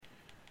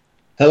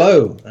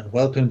Hello, and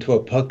welcome to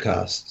a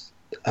podcast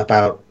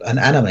about an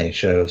anime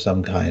show of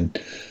some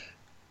kind.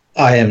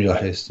 I am your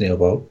host, Neil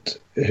Bolt,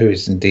 who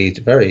is indeed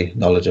very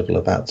knowledgeable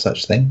about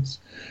such things,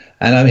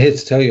 and I'm here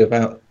to tell you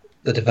about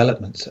the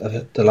developments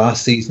of the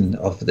last season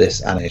of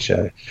this anime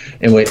show,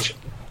 in which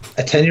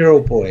a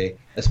 10-year-old boy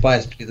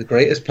aspires to be the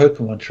greatest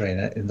Pokemon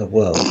trainer in the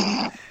world.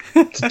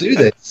 To do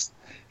this,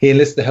 he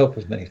enlists the help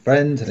of many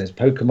friends and his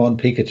Pokemon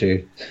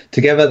Pikachu.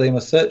 Together, they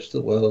must search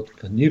the world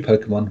for new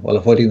Pokemon while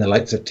avoiding the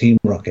likes of Team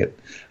Rocket,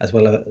 as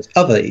well as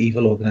other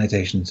evil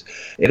organizations.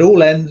 It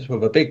all ends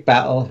with a big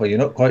battle where you're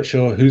not quite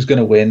sure who's going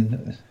to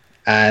win,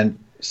 and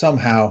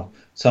somehow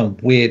some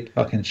weird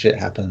fucking shit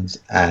happens,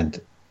 and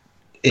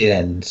it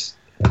ends.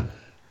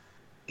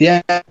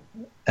 Yeah,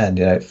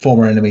 and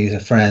former enemies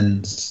are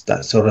friends,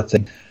 that sort of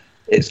thing.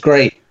 It's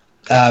great.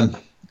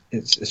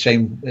 It's a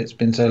shame it's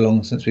been so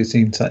long since we've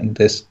seen something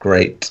this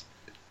great.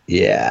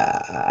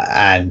 Yeah,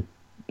 and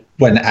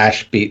when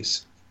Ash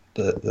beats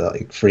the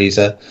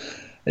Frieza,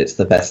 it's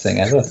the best thing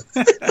ever.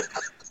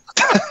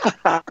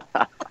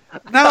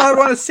 Now I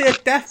want to see a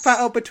death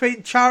battle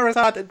between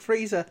Charizard and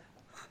Frieza.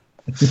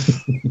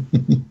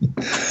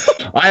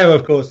 I am,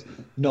 of course,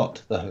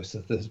 not the host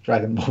of this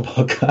Dragon Ball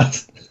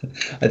podcast,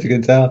 as you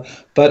can tell,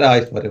 but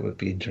I thought it would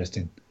be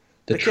interesting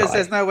to try. Because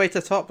there's no way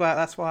to top that,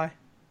 that's why.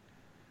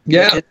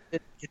 Yeah.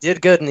 You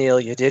did good, Neil.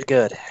 You did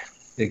good.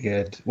 You're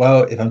good.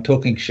 Well, if I'm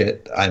talking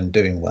shit, I'm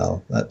doing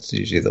well. That's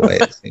usually the way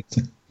it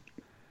seems.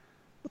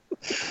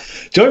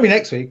 Join me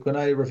next week when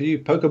I review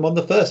Pokemon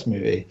the first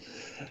movie.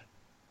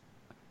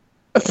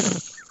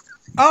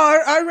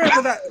 I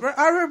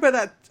remember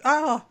that.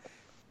 Oh,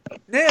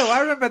 Neil,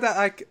 I remember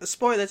that.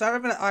 Spoilers. I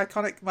remember that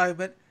iconic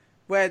moment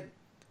when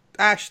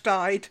Ash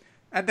died,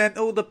 and then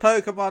all the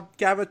Pokemon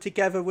gathered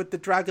together with the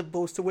Dragon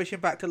Balls to wish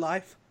him back to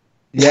life.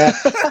 Yeah.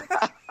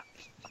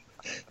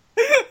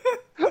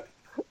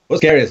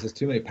 What's scary is there's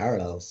too many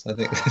parallels. I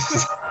think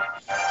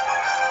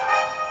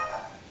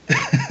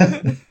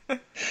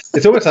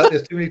it's almost like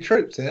there's too many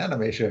tropes in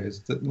anime shows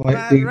that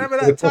might be. Remember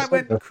that time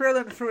when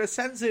Krillin threw a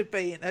Senzu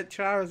Bean at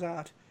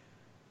Charizard?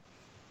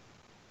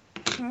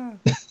 I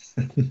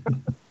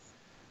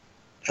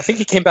think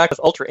he came back with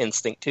Ultra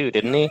Instinct too,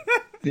 didn't he?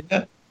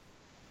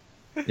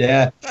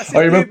 Yeah. I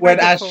remember when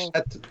Ash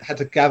had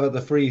to gather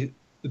the three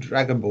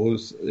Dragon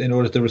Balls in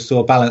order to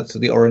restore balance to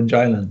the Orange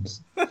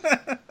Islands.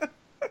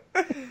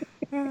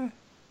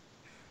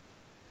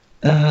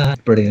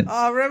 Brilliant.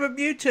 I remember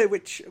Mewtwo,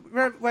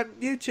 when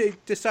Mewtwo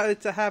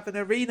decided to have an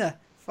arena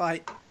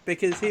fight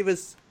because he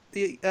was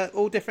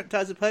all different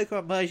types of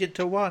Pokemon merged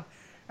into one,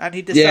 and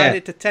he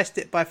decided to test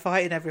it by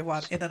fighting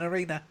everyone in an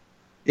arena.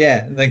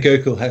 Yeah, and then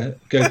Goku had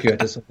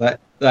to solve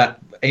that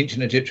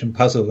ancient Egyptian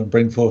puzzle and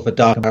bring forth a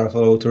dark and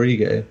powerful alter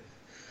ego.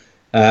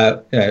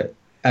 And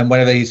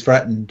whenever he's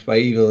threatened by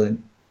evil,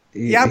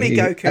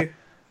 Goku.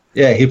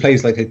 Yeah, he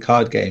plays like a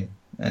card game,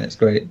 and it's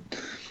great.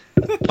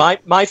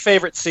 My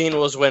favorite scene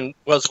was when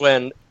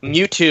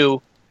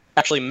Mewtwo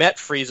actually met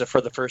Frieza for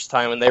the first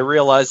time, and they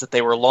realized that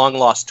they were long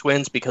lost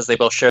twins because they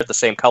both shared the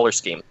same color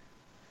scheme.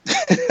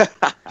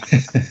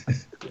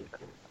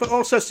 But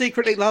also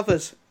secretly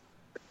lovers.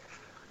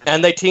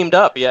 And they teamed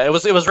up. Yeah, it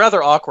was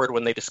rather awkward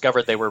when they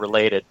discovered they were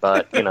related,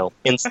 but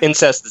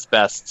incest is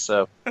best.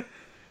 So,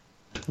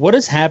 what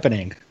is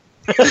happening?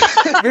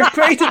 We've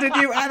created a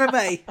new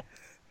anime.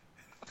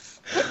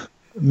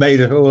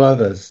 Made of all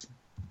others.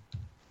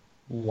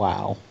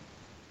 Wow.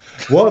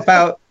 What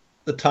about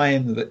the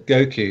time that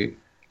Goku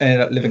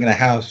ended up living in a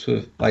house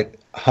with like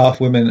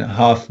half women,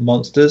 half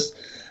monsters,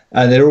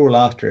 and they're all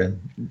after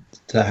him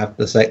to have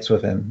the sex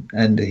with him,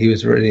 and he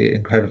was really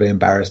incredibly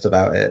embarrassed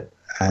about it.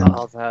 And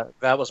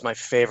that was my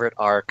favorite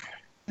arc.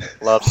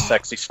 Love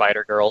sexy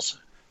spider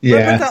girls. Yeah.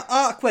 Remember that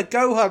arc where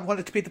Gohan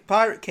wanted to be the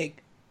Pirate King?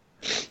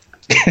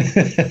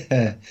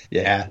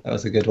 Yeah, that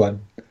was a good one.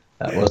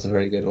 That was a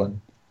very good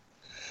one.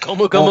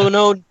 Gomu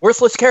no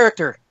worthless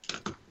character.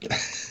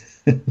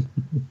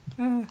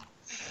 Well,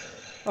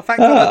 thank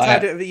God I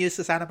tried it with a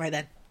useless anime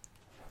then.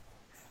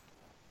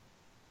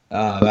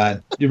 Oh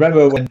man, you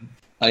remember when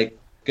like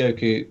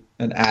Goku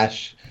and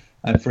Ash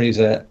and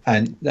Frieza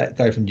and that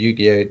guy from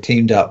Yu-Gi-Oh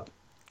teamed up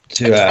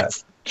to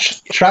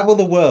travel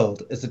the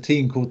world as a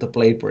team called the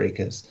Blade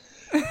Breakers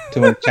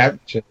to win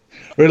championship,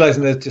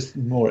 realizing there's just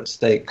more at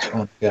stake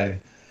on the go.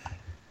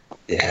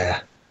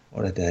 Yeah,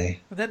 what a day!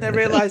 And then they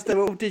realised they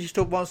were all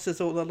digital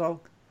monsters all along.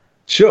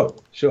 Sure.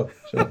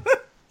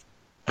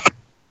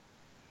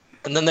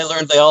 And then they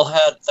learned they all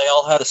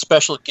had a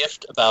special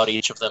gift about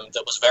each of them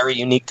that was very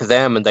unique to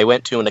them, and they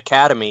went to an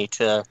academy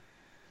to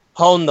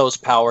hone those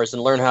powers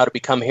and learn how to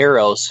become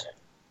heroes.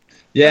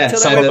 Yeah,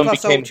 some of them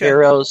became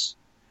heroes.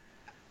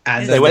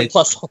 And they went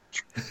plus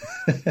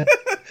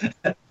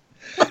ultra.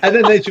 And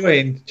then they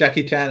joined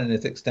Jackie Chan and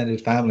his extended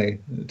family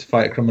to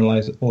fight a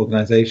criminal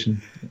organization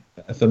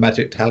for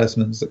magic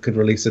talismans that could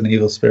release an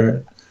evil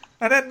spirit.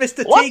 And then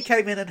Mr. T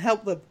came in and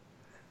helped them.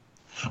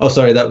 Oh,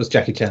 sorry, that was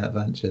Jackie Chan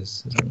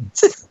Adventures.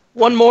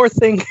 One more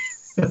thing.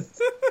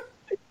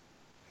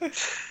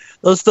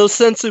 Those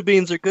sensu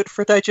beans are good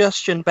for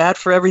digestion, bad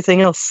for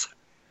everything else.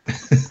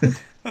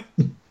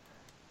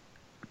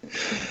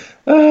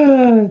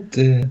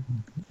 Dear.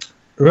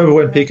 Remember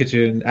when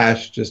Pikachu and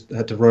Ash just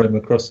had to roam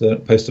across the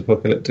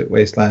post-apocalyptic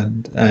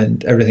wasteland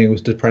and everything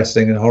was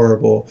depressing and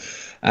horrible,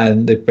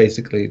 and they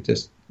basically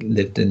just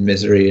lived in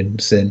misery and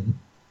sin?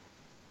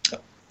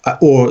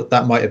 Or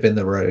that might have been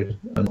the road.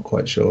 I'm not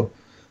quite sure.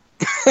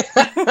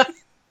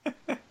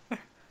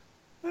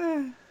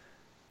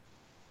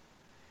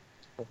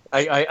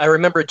 I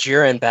remember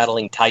Jiren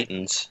battling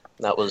Titans.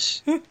 That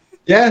was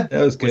Yeah,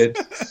 that was good.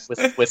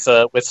 with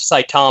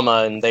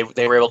Saitama, and they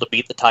were able to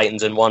beat the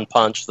Titans in one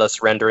punch,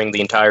 thus rendering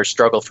the entire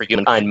struggle for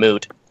humankind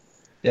moot.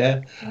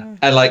 Yeah,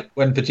 and like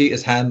when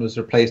Vegeta's hand was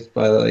replaced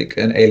by like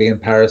an alien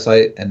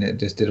parasite, and it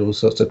just did all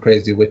sorts of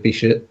crazy whippy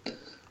shit.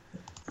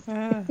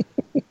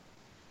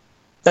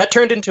 That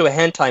turned into a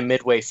hentai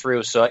midway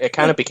through, so it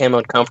kind of became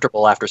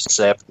uncomfortable after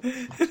sip.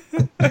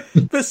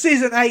 But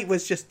season 8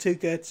 was just too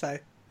good, so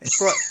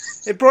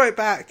it brought it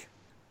back.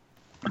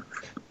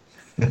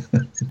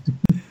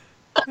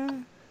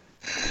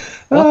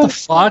 What the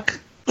fuck?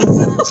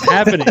 What's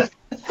happening?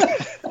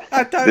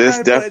 I don't This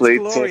know, definitely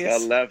but it's took a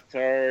glorious. left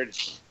turn.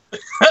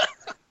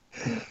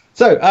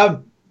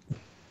 So,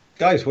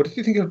 guys, what did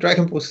you think of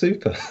Dragon Ball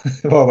Super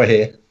while we're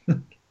here?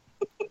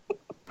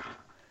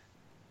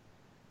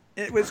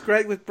 It was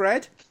great with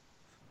bread.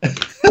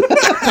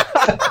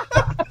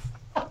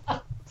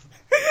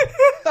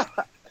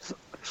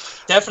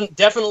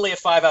 Definitely a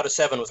 5 out of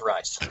 7 with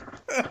rice.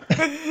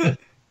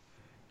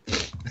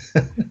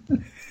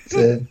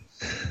 Dear.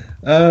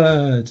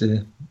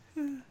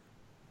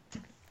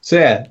 So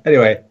yeah,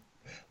 anyway,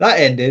 that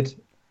ended.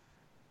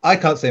 I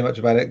can't say much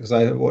about it because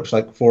I watched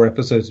like 4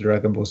 episodes of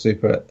Dragon Ball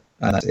Super,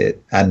 and that's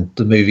it. And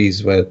the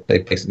movies where they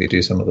basically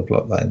do some of the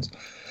plot lines.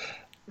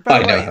 By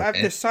the I know way, how I've it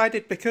is.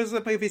 decided because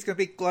the movie's going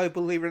to be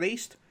globally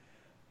released,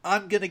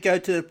 I'm going to go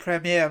to the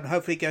premiere and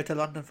hopefully go to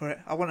London for it.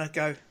 I want to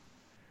go.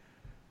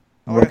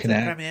 I want to go to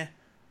the premiere.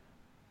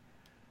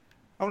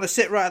 I want to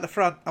sit right at the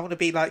front. I want to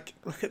be like,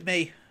 look at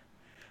me.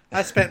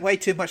 I spent way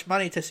too much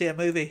money to see a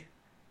movie.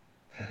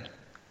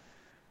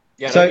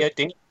 Yeah, So-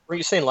 were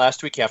you saying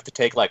last week you have to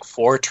take like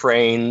 4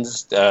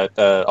 trains,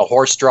 a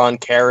horse-drawn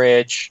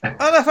carriage? Oh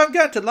no, if I'm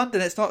going to London,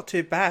 it's not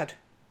too bad.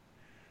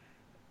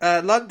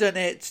 London,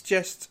 it's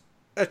just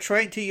a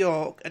train to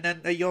York, and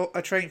then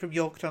a train from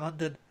York to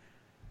London.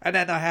 And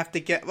then I have to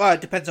get... Well,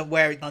 it depends on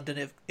where in London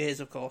it is,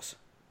 of course.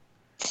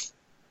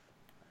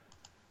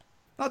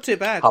 Not too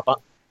bad. Hop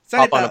on It's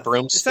only a about-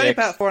 broomstick. It's only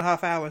about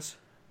 4.5 hours.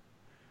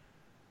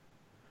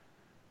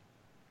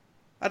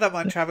 I don't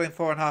mind travelling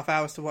 4.5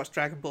 hours to watch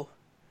Dragon Ball.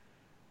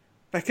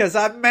 Because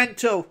I'm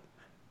mental.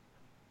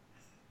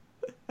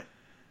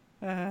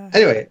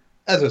 Anyway,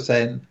 as I was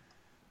saying,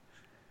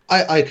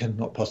 I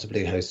cannot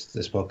possibly host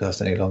this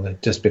podcast any longer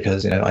just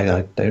because,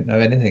 I don't know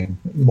anything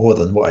more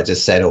than what I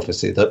just said,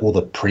 obviously, all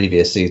the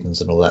previous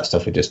seasons and all that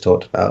stuff we just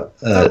talked about.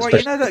 Well, you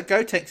especially- know that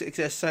Gotenks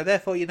exists, so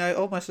therefore you know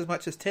almost as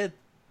much as Tin.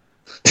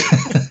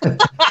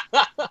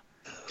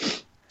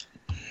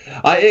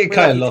 It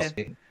kind of love you, lost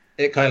me.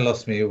 It kind of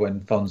lost me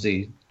when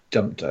Fonzie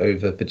jumped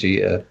over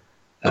Vegeta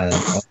on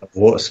the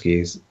water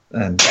skis.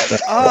 And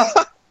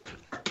Ah!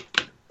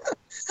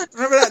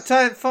 Remember that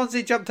time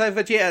Fonzie jumped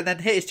over Vegeta and then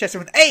hit his chest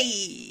and went,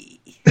 "Hey!"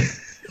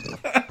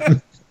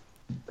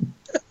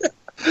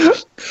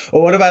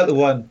 or what about the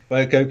one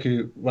where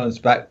Goku runs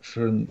back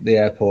from the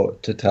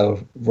airport to tell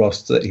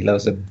Ross that he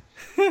loves him?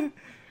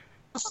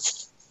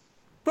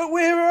 But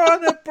we were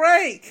on a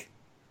break.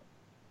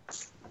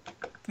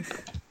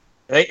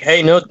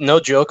 Hey, no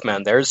joke,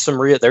 man. There's some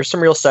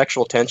real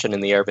sexual tension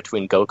in the air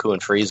between Goku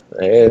and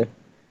Frieza.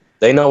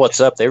 They know what's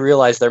up. They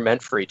realize they're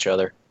meant for each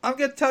other. I'm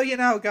going to tell you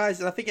now, guys,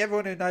 and I think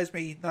everyone who knows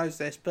me knows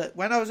this, but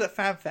when I was at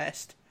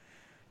FanFest,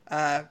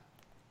 I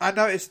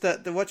noticed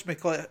that the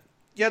whatchamacallit,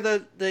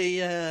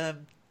 the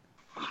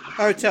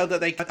hotel that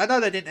they... I know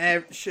they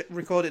didn't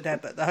record it there,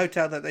 but the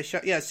hotel that they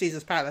shot... Yeah,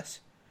 Caesar's Palace.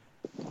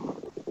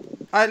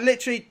 I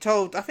literally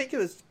told... I think it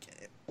was...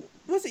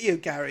 Was it you,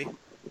 Gary?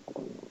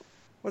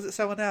 Was it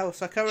someone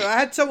else? I can't remember. I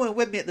had someone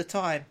with me at the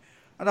time,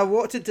 and I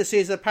walked into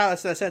Caesar's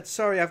Palace and I said,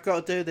 "Sorry, I've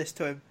got to do this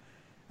to him."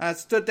 And I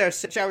stood there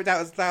shouting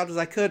out as loud as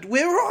I could,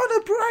 "We were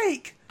on a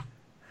break!"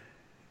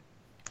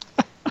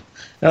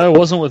 No, it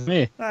wasn't with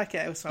me. Okay,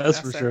 it was someone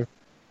That's else for then. sure.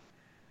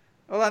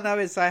 All I know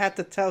is I had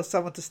to tell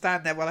someone to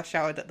stand there while I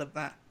shouted at them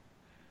that.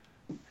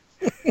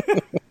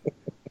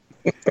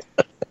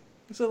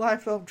 It's a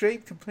lifelong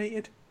dream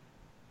completed.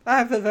 I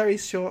have a very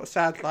short,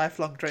 sad,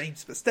 lifelong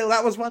dreams, but still,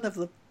 that was one of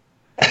them.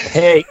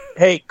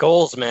 Hey,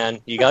 goals, man.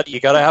 You got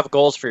to have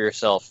goals for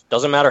yourself.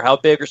 Doesn't matter how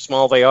big or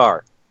small they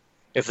are.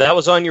 If that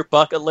was on your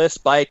bucket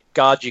list, by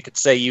God, you could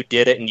say you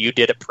did it, and you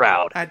did it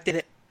proud. I did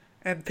it.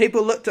 And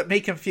people looked at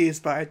me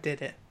confused, but I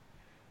did it.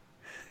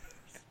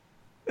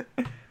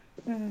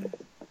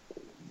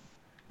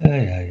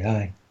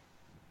 Aye.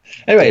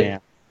 Anyway,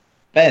 Damn.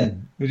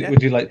 Ben, Yeah.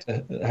 would you like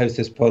to host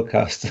this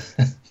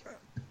podcast?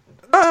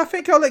 Oh, I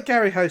think I'll let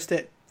Gary host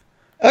it.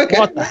 Okay.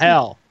 What the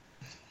hell?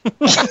 Well,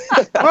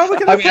 we're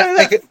going I to mean, do I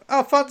that. could-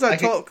 Alfonso I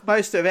could- talk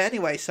most of it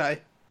anyway, so...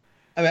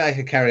 I mean, I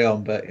could carry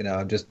on, but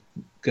I'm just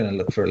going to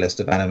look for a list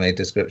of anime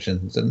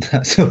descriptions, and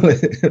that's all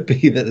it would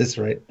be at this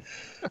rate.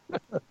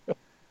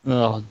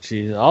 Oh,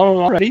 geez.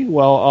 Alrighty.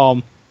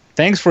 Well,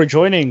 thanks for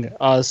joining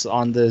us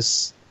on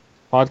this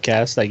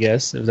podcast, I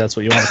guess, if that's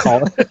what you want to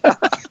call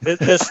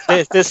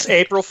it. This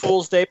April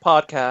Fool's Day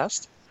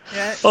podcast.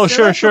 Yeah, Oh,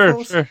 still sure.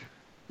 April Fools.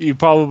 You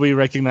probably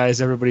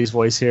recognize everybody's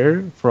voice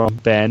here, from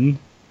Ben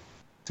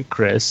to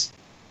Chris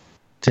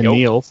to Yep.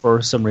 Neil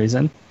for some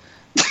reason.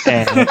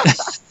 And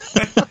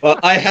Well,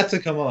 I had to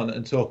come on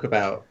and talk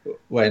about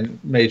when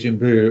Majin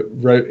Buu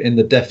wrote in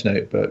the Death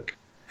Note book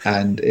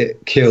and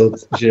it killed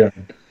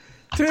Jiren.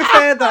 To be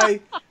fair, though,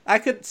 I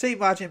could see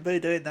Majin Buu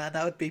doing that.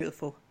 That would be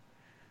beautiful.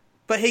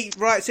 But he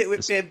writes it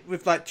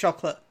with like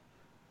chocolate,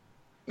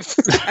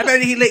 and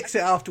then he licks it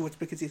afterwards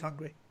because he's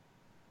hungry.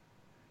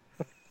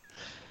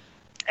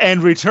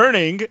 and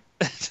returning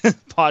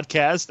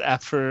podcast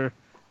after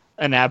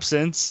an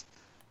absence,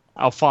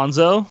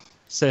 Alfonso,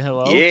 say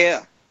hello.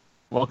 Yeah,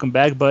 Welcome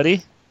back,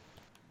 buddy.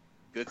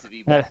 good to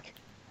be back.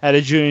 How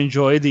did you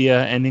enjoy the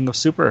ending of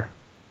Super?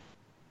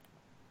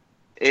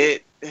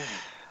 It,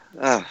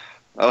 I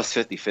was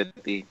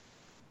 50-50.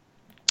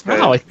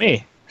 Oh, like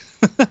me.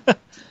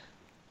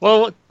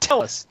 Well,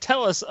 tell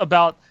us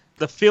about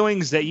the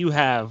feelings that you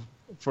have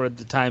for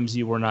the times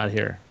you were not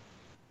here.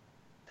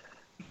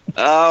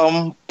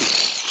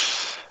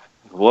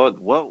 What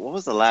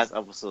was the last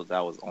episode that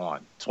was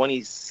on?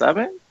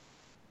 27,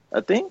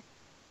 I think.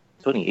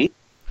 28.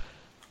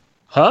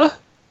 Huh?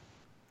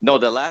 No,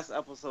 the last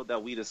episode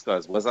that we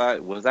discussed was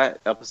that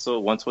episode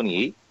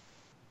 128.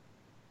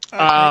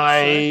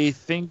 I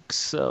think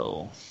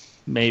so.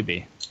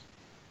 Maybe.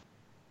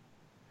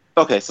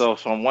 Okay, so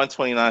from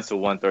 129 to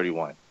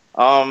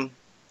 131.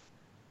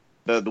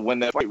 The when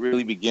the fight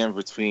really began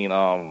between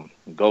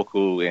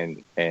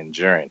Goku and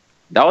Jiren,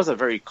 that was a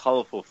very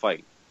colorful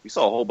fight. We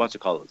saw a whole bunch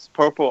of colors: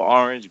 purple,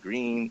 orange,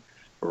 green,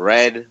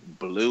 red,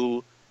 blue.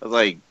 It was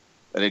like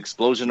an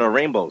explosion of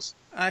rainbows.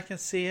 I can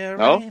see a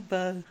No?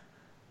 rainbow.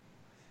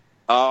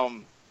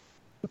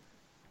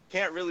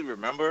 Can't really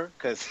remember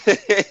because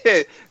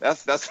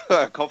that's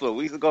a couple of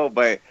weeks ago.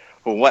 But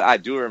from what I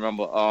do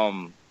remember,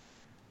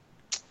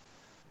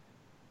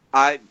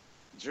 to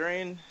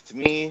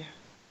me,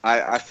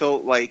 I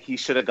felt like he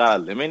should have got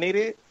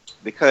eliminated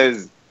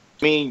because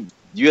I mean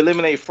you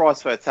eliminate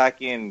Frost for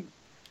attacking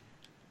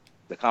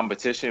the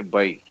competition,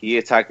 but he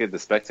attacked the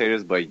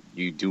spectators, but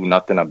you do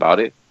nothing about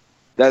it.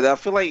 That I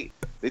feel like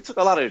they took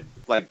a lot of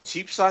like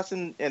cheap shots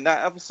in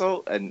that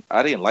episode, and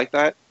I didn't like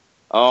that.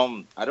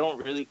 I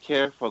don't really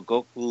care for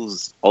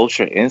Goku's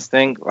Ultra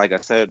Instinct. Like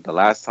I said the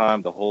last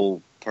time, the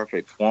whole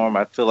perfect form,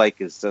 I feel like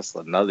it's just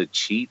another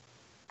cheat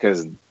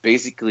because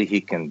basically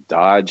he can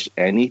dodge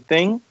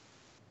anything.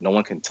 No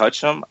one can touch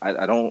him.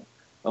 I don't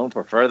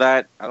prefer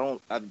that.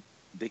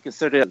 They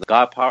consider it as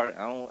God power.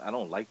 I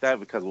don't like that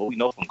because what we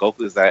know from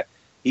Goku is that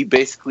he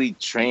basically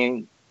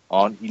trained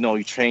on,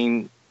 he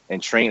train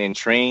and train and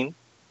train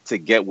to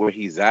get where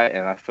he's at.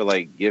 And I feel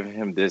like giving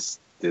him this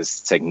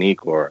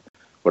technique or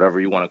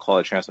whatever you want to call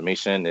it,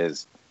 transformation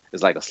is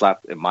like a slap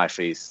in my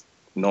face,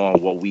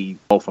 knowing what we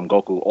know from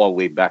Goku all the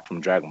way back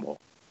from Dragon Ball.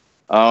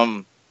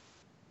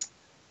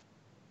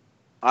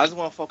 I just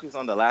want to focus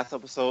on the last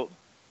episode.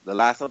 The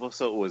last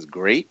episode was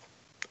great.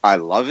 I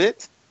love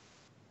it.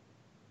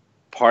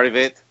 Part of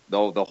it,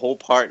 though, the whole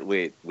part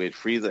with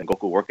Frieza and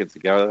Goku working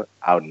together,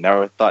 I would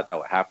never thought that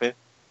would happen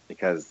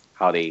because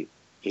how they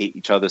hate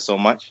each other so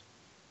much.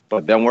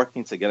 But them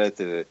working together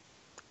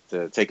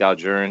to take out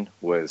Jiren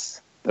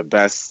was the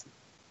best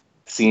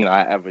scene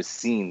I ever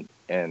seen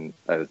in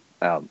an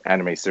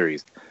anime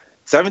series.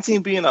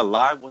 17 being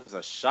alive was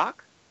a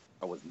shock.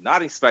 I was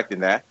not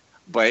expecting that,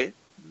 but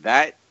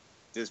that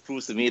just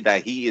proves to me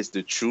that he is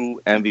the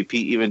true MVP,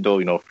 even though,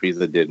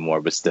 Frieza did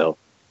more, but still.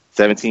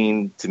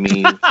 17 to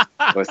me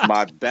was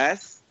my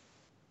best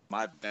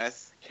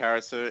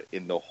character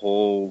in the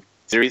whole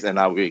series, and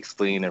I will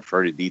explain in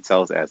further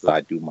details as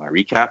I do my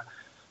recap.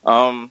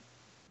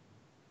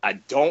 I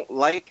don't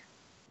like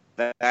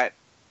that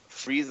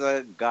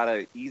Frieza got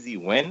an easy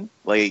win.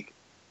 Like,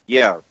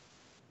 yeah,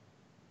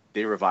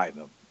 they revived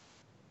him,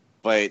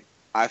 but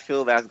I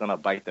feel that's gonna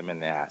bite them in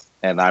the ass,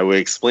 and I will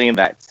explain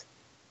that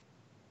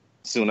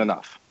soon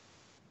enough.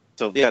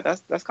 So yeah,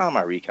 that's kind of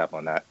my recap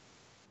on that.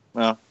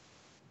 Well,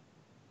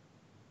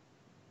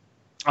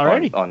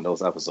 Alrighty. on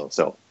those episodes.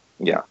 So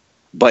yeah,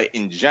 but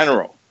in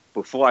general,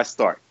 before I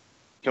start,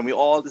 can we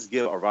all just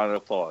give a round of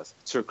applause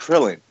to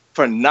Krillin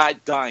for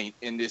not dying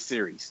in this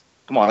series?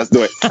 Come on, let's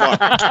do it. Come on,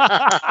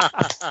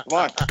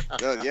 come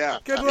on. Yeah.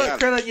 Good work, Yeah.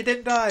 Krillin. You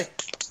didn't die.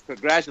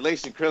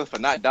 Congratulations, Krillin, for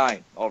not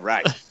dying. All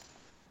right.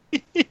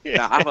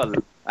 Now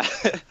I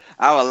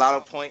have a lot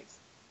of points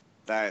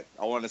that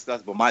I want to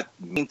discuss, but my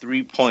main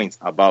 3 points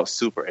about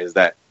Super is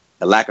that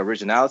it lacked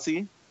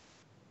originality,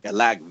 it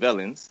lacked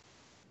villains,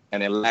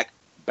 and it lacked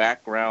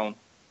background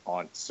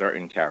on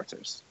certain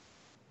characters.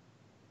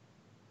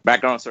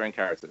 Background on certain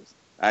characters.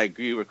 I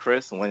agree with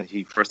Chris when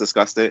he first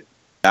discussed it.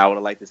 I would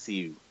have liked to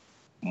see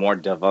more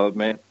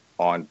development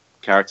on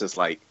characters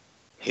like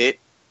Hit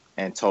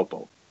and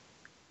Topo.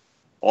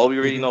 All we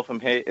really know from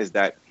him is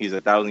that he's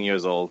 1,000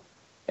 years old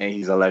and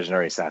he's a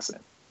legendary assassin.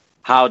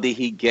 How did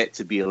he get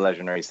to be a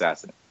legendary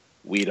assassin?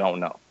 We don't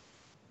know.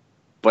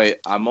 But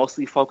I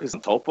mostly focus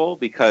on Toppo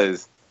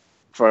because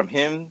for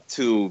him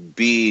to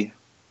be,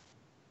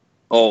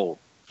 I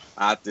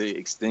have to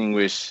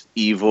extinguish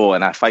evil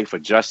and I fight for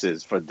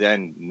justice, for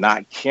then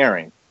not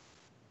caring,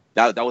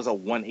 that was a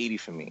 180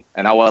 for me.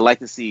 And I would like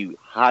to see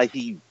how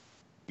he,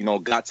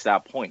 got to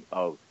that point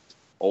of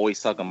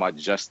always talking about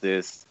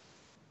justice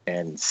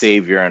and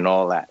savior and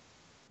all that.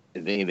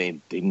 They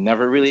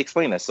never really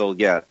explain that. So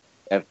yeah,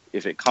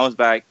 if it comes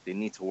back, they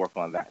need to work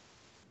on that.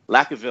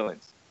 Lack of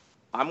villains.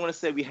 I'm going to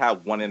say we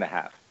have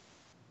 1.5.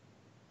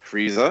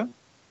 Frieza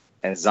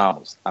and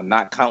Zamos. I'm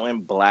not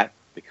counting Black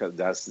because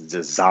that's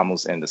just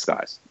Zamos in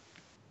disguise.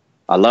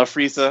 I love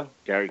Frieza.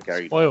 Gary,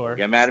 spoiler.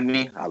 Get mad at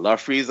me. I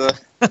love Frieza.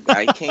 I'm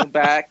glad he came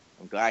back.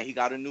 I'm glad he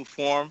got a new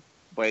form.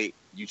 But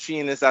you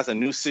treating this as a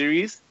new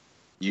series,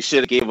 you should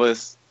have gave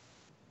us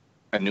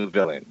a new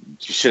villain.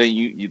 You shouldn't.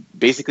 You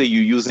basically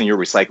you using your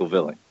recycled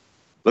villain.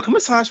 Look how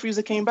much times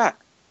Frieza came back.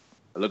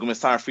 Look how much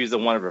time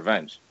Frieza wanted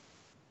revenge.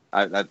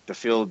 I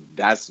feel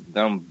that's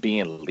them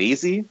being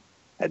lazy.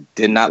 I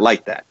did not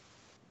like that.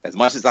 As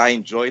much as I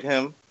enjoyed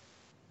him,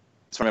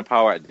 Tournament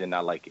Power, I did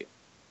not like it.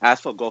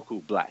 As for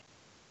Goku Black,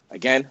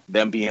 again,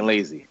 them being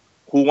lazy.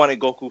 Who wanted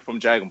Goku from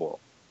Dragon Ball?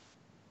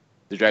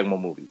 The Dragon Ball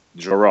movie.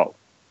 Joro.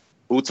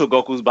 Who took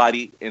Goku's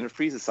body in the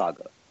Frieza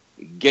saga?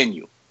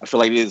 Ginyu. I feel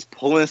like they're just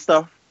pulling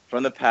stuff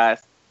from the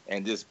past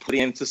and just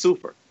putting it into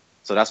Super.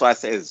 So that's why I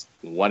say it's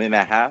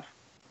 1.5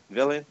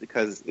 villain,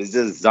 because it's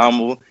just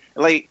Zamu.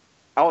 Like,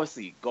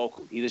 obviously,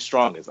 Goku, he's the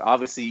strongest.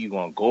 Obviously, you're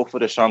gonna go for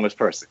the strongest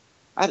person.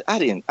 I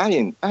didn't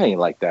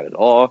like that at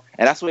all,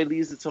 and that's what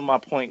leads to my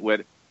point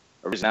with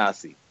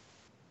originality.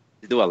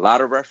 They do a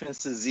lot of reference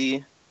to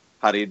Z,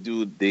 how they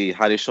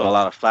show a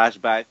lot of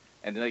flashback,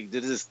 and they're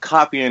just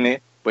copying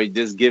it, but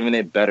just giving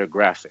it better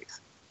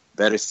graphics,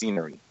 better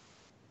scenery.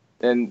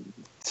 And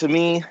to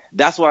me,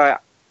 that's why,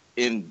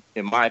 in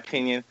my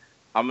opinion,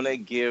 I'm gonna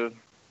give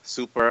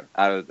Super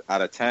out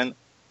of 10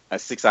 a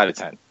 6 out of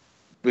 10,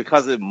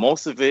 because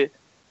most of it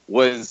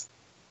was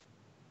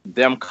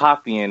them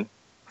copying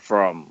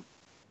from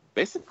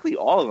basically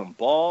all of them,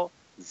 Ball,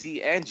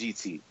 Z, and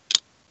GT,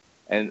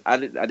 and I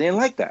didn't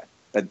like that.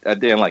 I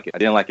didn't like it. I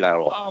didn't like it at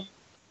all.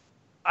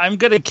 I'm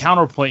gonna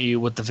counterpoint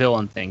you with the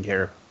villain thing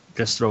here,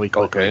 just really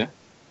quickly. Okay.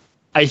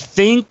 I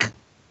think,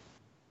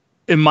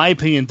 in my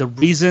opinion, the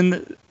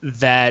reason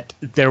that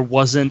there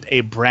wasn't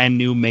a brand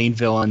new main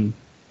villain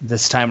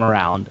this time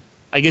around,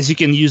 I guess you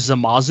can use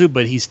Zamasu,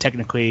 but he's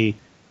technically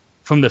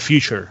from the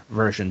future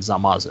version,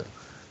 Zamasu.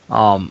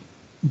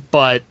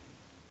 But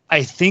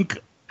I think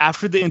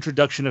after the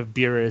introduction of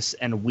Beerus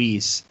and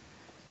Whis,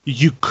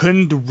 you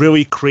couldn't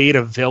really create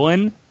a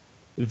villain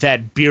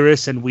that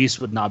Beerus and Whis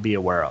would not be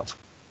aware of.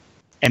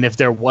 And if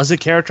there was a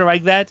character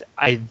like that,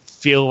 I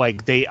feel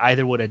like they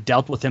either would have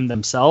dealt with him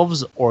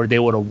themselves or they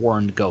would have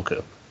warned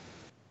Goku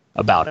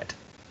about it.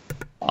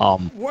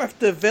 What if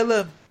the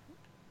villain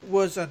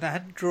was an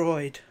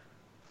android?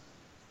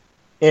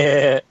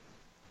 Yeah.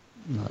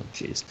 Oh,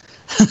 jeez.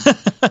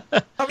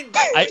 I mean,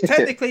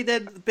 technically,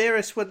 then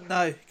Beerus wouldn't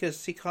know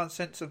because he can't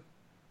sense them.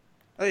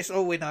 At least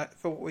all we know,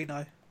 for what we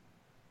know.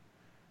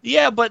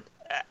 Yeah, but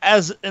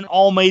as an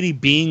almighty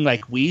being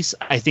like Whis,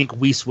 I think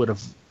Whis would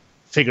have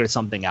figured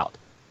something out.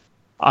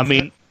 I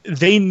mean,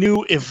 they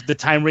knew if the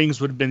time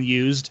rings would have been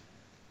used,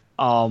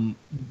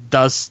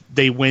 thus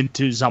they went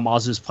to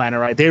Zamasu's planet,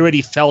 right? They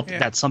already felt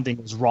that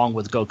something was wrong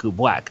with Goku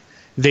Black.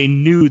 They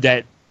knew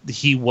that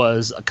he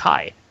was a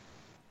Kai,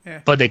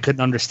 but they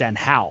couldn't understand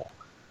how.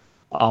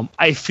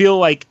 I feel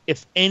like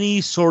if any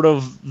sort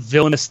of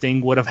villainous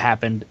thing would have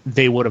happened,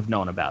 they would have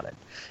known about it.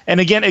 And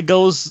again, it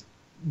goes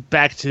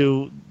back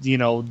to,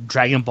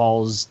 Dragon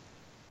Ball's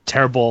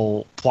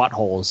terrible plot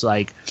holes.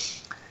 Like,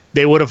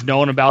 they would have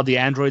known about the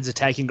androids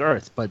attacking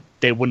Earth, but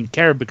they wouldn't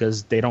care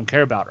because they don't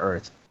care about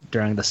Earth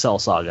during the Cell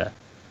Saga.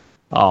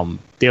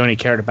 They only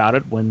cared about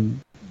it when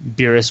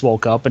Beerus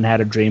woke up and had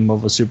a dream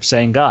of a Super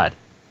Saiyan God.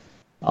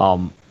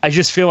 I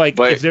just feel like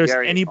if there's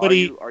Gary,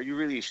 anybody... Are you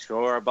really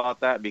sure about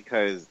that?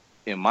 Because,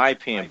 in my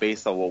opinion,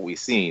 based on what we've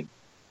seen,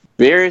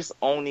 Beerus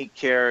only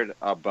cared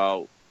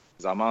about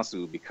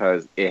Zamasu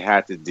because it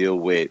had to deal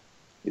with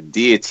the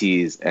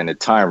deities and the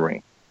time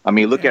ring. I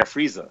mean, look at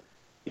Frieza.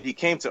 He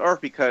came to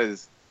Earth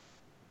because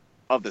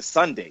of the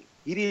Sunday.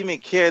 He didn't even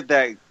care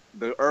that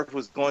the Earth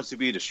was going to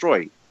be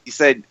destroyed. He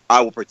said,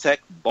 I will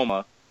protect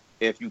Bulma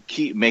if you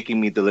keep making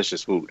me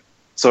delicious food.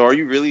 So are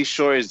you really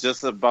sure it's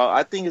just about...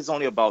 I think it's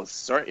only about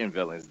certain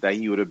villains that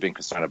he would have been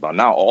concerned about,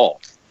 not all.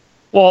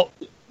 Well,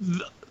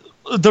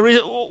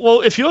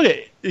 if you look at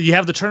it, you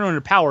have the Tournament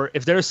of Power.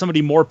 If there's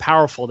somebody more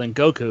powerful than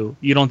Goku,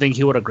 you don't think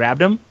he would have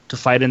grabbed him to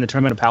fight in the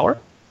Tournament of Power?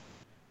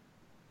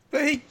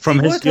 But From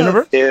his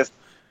universe?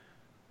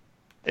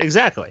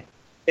 Exactly.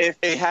 If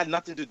it had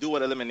nothing to do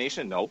with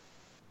elimination, no.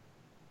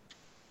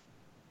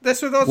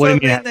 This would also mean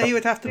that he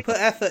would have to put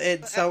effort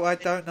in, so I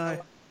don't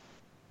know.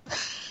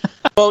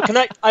 Well,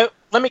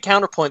 let me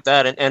counterpoint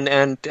that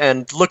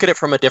and look at it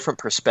from a different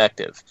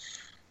perspective.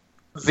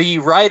 the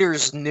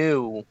writers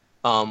knew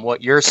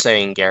what you're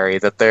saying, Gary,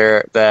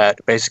 that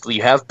basically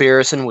you have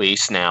Beerus and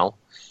Whis now,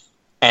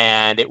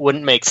 and it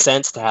wouldn't make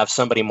sense to have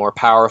somebody more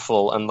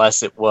powerful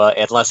unless it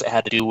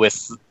had to do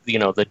with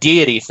the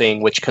deity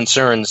thing, which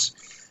concerns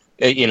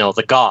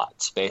the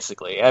gods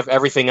basically.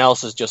 Everything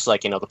else is just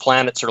like the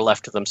planets are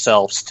left to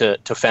themselves to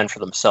fend for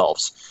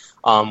themselves.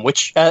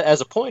 Which, as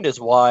a point, is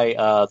why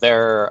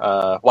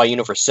why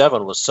Universe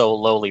 7 was so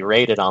lowly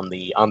rated on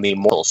the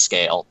immortal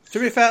scale. To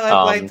be fair,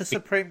 I blame the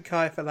Supreme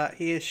Kai for that.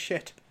 He is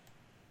shit.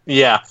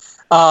 Yeah,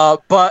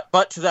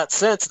 but to that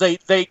sense,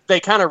 they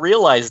kind of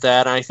realize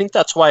that, and I think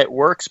that's why it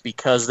works,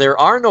 because there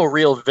are no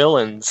real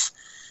villains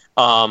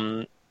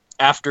after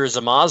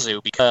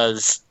Zamasu,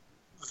 because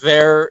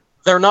they're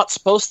not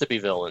supposed to be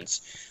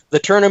villains. The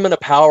Tournament of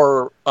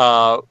Power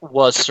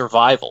was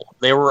survival.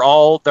 They were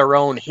all their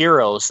own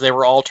heroes. They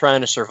were all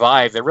trying to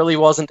survive. There really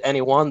wasn't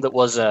anyone that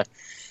was a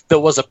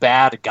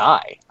bad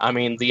guy. I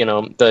mean,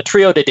 the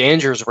Trio de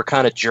Dangers were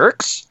kind of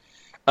jerks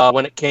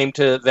when it came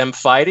to them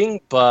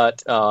fighting,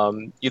 but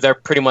they're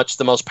pretty much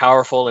the most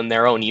powerful in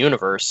their own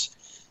universe.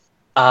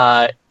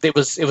 It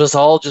was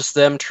all just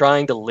them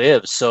trying to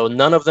live. So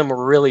none of them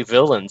were really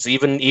villains.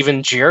 Even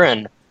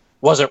Jiren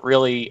wasn't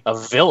really a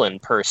villain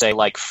per se,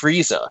 like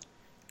Frieza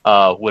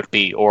would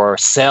be, or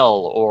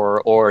Cell,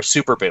 or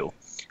Super Buu.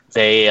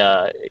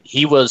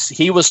 He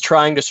was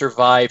trying to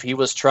survive. He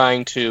was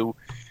trying to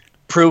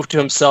prove to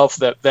himself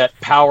that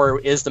power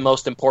is the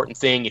most important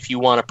thing if you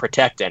want to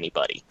protect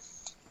anybody,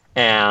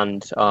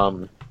 and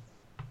that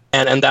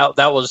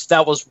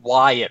was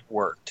why it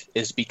worked,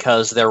 is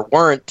because there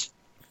weren't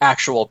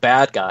actual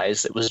bad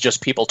guys. It was just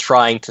people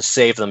trying to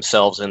save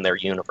themselves in their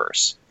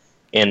universe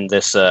in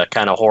this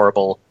kind of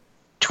horrible,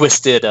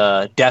 twisted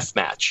death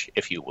match,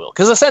 if you will,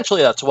 because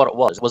essentially that's what it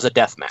was. It was a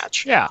death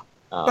match. Yeah.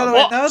 By the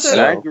way,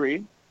 I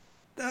agree.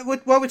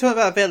 While we're talking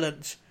about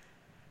villains,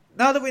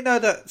 now that we know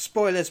that,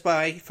 spoilers for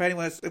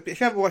anyone, if you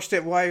haven't watched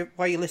it, while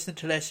you're listening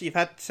to this, you've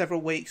had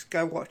several weeks,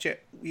 go watch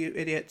it, you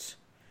idiots.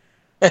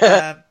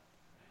 Now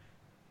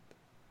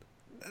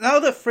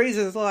that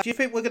Frieza's alive, do you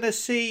think we're going to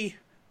see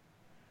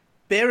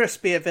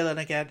Beerus be a villain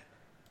again?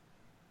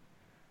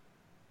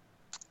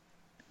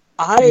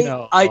 I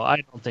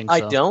don't think so.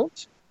 I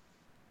don't.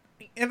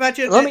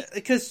 Imagine,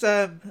 because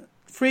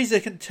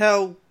Frieza can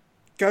tell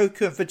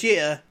Goku and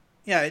Vegeta,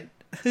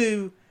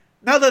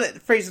 now that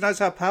Frieza knows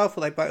how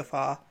powerful they both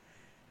are,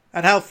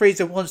 and how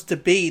Frieza wants to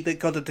be the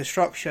god of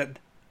destruction,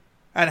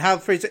 and how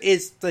Frieza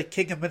is the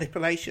king of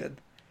manipulation,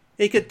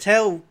 he could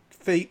tell,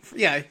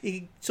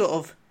 he sort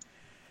of,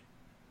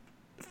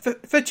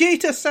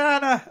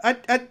 Vegeta-san,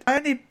 I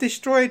only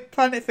destroyed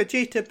planet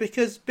Vegeta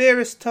because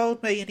Beerus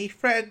told me and he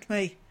threatened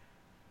me.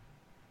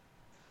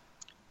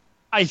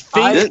 I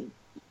think...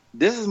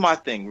 This is my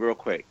thing, real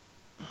quick.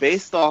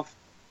 Based off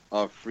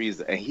of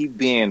Frieza, and he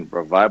being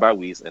revived by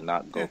Whis and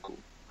not Goku,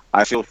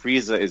 I feel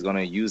Frieza is going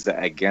to use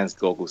that against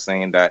Goku,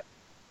 saying that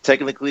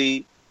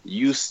technically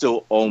you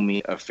still owe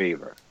me a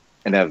favor.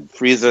 And if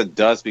Frieza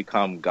does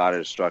become God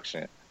of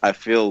Destruction, I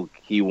feel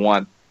he's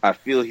going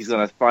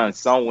to find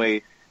some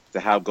way to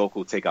have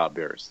Goku take out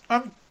Beerus.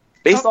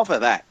 Based off of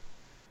that.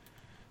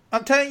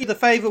 I'm telling you, that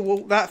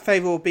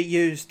favor will be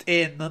used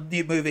in the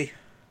new movie,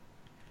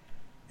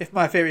 if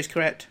my theory is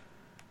correct.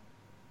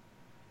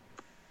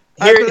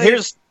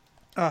 Here's.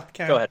 Go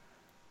ahead.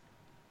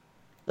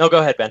 No, go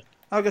ahead, Ben.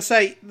 I was going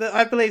to say that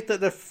I believe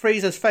that the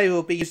Frieza's favor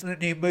will be used in the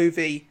new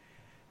movie,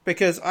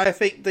 because I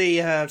think the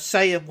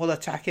Saiyan will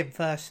attack him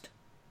first.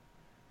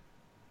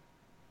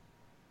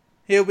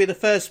 He'll be the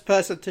first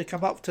person to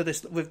come up to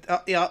this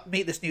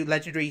meet this new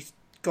legendary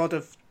god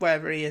of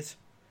whatever he is,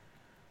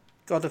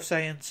 god of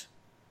Saiyans,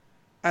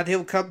 and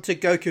he'll come to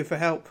Goku for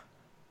help.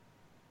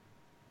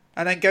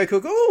 And then Goku will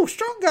go, "Oh,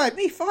 strong guy,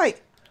 me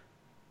fight."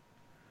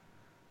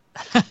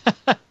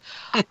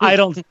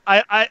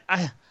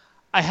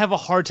 I have a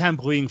hard time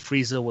believing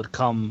Frieza would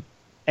come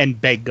and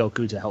beg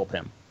Goku to help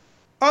him.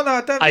 Oh no,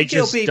 I don't think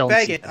he'll be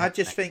begging. I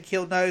just think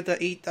he'll know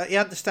that he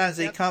understands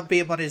that he can't beat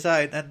him on his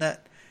own, and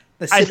that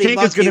the silly I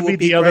think it's going to be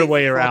the other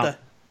way around.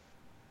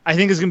 I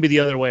think it's going to be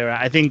the other way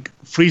around. I think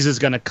Frieza's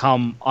going to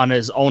come on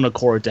his own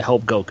accord to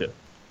help Goku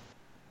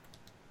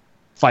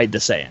fight the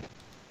Saiyan.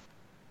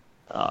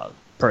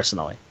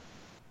 Personally,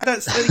 I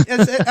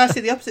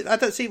see the opposite. I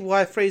don't see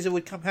why Frieza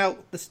would come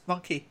help this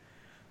monkey.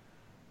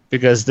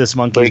 Because this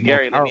monkey is more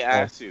Gary, let me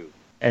powerful ask you,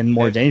 and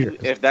more dangerous.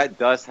 If that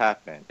does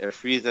happen, if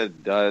Frieza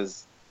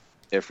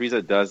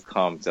does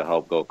come to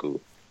help Goku,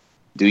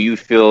 do you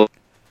feel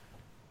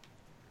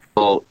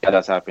that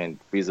does happen,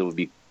 Frieza would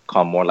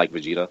become more like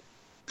Vegeta?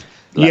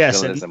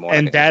 Yes,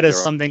 and that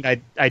is something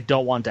I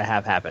don't want to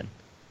have happen.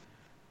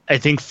 I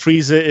think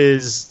Frieza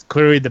is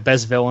clearly the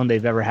best villain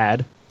they've ever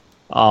had.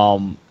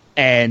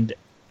 And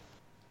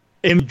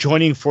him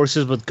joining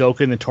forces with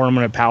Goku in the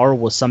Tournament of Power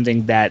was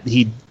something that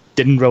he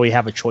didn't really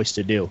have a choice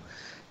to do.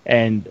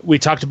 And we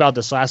talked about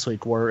this last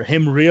week, where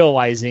him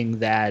realizing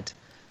that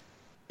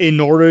in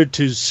order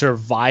to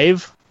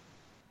survive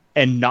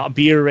and not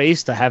be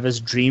erased, to have his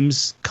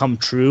dreams come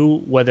true,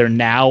 whether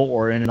now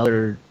or in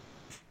another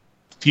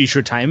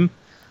future time,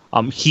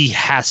 he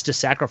has to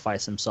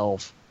sacrifice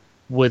himself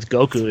with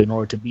Goku in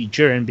order to beat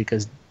Jiren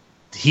because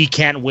he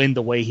can't win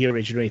the way he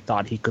originally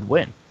thought he could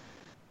win.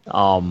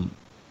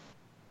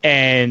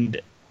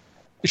 And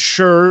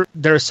sure,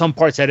 there are some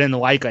parts I didn't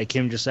like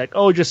him just like,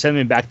 oh, just send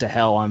me back to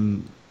hell.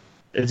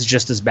 It's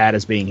just as bad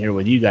as being here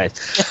with you guys.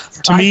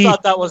 I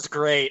thought that was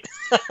great.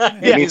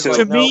 Yeah, me too.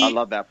 To me, I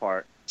love that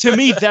part. To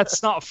me,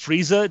 that's not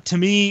Frieza. To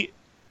me,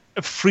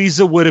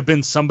 Frieza would have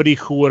been somebody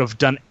who would have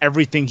done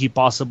everything he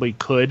possibly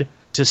could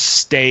to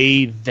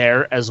stay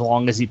there as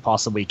long as he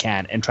possibly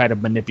can and try to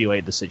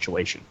manipulate the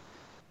situation.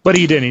 But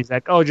he didn't. He's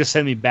like, oh, just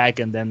send me back,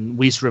 and then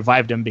Whis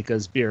revived him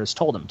because Beerus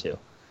told him to.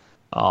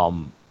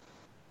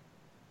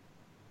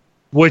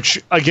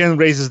 Which, again,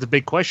 raises the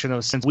big question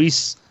of, since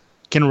Whis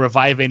can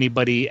revive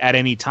anybody at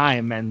any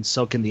time, and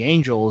so can the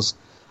Angels,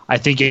 I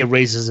think it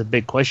raises a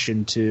big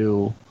question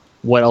to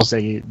what else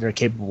they're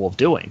capable of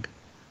doing.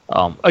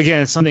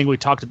 Again, it's something we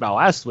talked about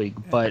last week,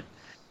 but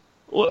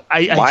my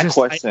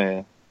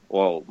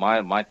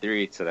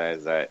theory to that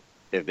is that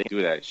if they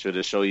do that, should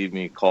a show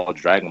even called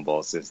Dragon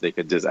Ball, since they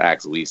could just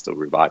ask Whis to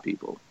revive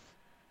people?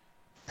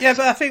 Yeah,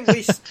 but I think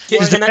Whis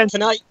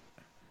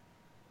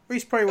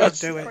probably won't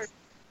do it.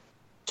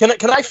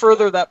 Can I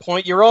further that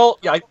point? You're all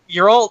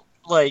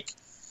like,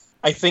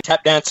 I think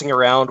tap dancing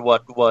around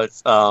what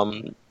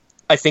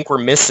I think we're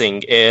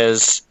missing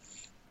is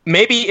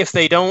maybe if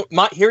they don't.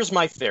 Here's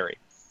my theory: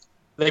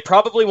 they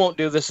probably won't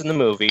do this in the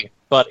movie,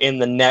 but in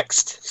the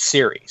next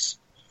series.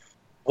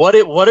 What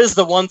is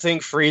the one thing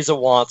Frieza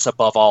wants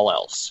above all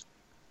else?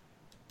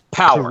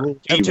 Power.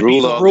 To be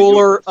the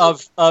ruler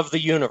of the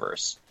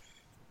universe.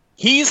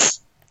 He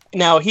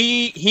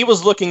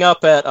was looking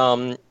up at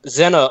the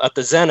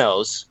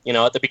Zenos,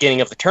 at the beginning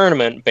of the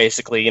tournament,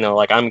 basically,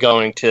 like I'm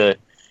going to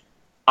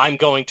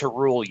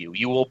rule you.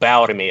 You will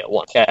bow to me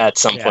at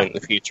some point in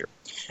the future.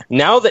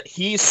 Now that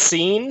he's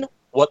seen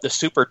what the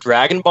Super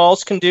Dragon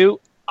Balls can do,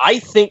 I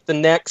think the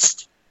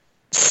next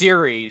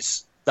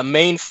series, the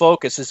main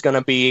focus is going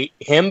to be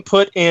him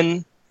put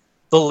in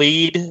the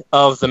lead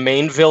of the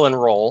main villain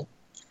role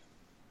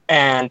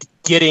and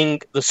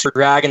getting the Super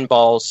Dragon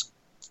Balls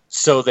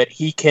so that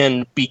he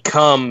can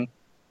become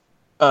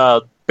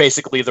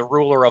basically the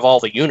ruler of all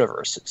the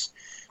universes.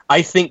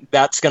 I think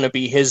that's going to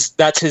be his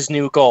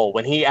new goal.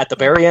 When he, at the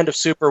very end of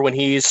Super, when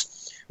he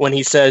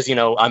says,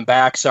 I'm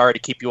back, sorry to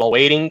keep you all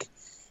waiting,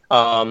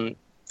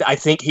 I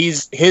think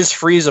his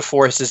Frieza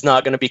Force is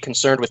not going to be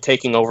concerned with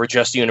taking over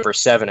just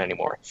Universe 7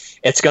 anymore.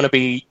 It's going to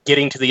be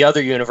getting to the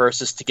other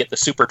universes to get the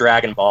Super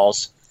Dragon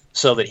Balls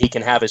so that he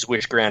can have his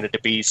wish granted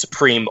to be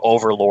supreme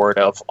overlord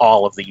of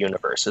all of the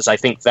universes. I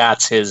think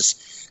that's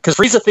his... Because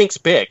Frieza thinks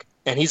big,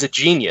 and he's a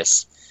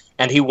genius,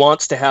 and he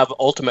wants to have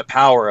ultimate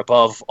power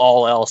above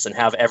all else and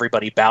have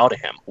everybody bow to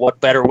him.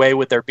 What better way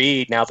would there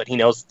be now that he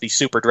knows that the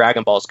Super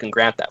Dragon Balls can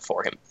grant that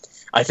for him?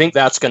 I think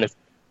that's going to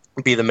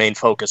be the main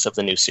focus of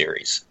the new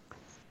series.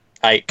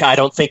 I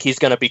don't think he's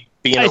going to be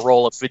in the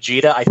role of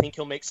Vegeta. I think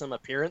he'll make some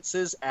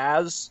appearances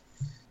as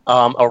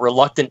a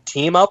reluctant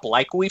team-up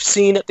like we've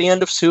seen at the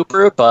end of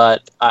Super,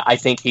 but I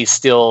think he's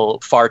still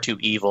far too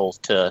evil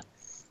to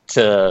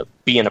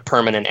be in a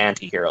permanent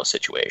anti-hero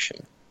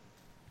situation.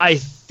 I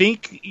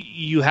think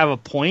you have a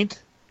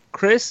point,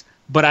 Chris,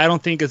 but I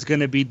don't think it's going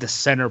to be the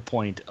center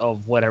point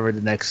of whatever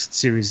the next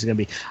series is going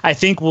to be. I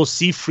think we'll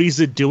see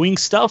Frieza doing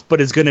stuff,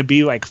 but it's going to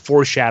be like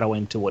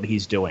foreshadowing to what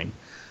he's doing,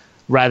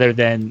 rather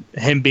than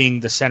him being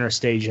the center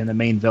stage and the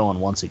main villain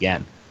once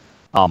again.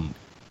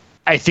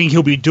 I think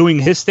he'll be doing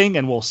his thing,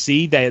 and we'll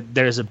see that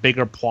there's a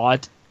bigger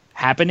plot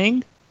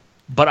happening,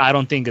 but I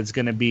don't think it's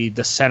going to be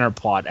the center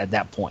plot at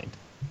that point.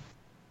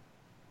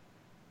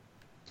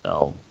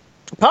 So,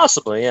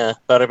 possibly, yeah.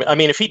 But I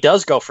mean, if he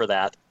does go for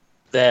that,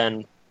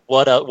 then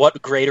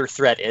what greater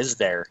threat is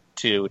there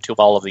to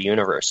all of the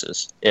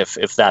universes? If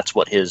that's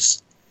what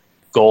his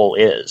goal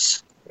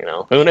is,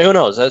 who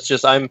knows? That's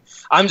just I'm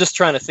just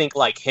trying to think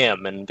like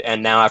him,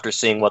 and now after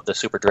seeing what the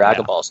Super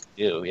Dragon Balls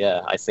do,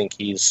 I think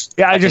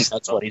I think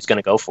that's what he's going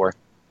to go for.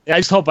 Yeah, I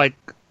just hope, like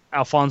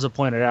Alfonso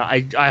pointed out,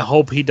 I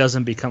hope he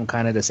doesn't become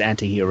kind of this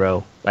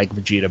anti-hero like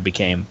Vegeta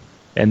became.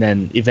 And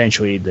then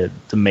eventually the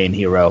main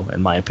hero,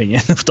 in my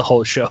opinion, of the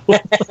whole show.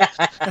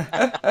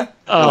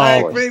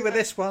 I agree with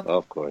this one.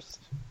 Of course.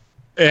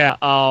 Yeah.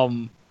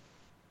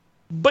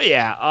 But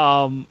yeah.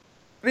 At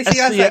least he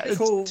has that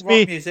cool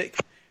rock music.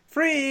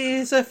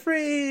 Frieza,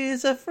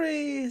 Frieza,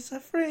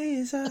 Frieza,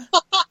 Frieza.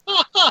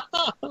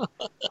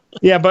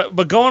 Yeah,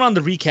 but going on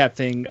the recap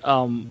thing,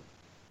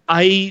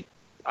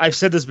 I've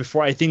said this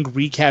before. I think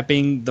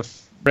recapping the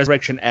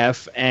Resurrection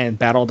F and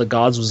Battle of the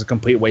Gods was a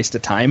complete waste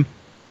of time.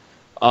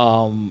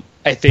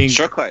 I think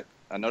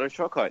another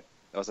shortcut.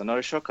 That was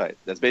another shortcut.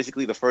 That's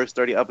basically the first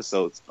 30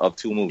 episodes of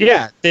 2 movies.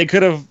 Yeah, they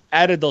could have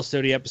added those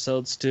 30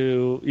 episodes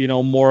to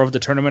more of the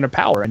Tournament of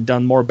Power and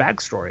done more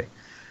backstory.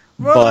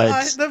 Well,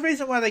 but the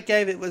reason why they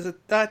gave it was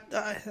that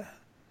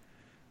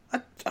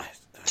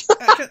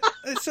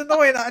it's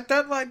annoying. I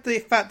don't like the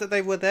fact that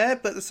they were there,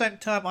 but at the same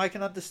time, I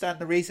can understand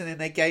the reasoning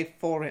they gave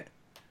for it.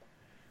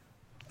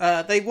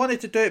 They wanted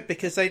to do it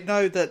because they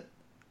know that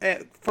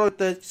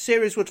the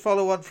series would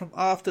follow on from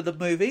after the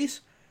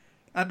movies,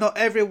 and not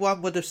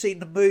everyone would have seen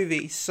the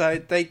movies, so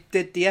they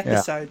did the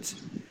episodes.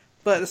 Yeah.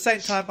 But at the same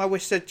time, I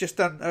wish they'd just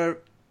done.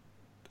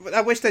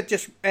 I wish they'd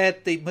just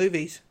aired the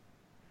movies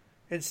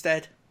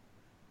instead.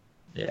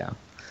 Yeah,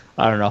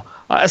 I don't know.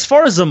 As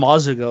far as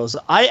Zamasu goes,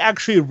 I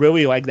actually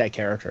really like that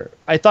character.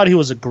 I thought he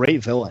was a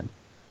great villain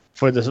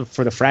for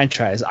the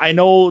franchise. I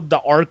know the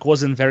arc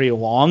wasn't very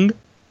long,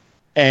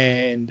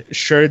 and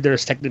sure,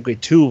 there's technically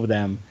 2 of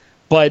them.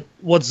 But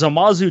what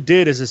Zamasu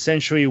did is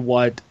essentially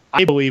what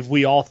I believe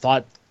we all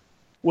thought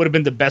would have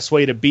been the best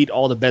way to beat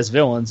all the best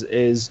villains,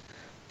 is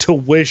to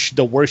wish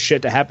the worst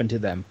shit to happen to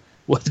them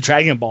with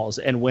Dragon Balls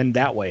and win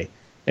that way.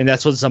 And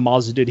that's what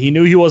Zamasu did. He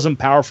knew he wasn't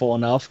powerful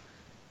enough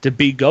to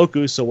beat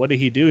Goku, so what did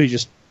he do? He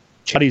just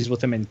chuddies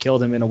with him and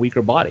killed him in a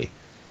weaker body.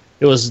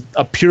 It was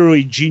a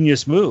purely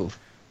genius move.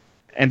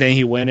 And then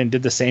he went and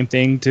did the same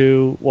thing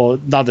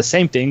not the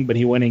same thing, but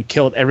he went and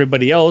killed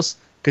everybody else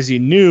because he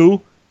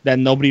knew that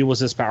nobody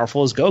was as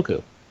powerful as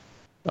Goku.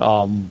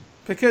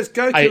 Because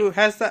Goku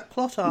has that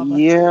plot armor.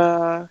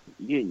 Yeah,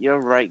 you're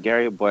right,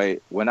 Gary.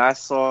 But when I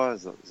saw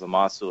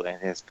Zamasu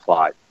and his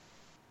plot,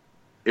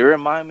 it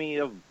reminded me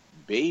of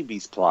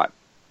Baby's plot.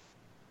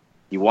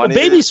 He wanted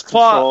Baby's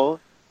plot.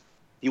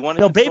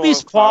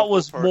 Baby's plot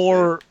was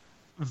more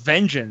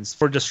vengeance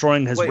for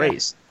destroying his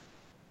race.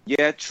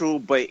 Yeah, true,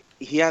 but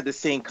he had the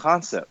same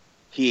concept.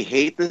 He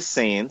hated the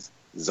Saiyans.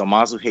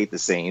 Zamasu hated the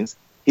Saiyans.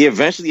 He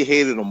eventually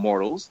hated the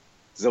mortals.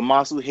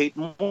 Zamasu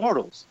hated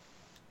mortals.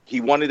 He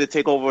wanted to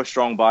take over a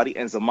strong body,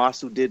 and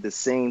Zamasu did the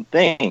same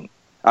thing.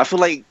 I feel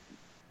like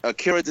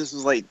Akira, this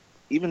was like,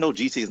 even though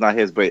GT is not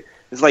his, but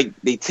it's like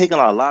they taken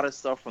a lot of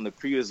stuff from the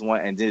previous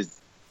one and just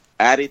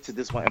added to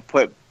this one and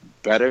put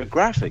better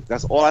graphics.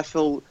 That's all I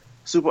feel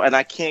Super, and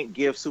I can't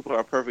give Super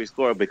a perfect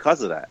score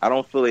because of that. I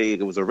don't feel like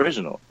it was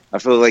original. I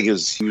feel like he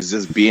was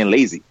just being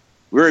lazy.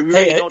 We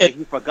already know that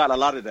he forgot a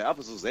lot of the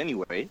episodes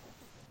anyway.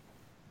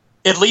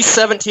 At least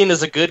 17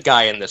 is a good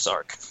guy in this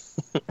arc.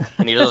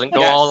 And he doesn't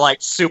go all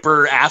like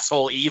super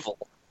asshole evil.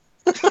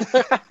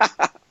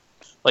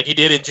 Like he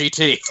did in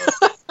GT.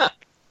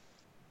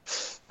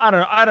 I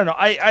don't know.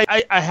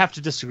 I have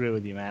to disagree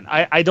with you, man.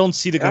 I don't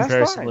see the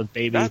comparison with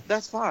Baby.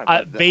 That's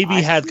fine.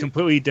 Baby had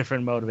completely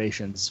different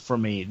motivations for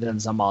me than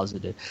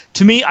Zamasu did.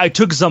 To me, I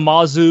took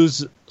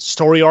Zamasu's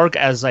story arc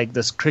as like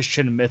this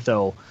Christian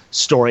mytho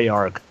story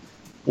arc,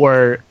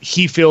 where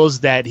he feels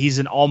that he's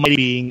an almighty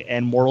being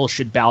and mortals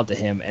should bow to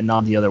him and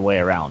not the other way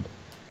around.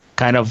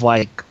 Kind of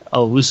like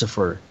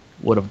Lucifer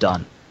would have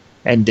done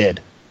and did,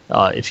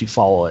 if you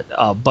follow it.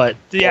 But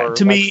yeah, or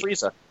to like me...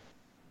 Frieza.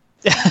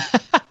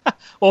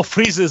 Well,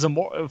 Frieza's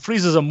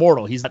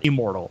immortal. He's not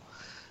immortal.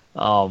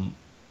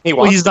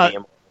 He's not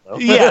immortal, though.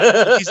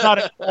 Yeah, he's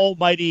not an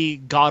almighty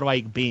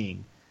godlike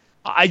being.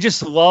 I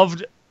just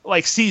loved,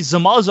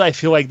 Zamasu, I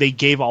feel like they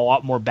gave a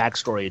lot more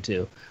backstory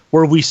to,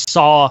 where we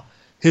saw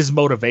his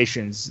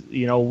motivations.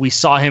 You know, we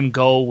saw him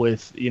go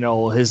with,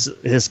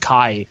 his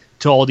Kai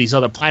to all these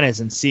other planets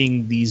and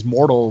seeing these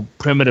mortal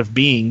primitive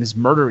beings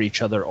murder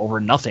each other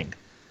over nothing.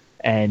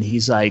 And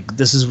he's like,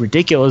 this is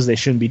ridiculous. They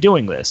shouldn't be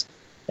doing this.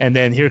 And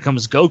then here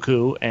comes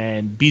Goku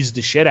and beats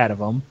the shit out of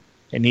him.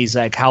 And he's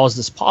like, how is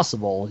this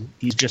possible?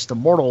 He's just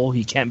immortal.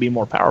 He can't be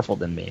more powerful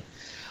than me.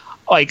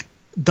 Like,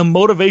 the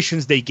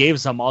motivations they gave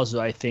Zamasu,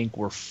 I think,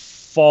 were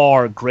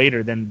far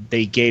greater than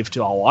they gave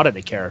to a lot of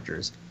the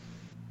characters.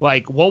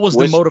 Like, what was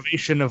the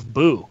motivation of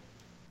Boo?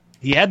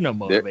 He had no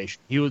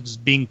motivation. He was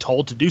being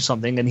told to do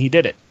something, and he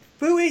did it.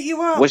 Boo, eat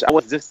you up! Which I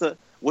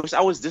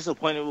was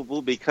disappointed with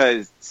Boo,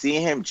 because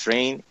seeing him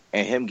train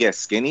and him get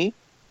skinny,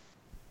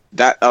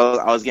 that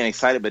I was getting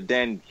excited, but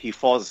then he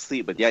falls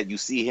asleep. But yet you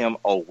see him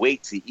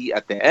awake to eat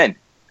at the end.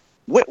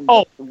 What?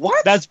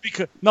 That's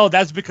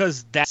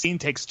because that scene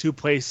takes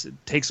place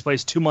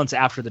 2 months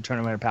after the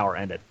Tournament of Power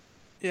ended.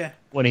 Yeah,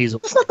 when he's.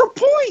 That's not the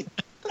point.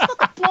 That's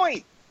not the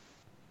point.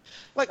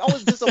 Like, I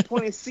was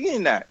disappointed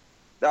seeing that.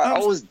 I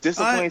was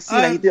disappointed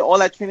seeing that he did all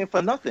that training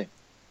for nothing.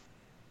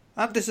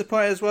 I'm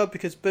disappointed as well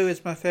because Boo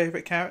is my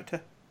favorite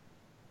character.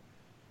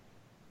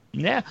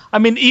 Yeah, I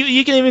mean,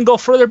 you can even go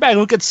further back.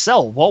 Look at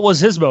Cell. What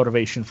was his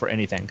motivation for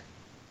anything?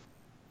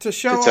 To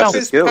show off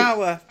his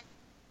power.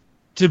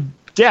 To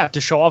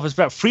show off his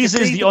power. Frieza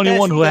is the only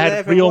one who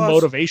had real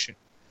motivation.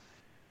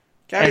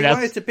 Gary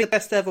wanted to be the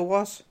best ever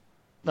was.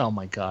 Oh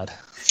my god.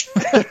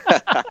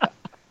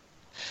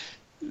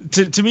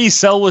 To me,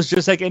 Cell was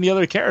just like any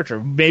other character.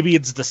 Maybe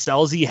it's the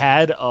cells he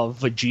had of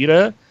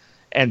Vegeta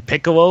and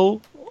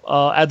Piccolo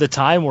at the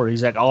time, where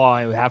he's like, oh,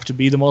 I have to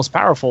be the most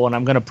powerful, and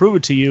I'm going to prove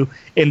it to you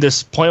in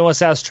this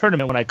pointless-ass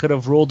tournament when I could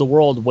have ruled the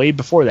world way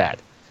before that.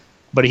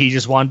 But he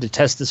just wanted to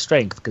test his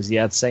strength because he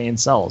had Saiyan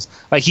cells.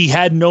 Like, he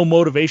had no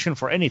motivation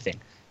for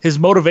anything. His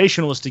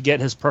motivation was to get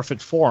his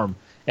perfect form,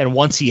 and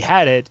once he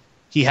had it,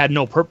 he had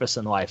no purpose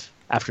in life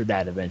after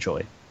that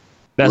eventually.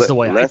 That's the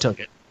way I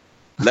took it.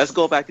 Let's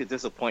go back to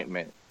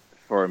disappointment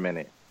for a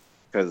minute,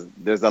 because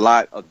there's a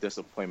lot of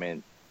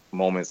disappointment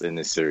moments in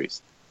this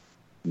series.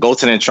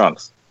 Goten and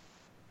Trunks.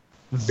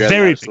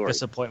 Very big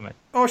disappointment.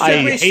 Or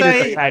should we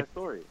say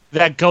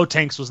that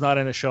Gotenks was not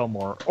in the show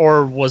more,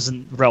 or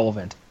wasn't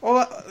relevant.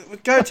 Well,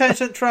 Gotenks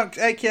and Trunks,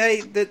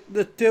 aka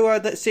the duo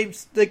that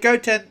seems the guy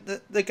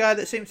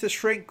that seems to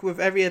shrink with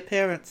every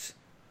appearance.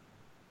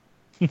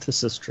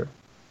 This is true.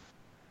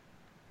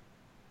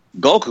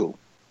 Goku.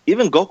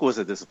 Even Goku was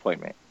a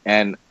disappointment,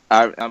 and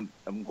I'm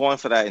going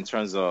for that in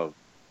terms of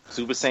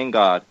Super Saiyan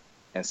God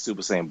and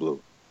Super Saiyan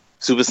Blue.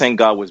 Super Saiyan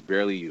God was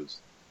barely used.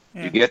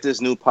 Yeah. You get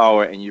this new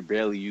power and you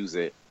barely use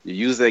it. You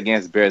use it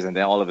against bears, and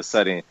then all of a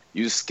sudden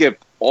you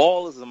skip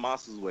all of the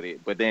monsters with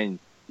it, but then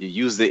you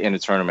use it in the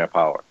tournament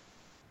power.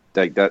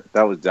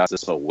 That's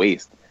just a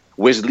waste.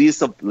 Which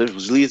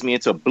leads me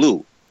into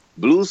Blue.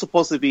 Blue is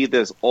supposed to be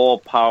this all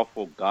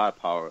powerful God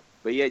power,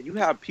 but yet you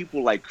have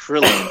people like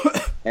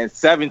Krillin and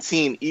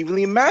 17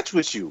 evenly match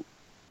with you.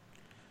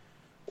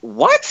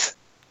 What?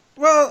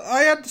 Well,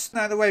 I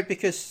understand the way,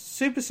 because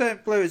Super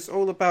Saiyan Blue is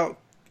all about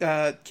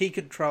ki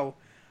control,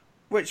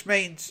 which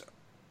means,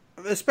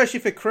 especially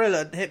for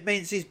Krillin, it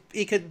means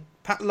he can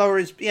lower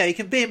his... Yeah, he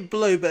can be in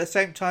blue, but at the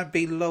same time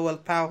be lower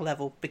power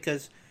level,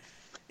 because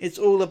it's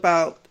all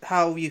about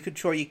how you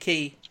control your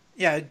ki,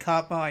 and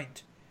can't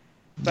mind.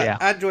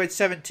 But Android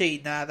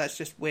 17, that's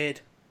just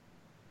weird.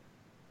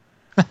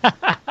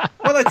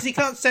 Well, because he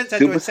can't sense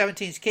Android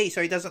 17's ki,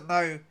 so he doesn't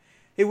know...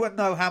 He wouldn't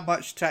know how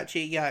much to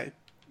actually,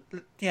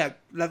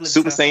 level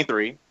Super himself. Saiyan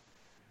 3,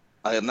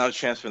 another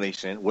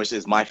transformation, which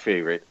is my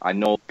favorite. I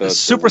know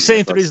Super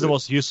Saiyan 3 is the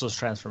most useless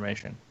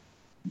transformation.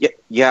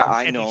 Yeah,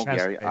 I know,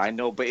 Gary. I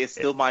know, but it's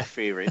still my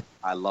favorite.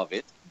 I love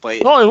it. But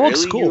it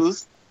looks cool.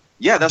 Used.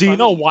 Yeah, that's. Do you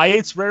know why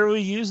it's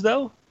rarely used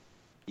though?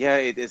 Yeah,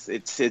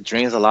 it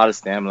drains a lot of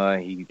stamina.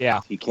 He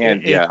can't.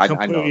 It I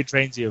completely know.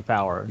 drains you of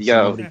power.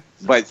 Yeah,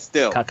 but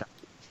still, Kaka.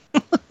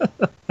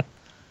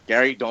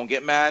 Gary, don't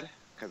get mad,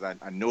 because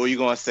I know what you're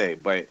gonna say.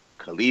 But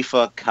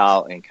Khalifa,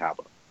 Kal, and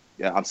Kaba.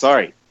 Yeah, I'm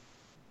sorry.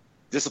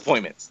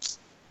 Disappointments.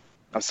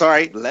 I'm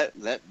sorry. Let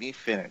me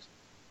finish.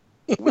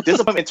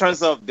 Disappointment in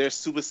terms of their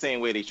Super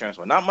Saiyan way they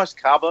transform. Not much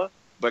Kaba,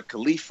 but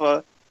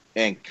Khalifa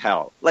and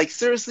Kal. Like,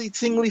 seriously,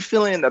 tingly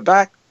feeling in the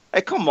back.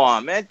 Like, come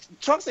on, man.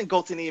 Trunks and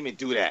Goten didn't even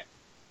do that.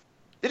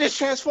 They just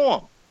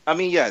transform. I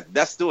mean, yeah,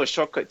 that's still a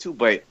shortcut too,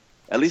 but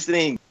at least it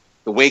ain't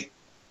the way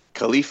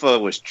Khalifa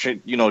was,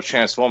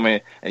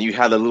 transforming, and you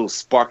had a little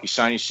sparky,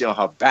 shiny shit on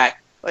her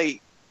back.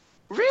 Like,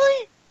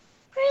 really?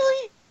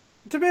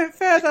 To be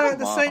fair, though, at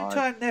the same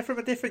time, they're from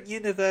a different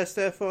universe,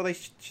 therefore they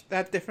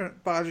have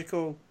different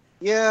biological...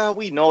 Yeah,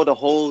 we know the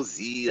whole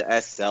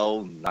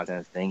ZSL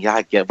nonsense thing. Yeah,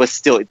 I get, but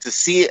still, to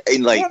see it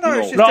in it's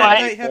just that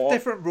they have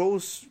different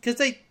rules, because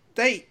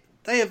they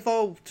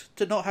evolved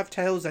to not have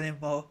tails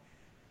anymore.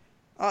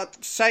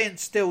 Saiyan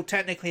still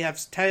technically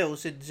has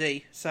tails in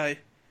Z, so...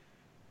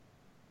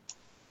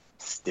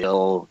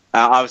 Still,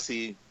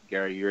 obviously,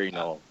 Gary, you already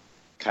know.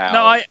 Kyle,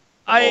 no,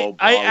 I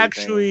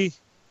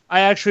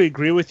actually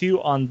agree with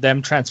you on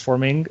them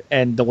transforming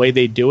and the way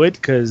they do it,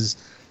 because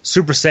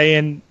Super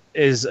Saiyan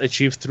is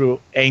achieved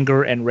through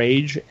anger and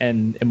rage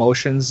and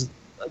emotions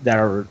that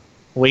are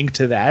linked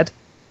to that.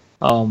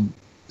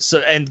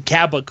 And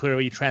Kaba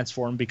clearly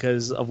transformed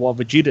because of what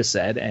Vegeta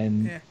said,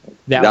 and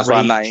that's why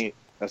I'm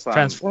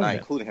not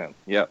including him.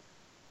 Yep.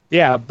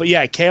 Yeah, but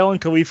yeah, Kale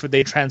and Khalifa,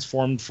 they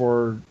transformed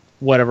for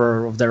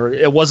whatever of their...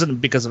 It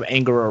wasn't because of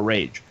anger or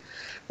rage.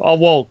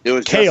 Well, it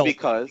was Kale, just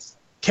because...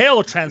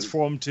 Kale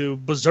transformed to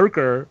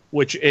Berserker,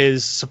 which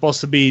is supposed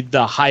to be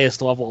the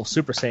highest level of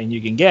Super Saiyan you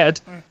can get,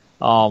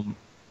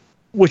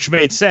 which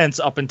made sense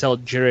up until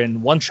Jiren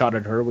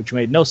one-shotted her, which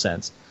made no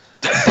sense.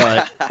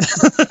 But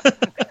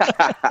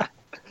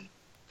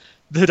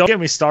don't get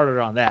me started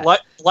on that.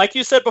 Like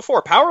you said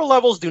before, power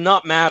levels do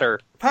not matter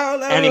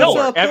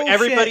anymore.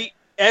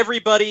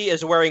 Everybody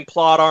is wearing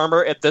plot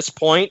armor at this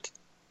point.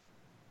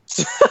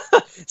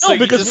 So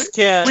because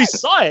we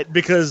saw it,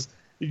 because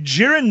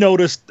Jiren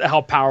noticed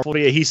how powerful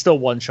he still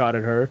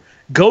one-shotted her.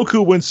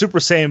 Goku went Super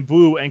Saiyan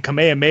Blue and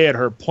Kamehameha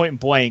her point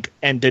blank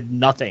and did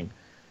nothing.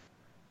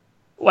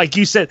 Like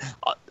you said,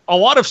 a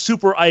lot of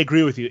Super, I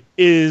agree with you,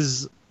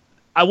 is,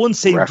 I wouldn't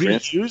say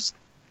reused,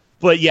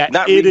 but yeah,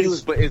 not it reused,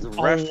 is but it's a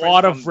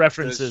lot of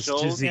references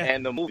to Z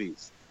and the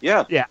movies.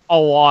 Yeah, a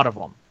lot of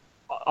them.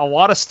 A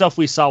lot of stuff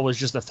we saw was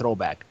just a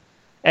throwback,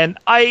 and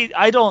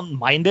I don't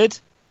mind it,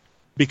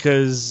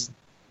 because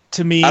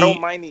to me, I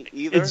don't mind it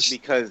either,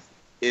 because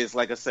it's,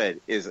 like I said,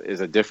 is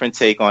a different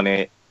take on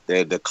it.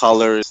 The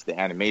colors, the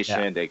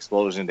animation, the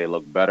explosion, they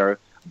look better.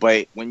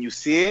 But when you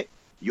see it,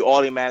 you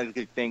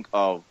automatically think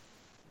of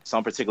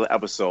some particular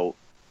episode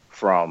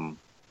from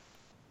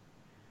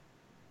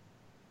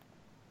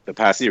the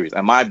past series.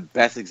 And my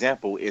best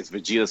example is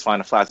Vegeta's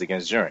Final Flash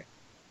against Jiren.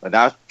 When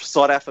I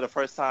saw that for the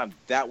first time,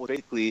 that was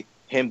basically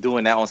him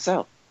doing that on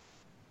Cell.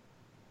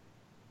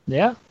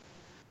 Yeah.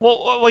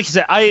 Well, like you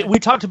said, we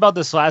talked about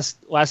this last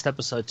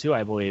episode too,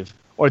 I believe,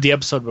 or the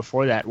episode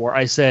before that, where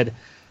I said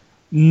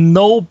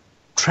no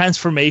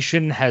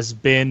transformation has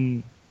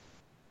been,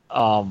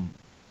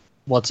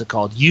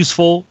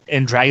 useful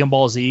in Dragon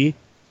Ball Z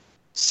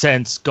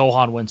since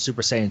Gohan went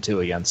Super Saiyan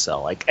 2 against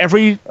Cell. Like,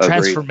 every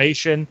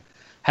transformation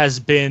has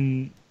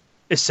been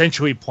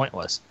essentially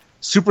pointless.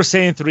 Super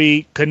Saiyan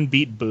 3 couldn't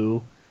beat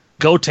Boo.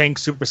 Gotenk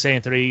Super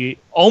Saiyan 3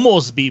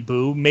 almost beat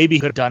Boo. Maybe he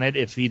could have done it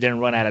if he didn't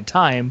run out of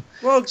time.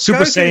 Well,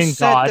 Super Goku Saiyan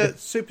said God. that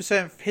his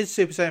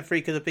Super Saiyan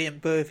 3 could have beaten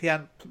Boo if he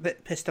hadn't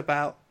pissed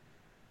about.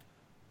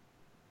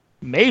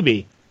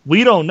 Maybe.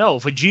 We don't know.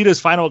 Vegeta's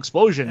final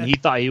explosion, he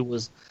thought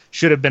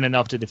should have been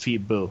enough to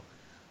defeat Boo.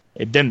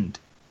 It didn't.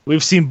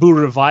 We've seen Boo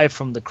revive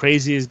from the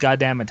craziest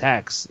goddamn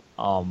attacks.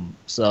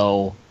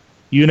 So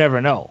you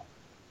never know.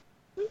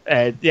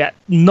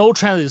 No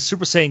translation.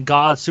 Super Saiyan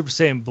God, Super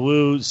Saiyan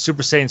Blue,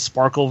 Super Saiyan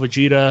Sparkle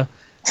Vegeta.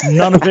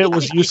 None of it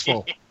was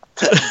useful.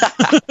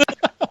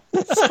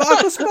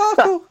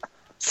 Sparkle!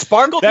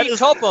 Sparkle beat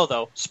Topo,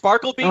 though.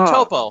 Sparkle beat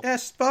Topo. Yeah,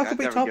 Sparkle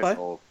beat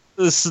Topo.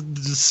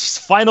 This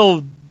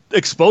final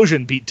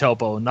explosion beat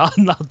Topo,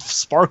 not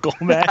Sparkle,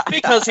 man.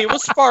 Because he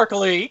was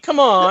sparkly. Come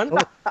on.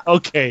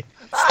 Okay.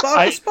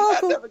 Sparkle.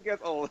 That never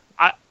gets old.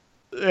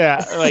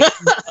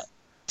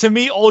 To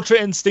me, Ultra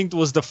Instinct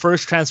was the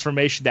first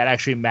transformation that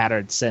actually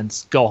mattered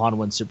since Gohan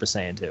went Super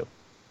Saiyan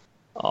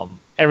 2.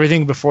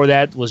 Everything before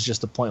that was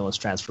just a pointless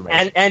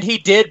transformation. And he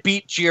did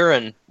beat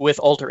Jiren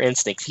with Ultra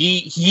Instinct.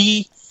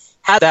 He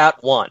had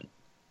that one.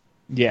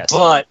 Yes.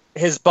 But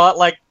his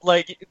like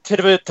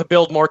to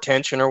build more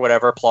tension or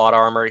whatever, plot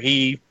armor,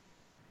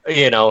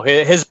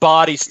 his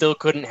body still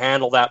couldn't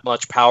handle that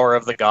much power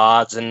of the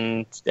gods,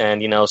 and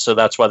so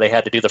that's why they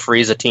had to do the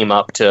Frieza team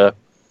up to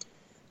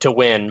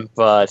win.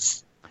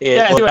 But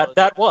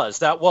that was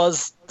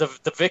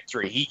the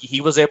victory.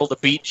 He was able to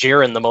beat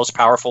Jiren, the most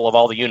powerful of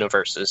all the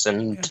universes,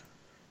 and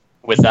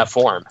with that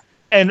form.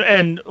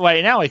 And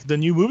right now, like the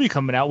new movie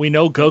coming out, we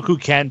know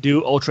Goku can't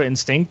do Ultra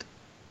Instinct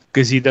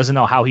because he doesn't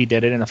know how he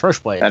did it in the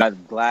first place. And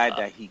I'm glad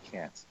that he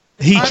can't.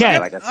 He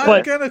can't.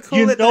 I'm gonna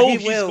call it that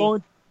he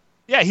will.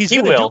 He's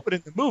going to do it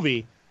in the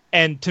movie.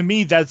 And to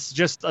me, that's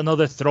just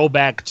another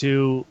throwback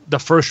to the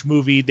first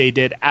movie they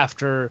did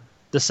after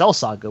the Cell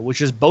Saga,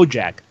 which is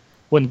BoJack,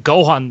 when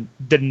Gohan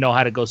didn't know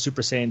how to go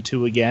Super Saiyan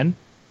 2 again,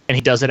 and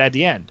he does it at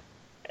the end.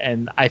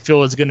 And I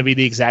feel it's going to be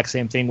the exact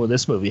same thing with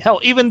this movie. Hell,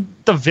 even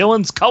the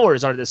villain's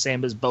colors are the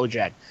same as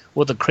BoJack,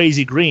 with the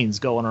crazy greens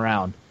going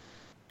around.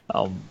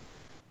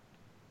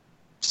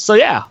 So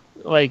yeah,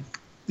 like,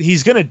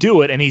 he's going to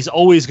do it, and he's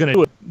always going to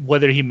do it,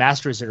 whether he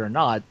masters it or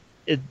not.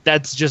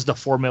 That's just the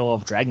formula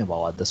of Dragon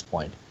Ball at this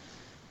point,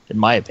 in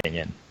my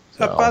opinion.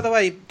 So, by the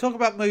way, talk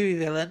about movie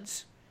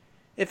villains.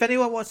 If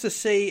anyone wants to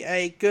see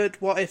a good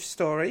What If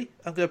story,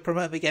 I'm going to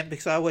promote him again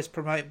because I always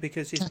promote him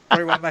because he's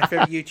probably one of my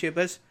favourite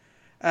YouTubers.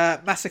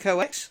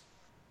 Masako X.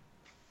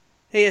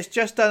 He has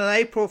just done an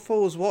April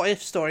Fool's What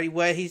If story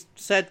where he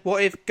said,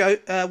 "What if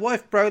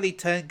Broly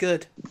turned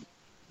good?"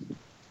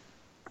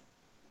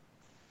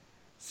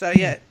 So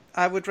yeah,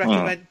 I would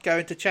recommend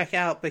going to check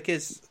out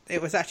because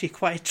it was actually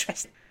quite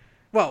interesting.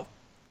 Well,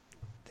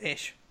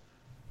 ish.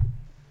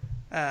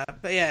 But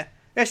yeah,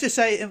 let's just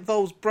say it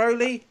involves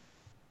Broly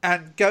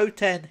and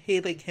Goten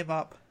healing him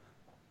up.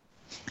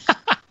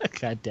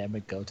 God damn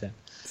it, Goten.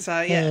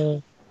 So yeah,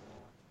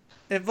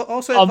 it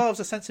also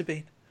involves a senzu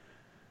bean.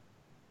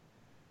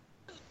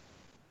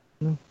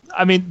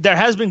 I mean, there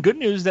has been good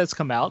news that's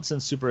come out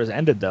since Super has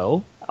ended,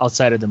 though.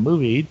 Outside of the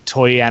movie,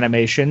 Toei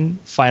Animation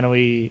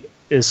finally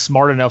is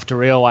smart enough to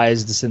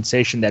realize the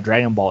sensation that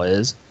Dragon Ball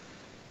is,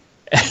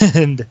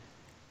 and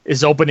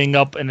is opening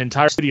up an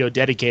entire studio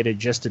dedicated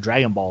just to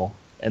Dragon Ball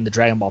and the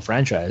Dragon Ball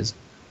franchise,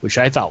 which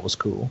I thought was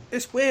cool.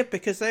 It's weird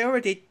because they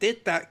already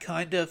did that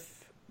kind of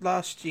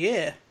last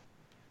year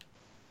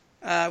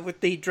with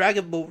the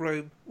Dragon Ball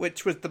Room,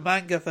 which was the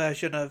manga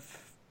version of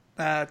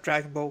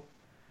Dragon Ball.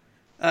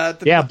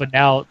 But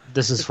now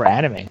this is for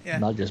anime,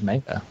 not just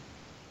manga.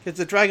 Because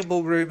the Dragon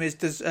Ball Room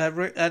is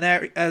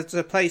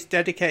a place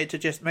dedicated to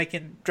just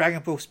making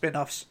Dragon Ball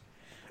spin-offs.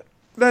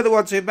 They're the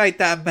ones who made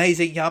that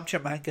amazing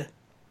Yamcha manga.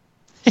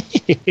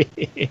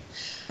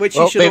 Which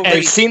you should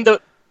they've seen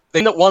that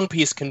One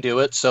Piece can do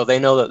it, so they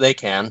know that they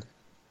can.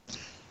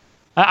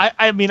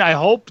 I mean, I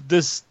hope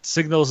this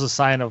signals a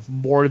sign of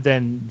more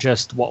than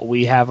just what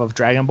we have of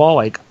Dragon Ball.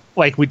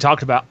 Like we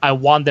talked about, I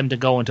want them to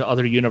go into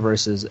other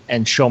universes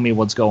and show me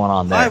what's going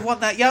on there. I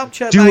want that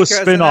Yamcha do manga a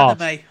spin-off.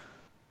 as an anime.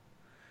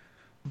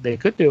 They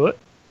could do it.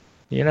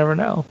 You never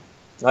know.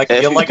 I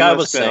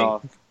was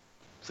saying.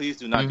 Please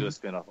do not do a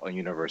spin-off on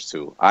Universe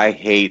 2. I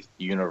hate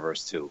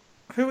Universe 2.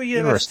 Who are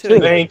Universe 2?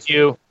 Thank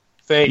you.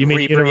 You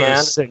mean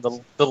Universe the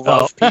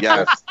love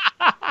people.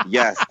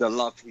 Yes, the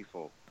love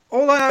people.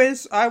 All I know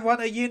is I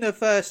want a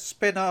Universe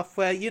spin-off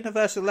where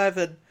Universe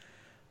 11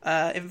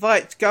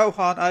 invites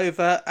Gohan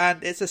over,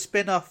 and it's a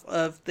spin-off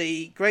of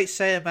the Great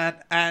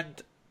Saiyaman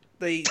and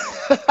the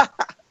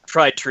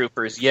Pride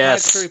Troopers.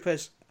 Yes, Pride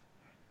Troopers.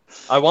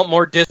 I want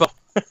more Dispo.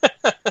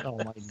 Oh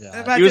my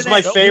god! He was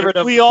my favorite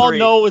of we the all three.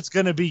 know it's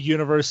going to be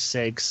Universe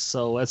 6,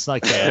 so let's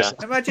not get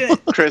it. Imagine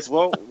it. Chris,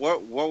 what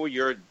were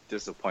your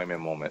disappointment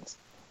moments?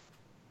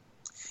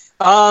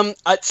 Unless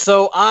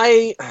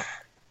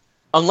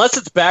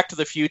it's Back to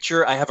the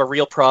Future, I have a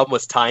real problem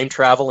with time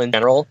travel in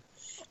general.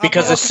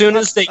 Because as soon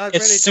as they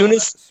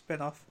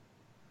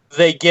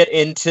get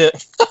into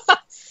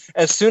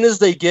as soon as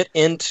they get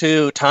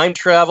into time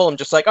travel, I'm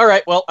just like, all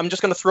right, well, I'm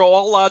just going to throw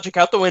all logic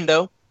out the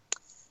window,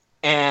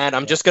 and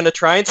I'm just going to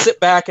try and sit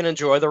back and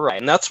enjoy the ride.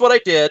 And that's what I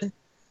did.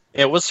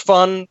 It was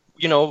fun,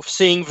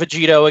 seeing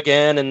Vegito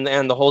again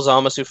and the whole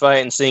Zamasu fight,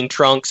 and seeing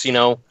Trunks,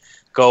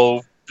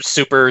 go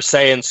Super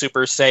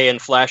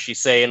Saiyan, Flashy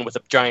Saiyan with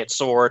a giant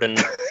sword and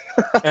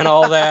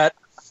all that.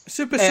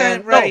 Super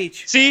Saiyan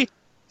Rage. See,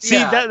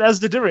 Yeah. that's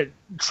the difference.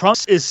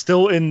 Trunks is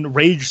still in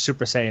Rage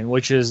Super Saiyan,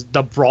 which is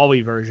the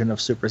Broly version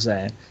of Super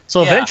Saiyan.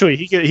 So Yeah. eventually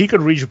he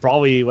could reach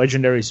Broly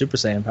legendary Super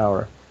Saiyan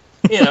power.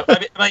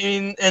 I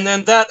mean, and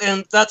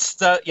that's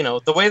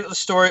the way that the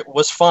story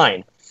was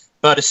fine.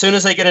 But as soon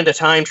as they get into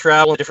time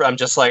travel, I'm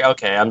just like,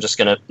 okay, I'm just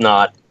gonna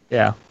not.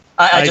 Yeah.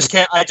 I just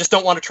can't. I just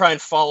don't want to try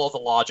and follow the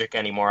logic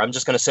anymore. I'm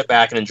just going to sit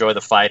back and enjoy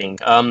the fighting.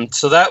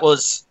 So that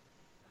was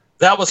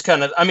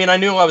kind of. I mean, I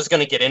knew I was going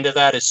to get into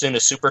that as soon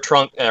as Super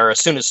Trunk or as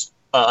soon as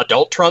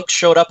Adult Trunks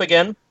showed up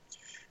again.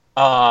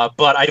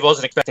 But I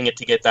wasn't expecting it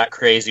to get that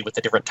crazy with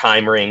the different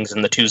time rings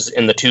and the two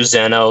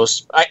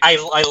Zenos.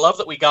 I love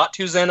that we got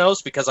two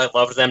Zenos because I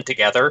loved them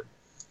together.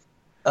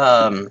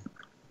 But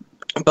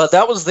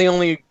that was the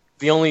only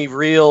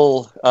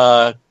real.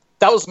 That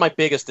was my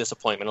biggest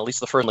disappointment. At least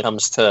the first one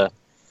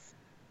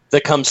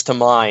that comes to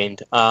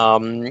mind.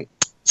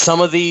 Some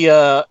of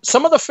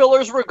the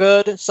fillers were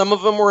good. Some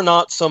of them were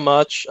not so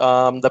much.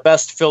 The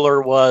best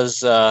filler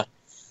was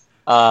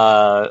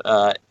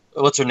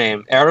what's her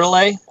name?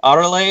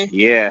 Arale?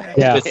 Yeah.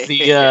 Yeah. With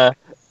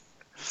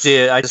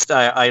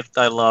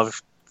I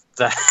love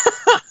that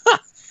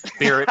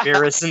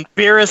Beerus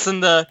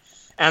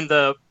and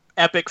the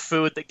epic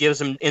food that gives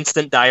him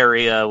instant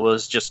diarrhea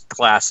was just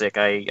classic.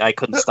 I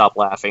couldn't stop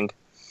laughing.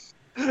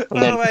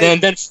 And then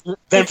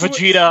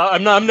Vegeta.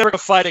 I'm never gonna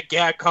fight a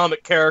gag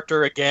comic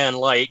character again.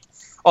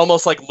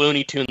 Almost like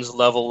Looney Tunes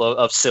level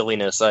of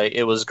silliness.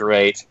 It was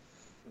great.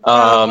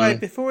 Wait,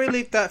 before we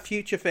leave that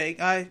future thing,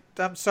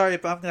 I'm sorry,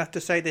 but I'm gonna have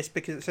to say this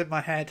because it's in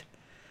my head.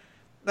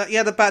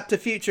 The Back to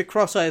Future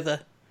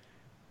crossover.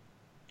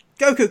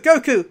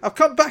 Goku, I've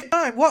come back in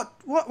time. What?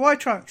 Why,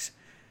 Trunks?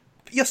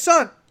 Your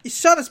son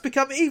has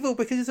become evil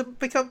because he's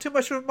become too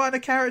much of a minor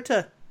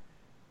character.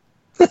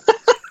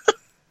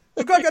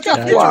 We've got to go to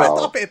the future and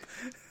stop him.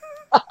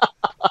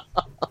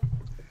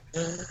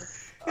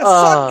 Your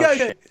son,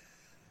 Goku.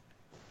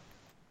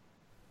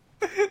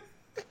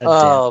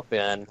 Oh,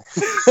 Ben.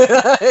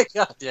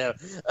 God damn.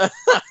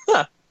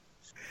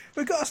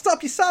 We've got to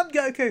stop your son,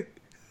 Goku.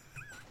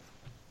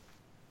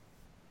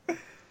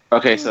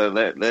 Okay, so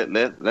let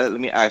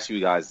me ask you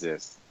guys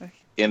this: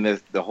 in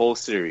the whole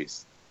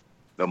series,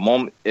 the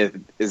moment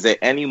is there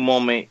any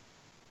moment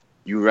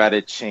you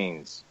rather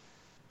change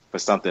for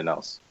something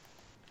else,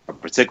 a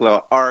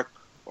particular arc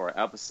or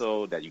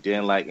episode that you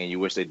didn't like and you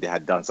wish they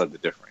had done something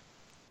different?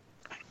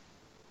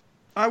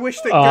 I wish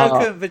that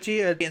Goku and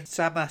Vegeta had been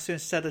Zamasu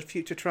instead of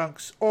Future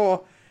Trunks,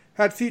 or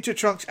had Future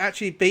Trunks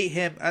actually beat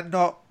him and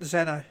not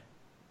Zeno.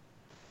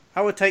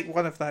 I would take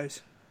one of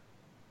those.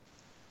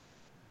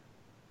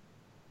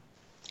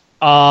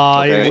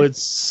 I would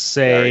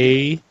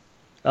say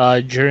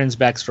Jiren's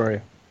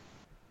backstory.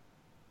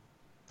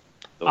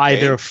 Okay.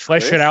 Either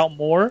flesh it out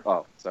more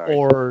Oh, sorry.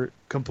 or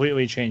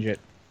completely change it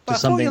But to I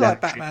thought something you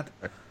that. liked Batman.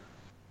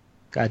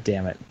 God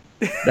damn it!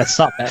 That's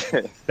not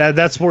that.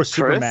 That's more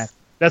Superman.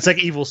 That's like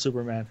evil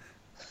Superman.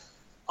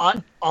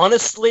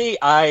 Honestly,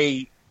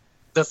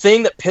 the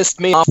thing that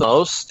pissed me off the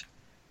most,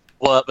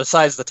 well,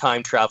 besides the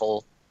time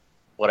travel,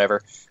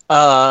 whatever,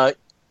 Majin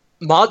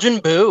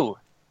Buu.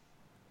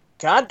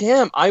 God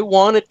damn, I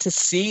wanted to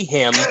see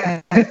him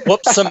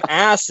whoop some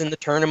ass in the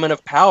Tournament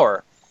of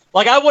Power.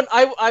 Like I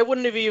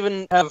wouldn't have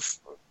even have,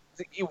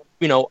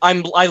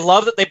 I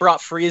love that they brought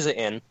Frieza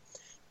in,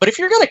 but if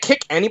you're gonna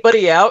kick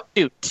anybody out,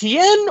 dude,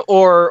 Tien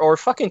or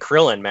fucking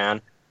Krillin,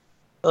 man.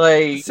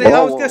 Like, See,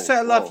 I was going to say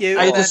I love you,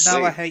 and then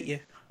now I hate you.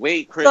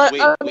 Wait, Chris,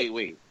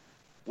 wait.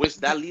 Which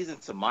that leads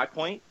into my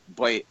point,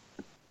 but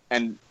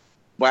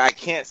I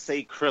can't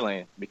say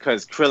Krillin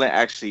because Krillin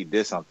actually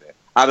did something.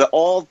 Out of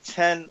all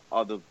 10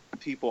 of the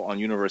people on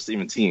Universe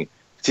Even Team,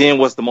 Tien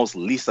was the most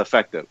least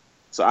effective.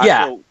 So I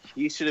feel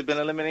he should have been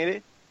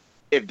eliminated.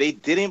 If they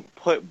didn't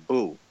put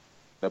Boo,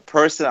 the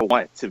person I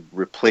want to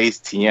replace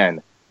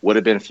Tien would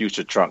have been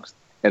Future Trunks.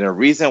 And the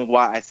reason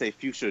why I say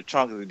Future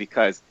Trunks is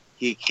because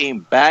he came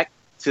back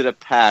to the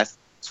past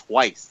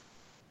twice.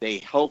 They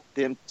helped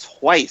him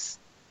twice.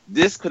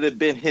 This could have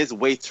been his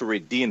way to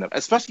redeem him,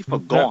 especially for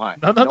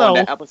Gohan. No.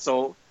 That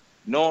episode,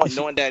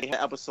 knowing that he had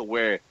an episode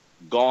where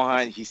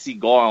Gohan, he see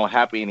Gohan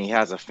happy and he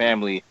has a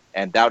family,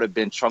 and that would have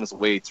been Trunks'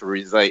 way to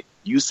like,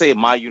 you save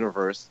my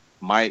universe,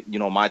 my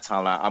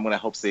timeline, I'm gonna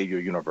help save your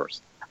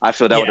universe. I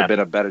feel that would have been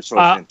a better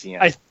choice than Tien.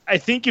 I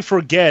think you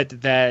forget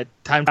that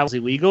time travel is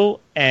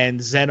illegal,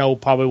 and Zeno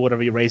probably would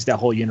have erased that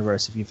whole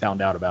universe if you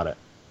found out about it.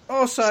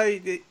 Also,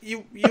 you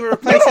were You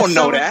replacing don't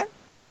know that.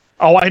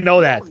 Oh, I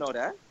know that. You don't know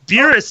that.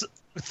 Beerus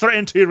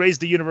threatened to erase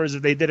the universe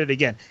if they did it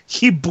again.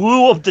 He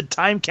blew up the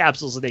time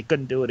capsule so they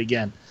couldn't do it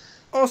again.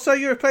 Also,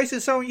 you're replacing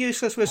someone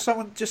useless with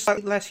someone just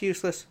slightly less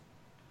useless.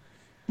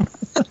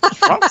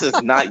 Trunks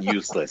is not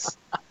useless.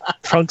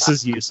 Trunks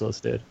is useless,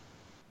 dude.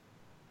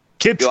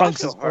 Kid Yo, I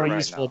Trunks feel is hurt more right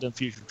useful now. than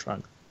Future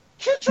Trunks.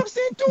 Kid Trunks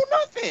didn't do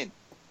nothing.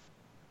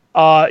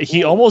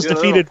 He Ooh, almost did a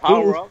little defeated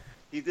power Boo. up.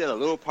 He did a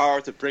little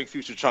power to bring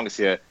Future Trunks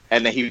here,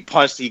 and then he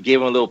gave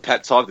him a little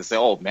pep talk to say,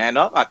 "Oh, man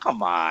up! Ah,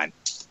 come on."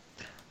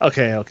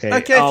 Okay.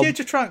 Okay,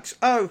 Future Trunks.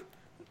 Oh,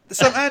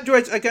 some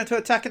androids are going to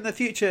attack in the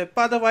future.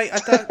 By the way, I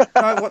don't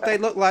know what they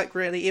look like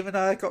really, even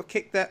though I got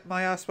kicked at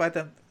my ass by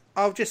them.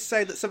 I'll just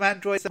say that some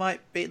androids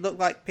look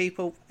like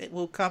people. It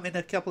will come in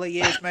a couple of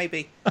years,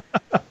 maybe.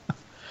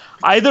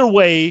 Either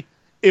way,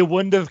 it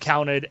wouldn't have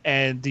counted,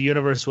 and the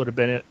universe would have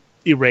been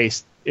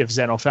erased if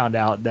Zeno found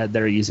out that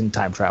they're using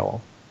time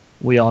travel.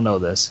 We all know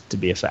this to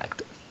be a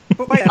fact.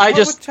 But wait, I what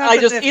just- would happen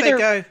I just if either- they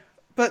go?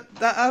 But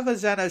the other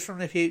Xenos from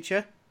the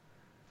future.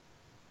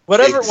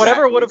 Whatever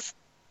Exactly. would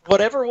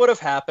have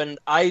happened.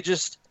 I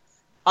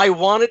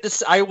wanted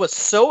to. I was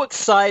so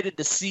excited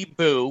to see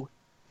Boo,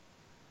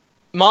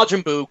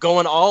 Majin Buu,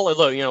 going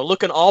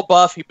looking all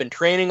buff. He'd been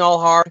training all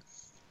hard.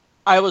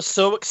 I was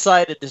so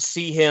excited to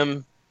see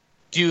him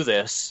do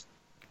this,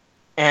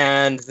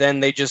 and then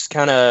they just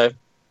kind of,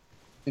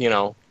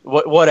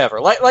 whatever.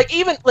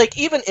 Even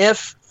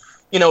if,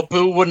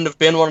 Boo wouldn't have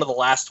been one of the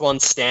last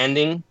ones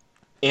standing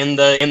in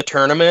the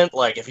tournament,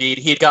 like if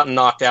he'd gotten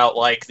knocked out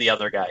like the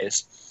other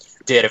guys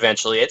did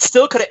eventually, it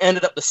still could have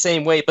ended up the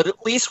same way, but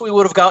at least we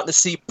would have gotten to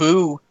see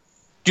Boo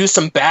do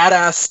some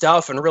badass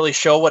stuff and really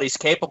show what he's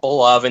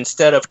capable of,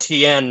 instead of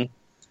Tien,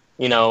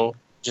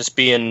 just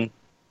being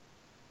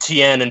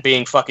Tien and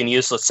being fucking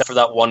useless except for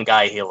that one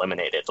guy he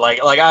eliminated. Like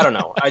I don't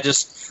know.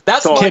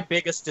 That's So- my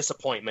biggest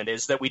disappointment,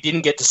 is that we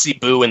didn't get to see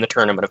Boo in the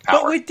Tournament of Power.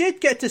 But we did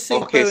get to see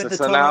Okay, Boo so- in the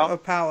so Tournament now-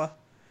 of Power.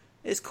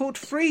 It's called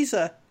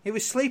Freezer. He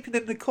was sleeping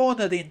in the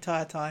corner the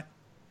entire time.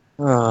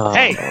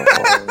 Hey,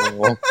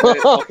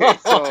 Okay,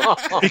 so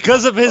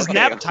because of his Okay.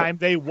 nap time,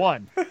 they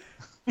won.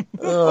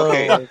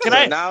 okay. Can so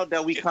I- now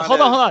that we kind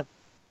Hold on.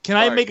 Can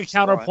I Sorry, make a go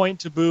counterpoint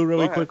to Boo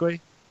really ahead.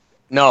 quickly?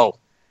 No.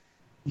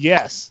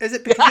 Yes. Is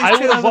it because I he's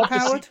would too have loved to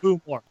see overpowered?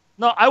 Boo more.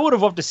 No, I would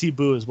have loved to see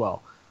Boo as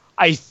well.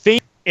 I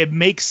think it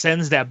makes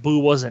sense that Boo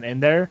wasn't in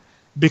there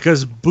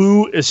because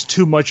Boo is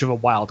too much of a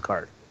wild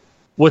card.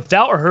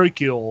 Without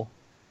Hercule,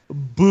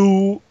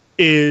 Boo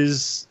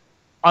is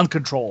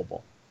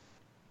uncontrollable.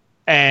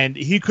 And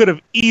he could have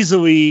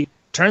easily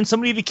turned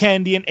somebody to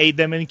candy and ate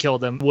them and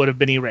killed them, would have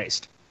been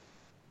erased.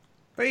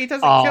 But he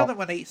doesn't Oh. kill them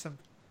when he eats them.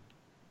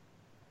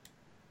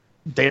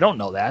 They don't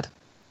know that.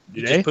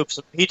 Do they?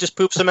 He just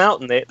poops them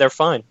out, and they're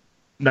fine.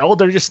 No,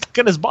 they're just stuck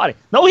in his body.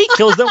 No, he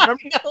kills them.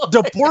 Remember,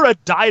 Dapura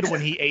died when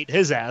he ate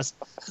his ass.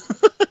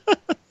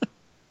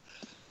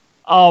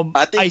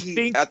 I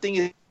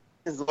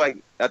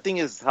think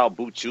it's how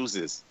Boo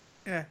chooses,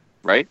 Yeah.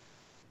 right?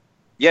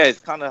 Yeah, it's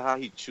kind of how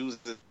he chooses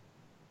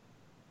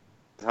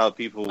how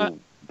people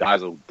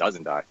dies or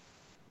doesn't die.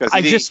 'Cause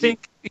I he just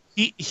think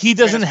he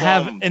doesn't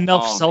have transformed,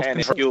 enough Han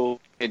self-control.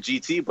 and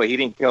GT, but he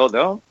didn't kill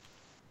them.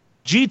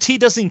 GT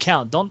doesn't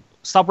count. Don't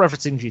stop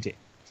referencing GT.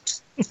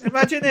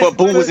 Imagine if But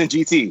Boo was in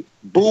GT.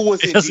 Boo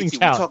was It in doesn't GT.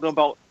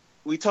 count.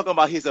 We talking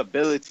about his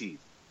abilities,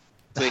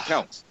 so it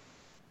counts.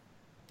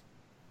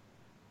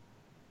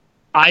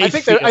 I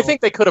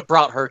think they could have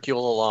brought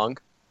Hercule along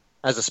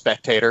as a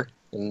spectator,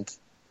 and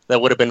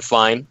that would have been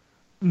fine.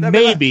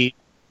 maybe,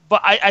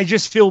 but I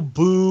just feel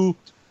Boo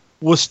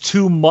was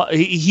too much.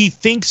 He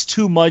thinks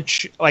too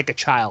much like a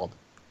child,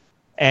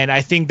 and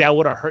I think that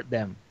would have hurt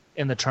them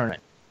in the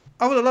tournament.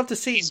 I would have loved to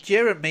see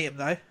Jiren meet him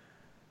though.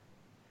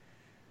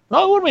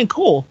 No, it would have been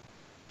cool,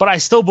 but I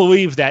still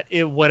believe that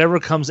if whatever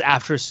comes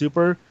after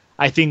Super,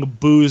 I think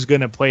Boo's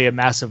going to play a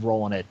massive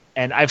role in it.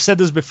 And I've said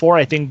this before.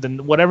 I think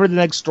whatever the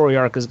next story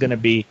arc is going to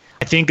be,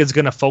 I think it's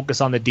going to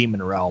focus on the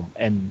Demon Realm,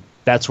 and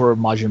that's where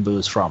Majin Buu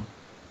is from.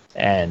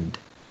 And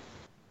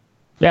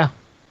yeah,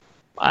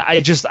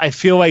 I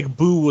feel like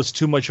Boo was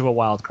too much of a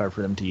wild card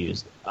for them to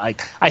use. I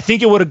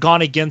think it would have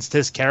gone against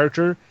his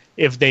character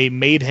if they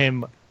made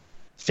him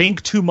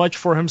think too much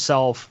for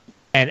himself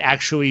and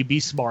actually be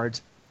smart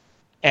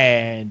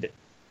and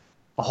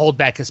hold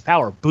back his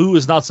power. Boo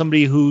is not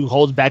somebody who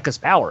holds back his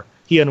power.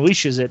 He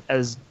unleashes it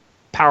as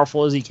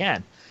powerful as he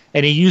can.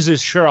 And he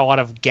uses, sure, a lot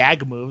of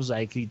gag moves,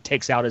 like he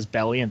takes out his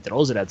belly and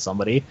throws it at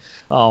somebody.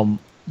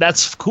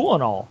 That's cool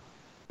and all.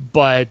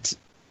 But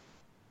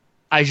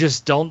I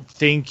just don't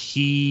think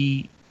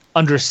he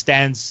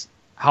understands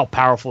how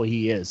powerful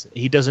he is.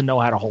 He doesn't know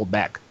how to hold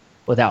back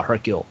without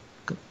Hercule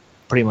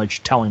pretty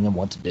much telling him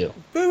what to do.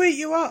 Boo eat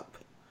you up.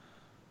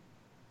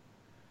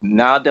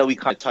 Now that we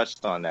kind of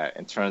touched on that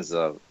in terms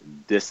of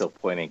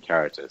disappointing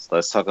characters,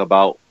 let's talk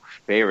about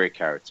favorite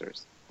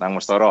characters. I'm going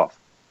to start off.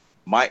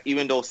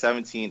 Even though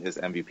 17 is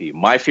MVP,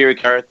 my favorite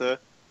character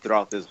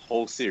throughout this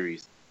whole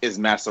series is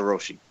Master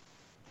Roshi.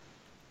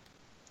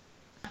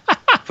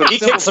 He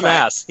kicked some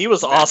ass. He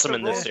was awesome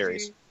in this Roshi-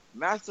 series.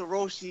 Master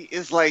Roshi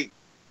is like,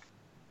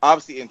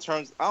 obviously in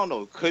terms, I don't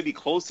know, could be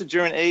close to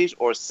Jiren age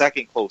or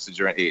second close to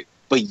Jiren age.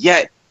 But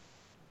yet,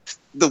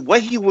 the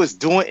way he was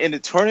doing in the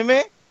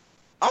tournament,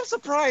 I'm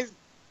surprised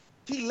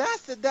he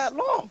lasted that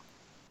long.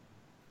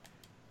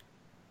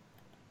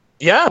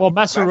 Yeah. Well,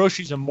 Master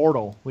Roshi's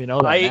immortal. We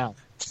know that now.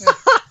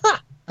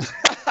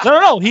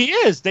 No, he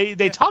is.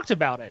 They talked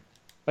about it.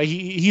 Like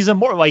he's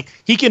immortal. Like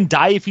he can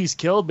die if he's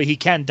killed, but he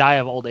can't die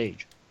of old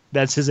age.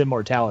 That's his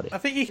immortality. I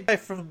think he can die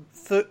from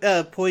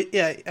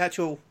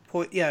actual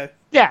point. Yeah.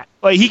 Yeah,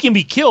 like he can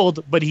be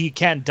killed, but he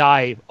can't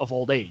die of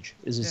old age.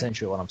 Is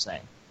essentially what I'm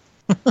saying.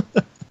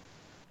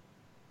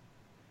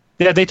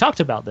 Yeah, they talked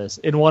about this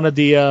in one of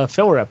the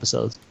filler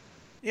episodes.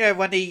 Yeah,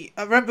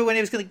 I remember when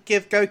he was going to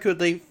give Goku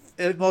the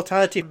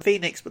immortality of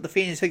Phoenix, but the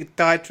Phoenix had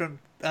died from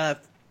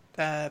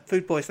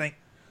food poisoning.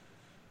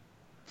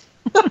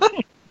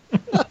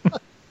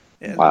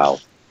 Yeah. Wow.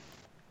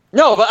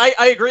 No, but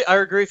I agree. I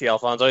agree with you,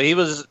 Alfonso.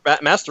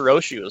 Master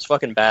Roshi was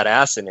fucking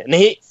badass in it,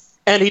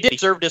 and he did. He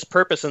served his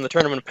purpose in the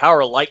Tournament of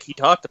Power, like he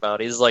talked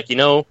about. He's like,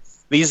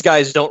 these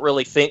guys don't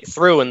really think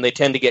through, and they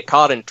tend to get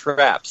caught in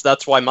traps.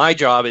 That's why my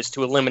job is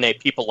to eliminate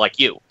people like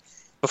you.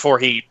 Before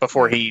he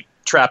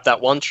trapped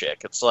that one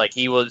chick, it's like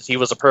he was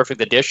a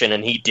perfect addition,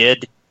 and he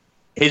did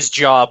his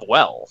job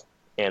well.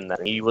 And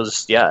he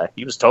was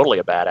totally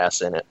a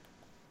badass in it.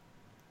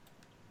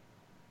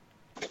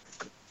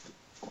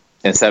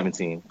 And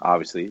 17,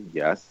 obviously,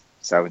 yes.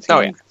 17. Oh,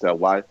 yeah. So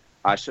why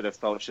I should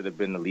have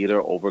been the leader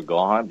over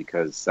Gohan,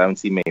 because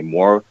 17 made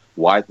more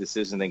wise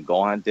decisions than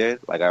Gohan did.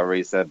 Like I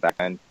already said back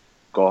then,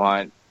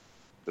 Gohan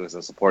was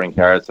a supporting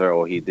character.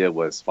 All he did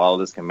was follow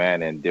this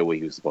command and did what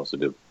he was supposed to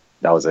do.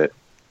 That was it.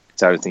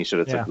 17 should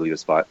have took the leader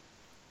spot.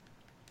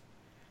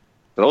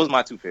 So those are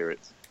my two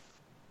favorites.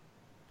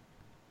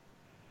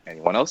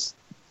 Anyone else?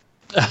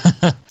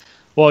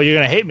 Well, you're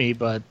gonna hate me,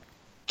 but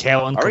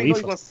Kale and I already know Khalifa.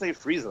 you're going to say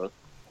Frieza.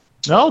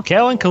 No,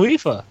 Kale and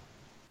Khalifa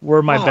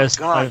were my best,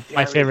 God,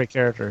 my favorite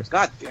characters.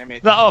 God damn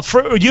it. No,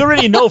 you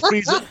already know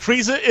Frieza.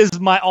 Frieza is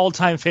my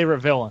all-time favorite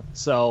villain.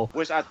 So,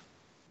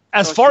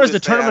 as far as the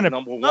tournament,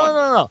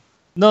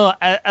 no.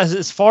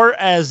 As far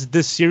as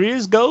this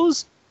series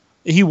goes,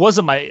 he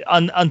wasn't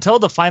until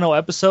the final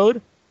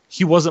episode.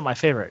 He wasn't my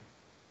favorite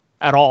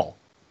at all.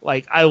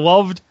 Like I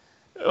loved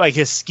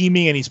his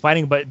scheming and his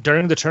fighting, but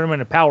during the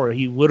Tournament of Power,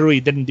 he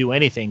literally didn't do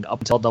anything up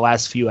until the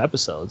last few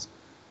episodes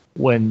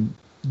when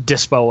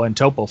Dispo and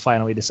Topo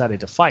finally decided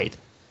to fight.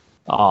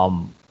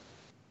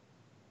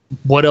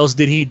 What else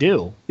did he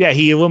do? Yeah,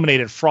 he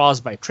eliminated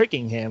Frost by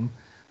tricking him,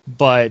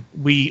 but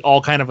we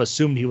all kind of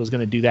assumed he was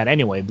going to do that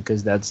anyway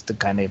because that's the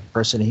kind of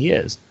person he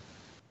is.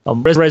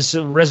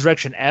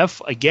 Resurrection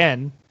F,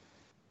 again,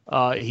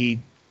 he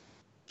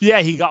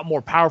got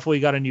more powerful, he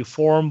got a new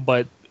form,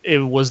 but it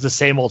was the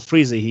same old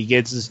Frieza. He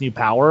gets this new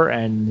power,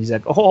 and he's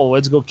like, oh,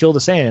 let's go kill the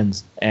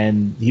Saiyans,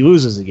 and he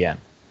loses again.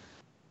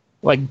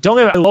 Like, don't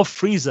get me wrong, I love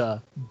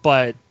Frieza,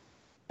 but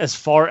as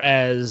far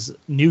as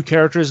new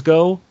characters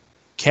go,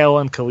 Kale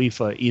and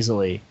Khalifa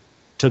easily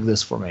took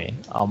this for me.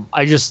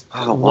 I just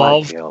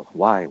love...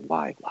 Why?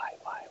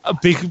 A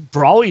big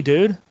Brawly,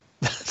 dude.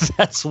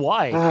 That's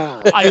why.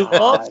 I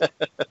love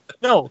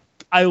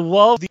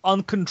the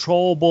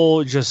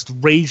uncontrollable, just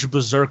rage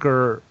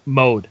berserker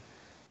mode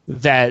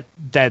that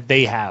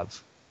they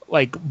have.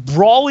 Like,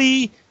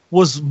 Brawly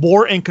was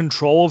more in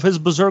control of his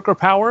berserker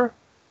power,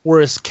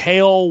 whereas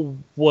Kale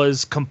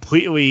was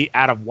completely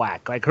out of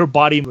whack. Like, her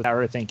body without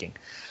her thinking.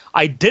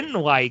 I didn't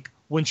like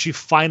when she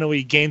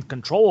finally gained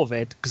control of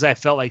it, because I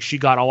felt like she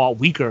got a lot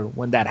weaker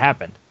when that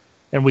happened.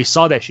 And we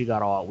saw that she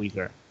got a lot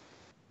weaker.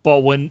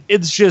 But when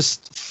it's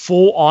just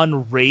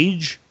full-on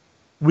rage,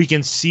 we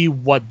can see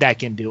what that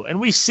can do.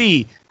 And we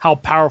see how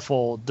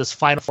powerful this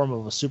final form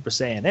of a Super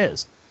Saiyan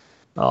is.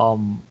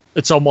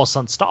 It's almost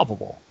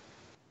unstoppable.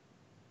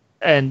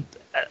 And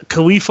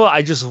Khalifa,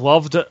 I just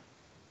loved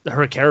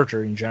her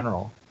character in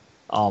general.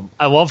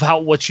 I love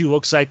what she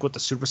looks like with the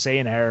Super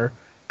Saiyan hair,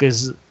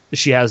 because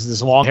she has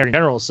this long hair in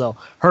general, so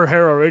her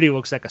hair already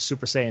looks like a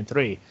Super Saiyan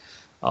 3.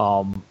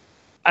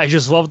 I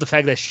just love the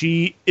fact that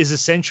she is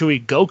essentially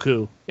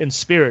Goku in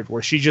spirit,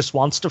 where she just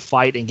wants to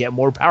fight and get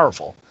more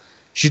powerful.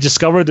 She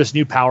discovered this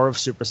new power of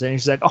Super Saiyan.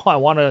 She's like, oh, I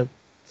want to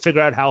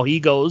figure out how he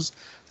goes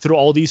through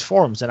all these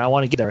forms, and I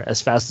want to get there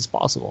as fast as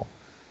possible.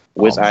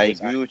 Which I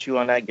agree with you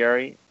on that,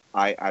 Gary.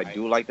 I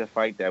do like the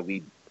fact that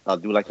we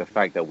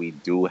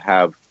do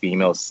have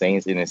female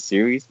Saiyans in this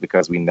series,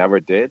 because we never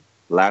did.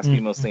 Last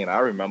female Saiyan I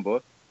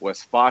remember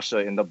was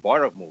Fasha in the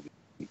Bardock movie.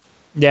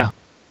 Yeah.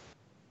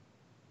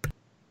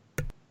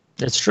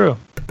 It's true.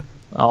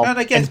 And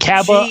I guess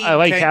Cabba, I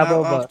like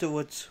Cabba, but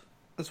afterwards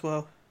as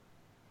well.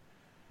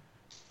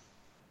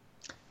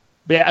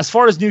 But yeah, as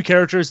far as new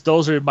characters,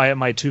 those are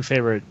my two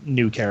favorite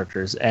new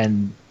characters,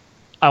 and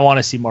I want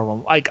to see more of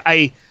them. Like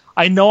I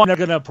know I'm not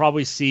gonna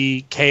probably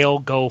see Kale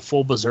go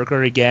full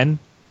berserker again,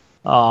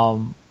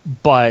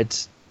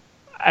 but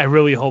I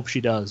really hope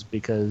she does,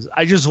 because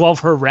I just love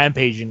her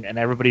rampaging and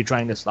everybody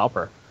trying to stop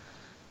her.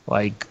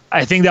 Like,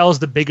 I think that was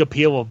the big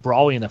appeal of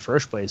Brawly in the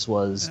first place,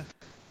 was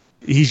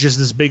he's just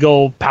this big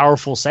old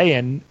powerful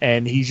Saiyan,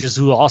 and he's just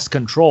lost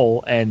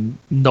control, and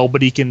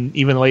nobody can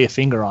even lay a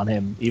finger on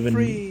him.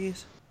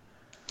 Freeze.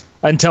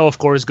 Until, of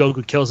course,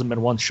 Goku kills him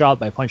in one shot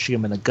by punching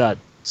him in the gut.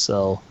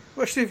 So,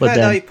 Well, to be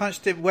fair, he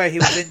punched him where he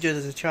was injured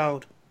as a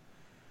child.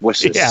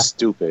 Which is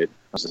stupid.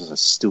 This is a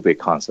stupid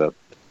concept.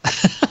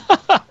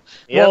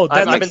 Yeah, Whoa, that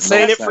I've been makes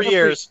saying no it for sense.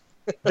 years.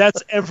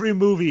 That's every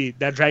movie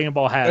that Dragon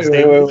Ball has. Wait,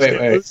 They wait, lose, wait, they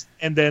wait. lose,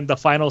 and then the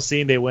final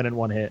scene they win in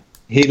one hit.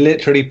 He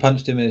literally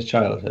punched him in his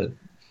childhood.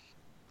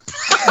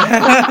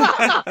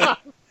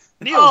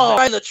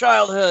 Oh, in the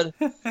childhood.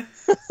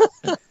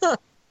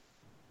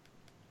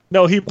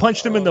 No, he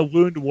punched him in the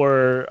wound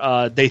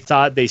where they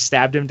thought they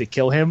stabbed him to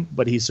kill him,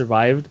 but he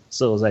survived.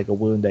 So it was like a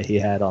wound that he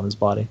had on his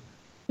body.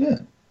 Yeah.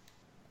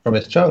 From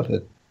his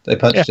childhood. They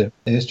punched him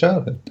in his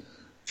childhood.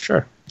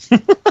 Sure.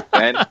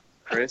 And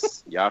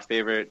Chris, your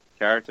favorite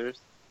characters?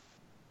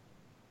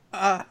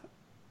 Do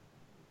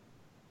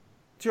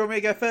you want me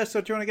to go first,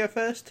 or do you want to go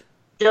first?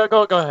 Yeah,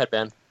 go ahead,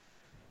 Ben.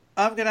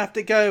 I'm gonna have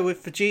to go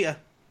with Vegeta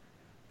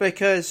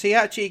because he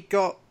actually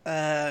got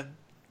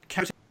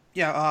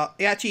he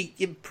actually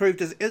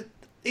improved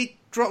he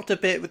dropped a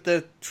bit with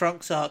the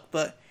Trunks arc,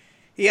 but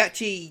he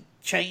actually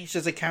changed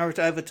as a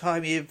character over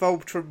time. He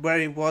evolved from where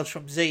he was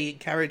from Z and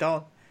carried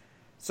on.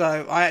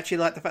 So I actually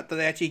like the fact that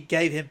they actually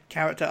gave him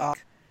character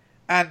arc,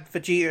 and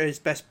Vegeta is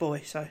best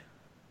boy. So,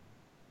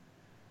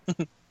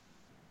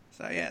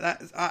 so yeah,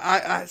 that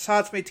it's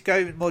hard for me to go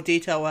in more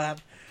detail.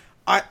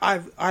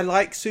 I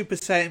like Super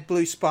Saiyan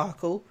Blue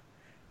Sparkle.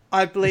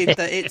 I believe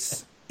that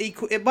it's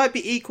equal. It might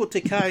be equal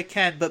to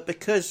Kaioken, but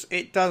because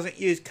it doesn't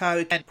use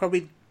Kaioken,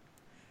 probably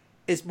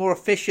is more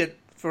efficient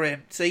for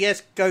him. So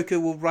yes,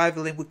 Goku will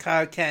rival him with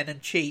Kaioken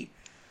and cheat,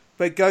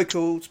 but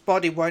Goku's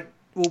body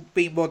will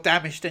be more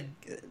damaged than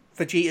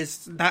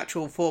Vegeta's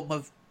natural form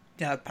of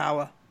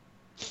power.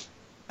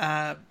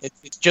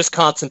 It's just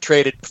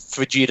concentrated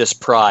Vegeta's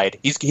pride.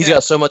 He's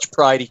got so much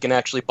pride he can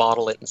actually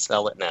bottle it and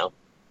sell it now.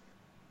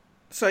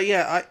 So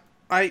yeah,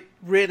 I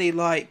really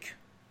like.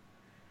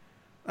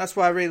 That's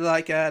why I really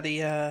like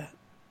the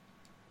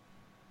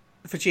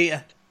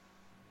Vegeta.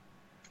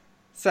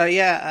 So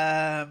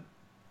yeah,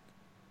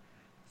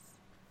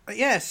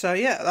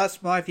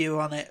 that's my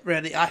view on it.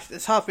 Really,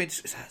 it's hard for me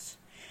to.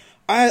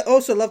 I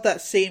also love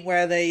that scene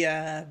where they.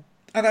 I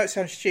know it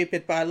sounds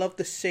stupid, but I love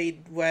the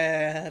scene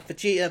where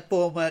Vegeta,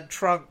 Bulma, and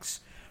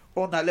Trunks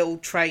are on that little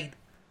train.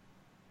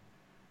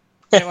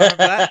 Anyone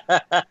remember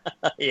that?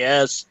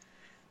 Yes.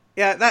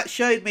 Yeah, that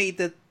showed me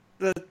the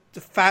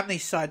family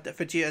side that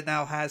Vegeta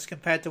now has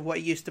compared to what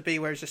he used to be,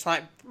 where it's just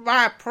like,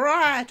 my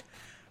pride!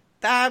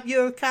 Damn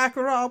you,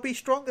 Kakarot, I'll be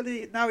stronger than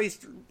you. Now he's,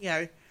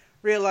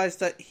 realised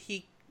that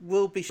he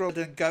will be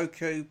stronger than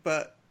Goku,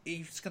 but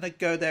he's going to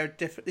go there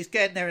he's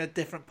getting there in a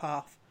different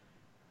path.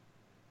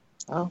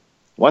 Oh,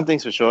 one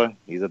thing's for sure,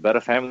 he's a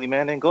better family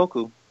man than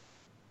Goku.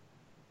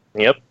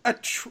 Yep.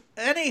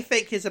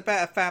 Anything is a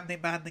better family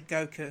man than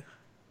Goku.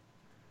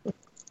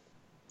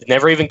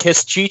 Never even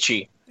kissed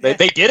Chi-Chi.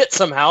 They did it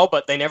somehow,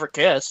 but they never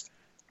kissed.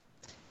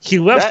 He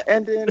left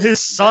ending, his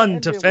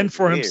son to ending fend was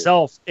for weird.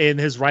 himself in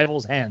his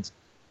rival's hands.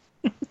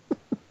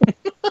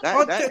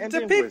 That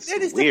ending was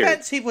in his weird.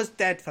 defense, he was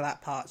dead for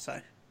that part, so.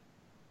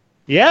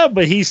 Yeah,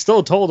 but he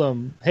still told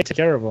him, hey, take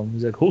care of him.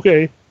 He's like,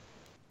 okay.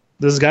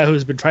 This guy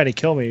who's been trying to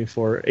kill me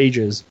for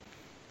ages.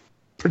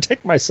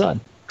 Protect my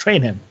son.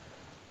 Train him.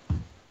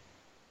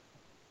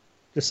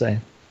 Just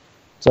saying.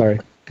 Sorry.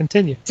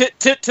 Continue.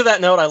 To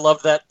that note, I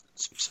love that.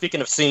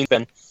 Speaking of scenes,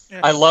 Ben,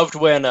 Yeah. I loved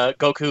when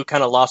Goku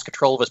kind of lost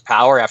control of his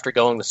power after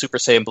going to Super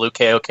Saiyan Blue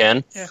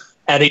Kaioken. Yeah.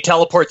 And he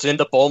teleports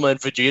into Bulma and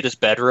Vegeta's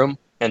bedroom,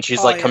 and she's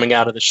coming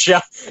out of the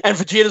shell. And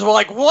Vegeta's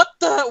like, what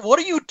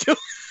are you doing?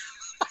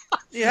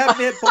 You have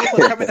me at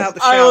Bulma coming out the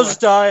shower. I was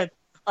dying.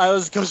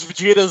 Because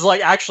Vegeta's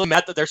actually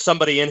mad that there's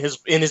somebody in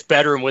his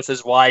bedroom with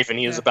his wife, and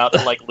he was about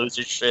to lose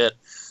his shit.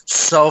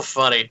 So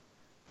funny.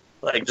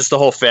 Just the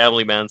whole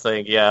family man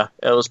thing. Yeah,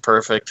 it was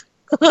perfect.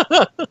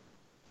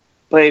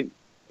 But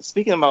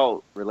speaking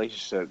about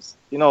relationships,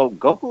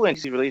 Goku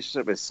and Chi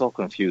relationship is so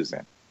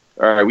confusing.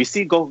 All right, we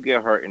see Goku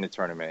get hurt in the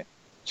tournament.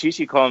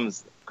 Chi-Chi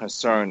comes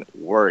concerned,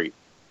 worried.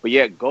 But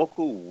yet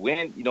Goku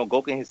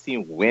and his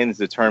team wins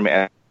the tournament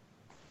at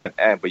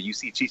the end, but you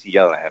see Chi-Chi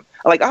yelling at him.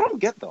 I don't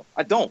get them.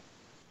 I don't.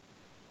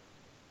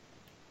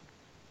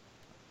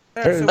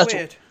 That's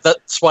weird.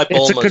 That's why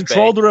Bulma's It's a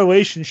controlled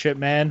relationship,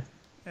 man.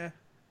 Yeah.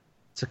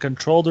 It's a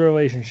controlled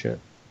relationship.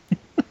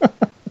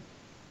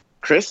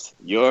 Chris,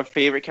 your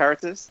favorite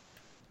characters?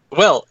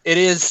 Well, it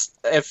is,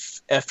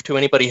 if to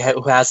anybody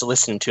who has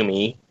listened to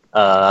me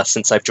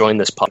since I've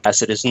joined this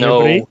podcast, it is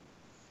Ribbery?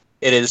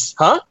 It is,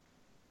 huh?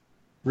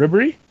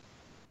 Ribbery?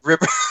 I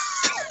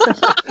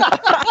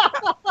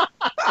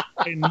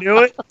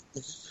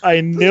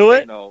knew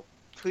it. No,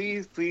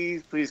 please,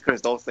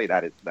 Chris, don't say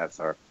that. That's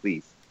her.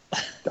 Please,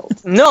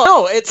 don't.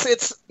 No,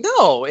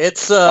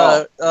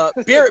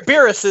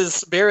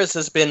 Beerus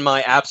has been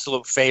my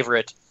absolute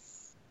favorite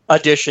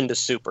addition to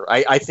Super.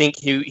 I think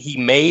he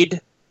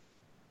made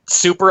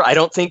Super. I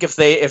don't think if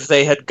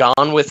they had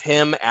gone with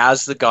him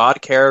as the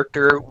God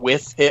character,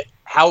 with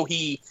how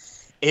he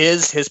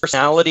is, his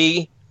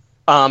personality,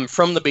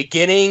 from the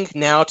beginning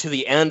now to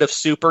the end of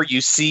Super,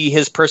 you see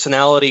his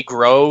personality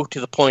grow to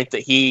the point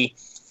that he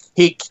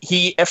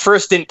at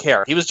first didn't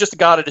care. He was just a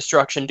god of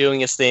destruction doing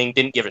his thing,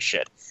 didn't give a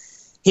shit.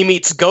 he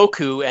meets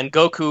Goku, and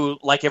Goku,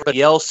 like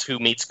everybody else who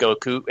meets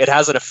Goku, it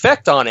has an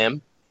effect on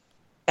him,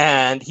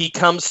 and he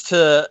comes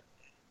to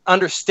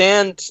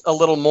understand a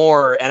little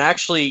more and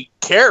actually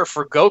care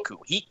for Goku.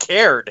 He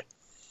cared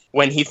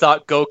when he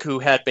thought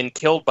Goku had been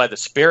killed by the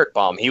Spirit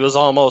Bomb. He was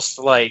almost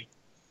like,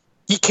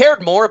 he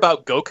cared more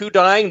about Goku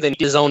dying than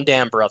his own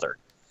damn brother.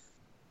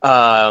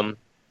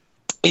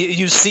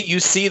 You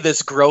see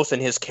this growth in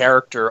his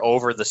character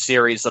over the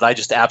series that I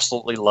just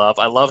absolutely love.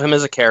 I love him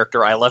as a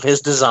character. I love his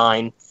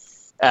design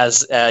as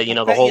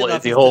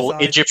the whole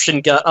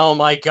Egyptian guy. Oh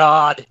my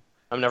god,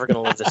 I'm never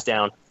going to live this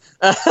down.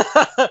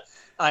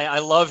 I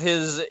love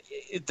his,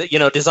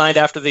 designed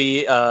after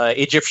the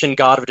Egyptian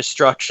god of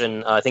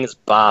destruction. I think it's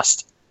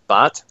Bast.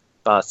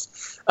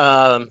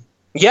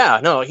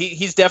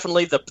 He's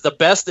definitely the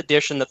best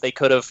addition that they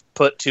could have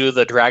put to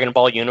the Dragon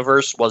Ball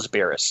universe was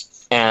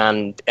Beerus,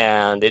 and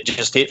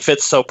it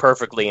fits so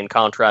perfectly in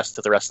contrast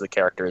to the rest of the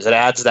characters. It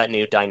adds that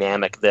new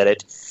dynamic that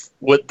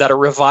a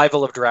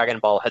revival of Dragon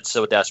Ball had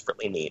so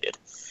desperately needed.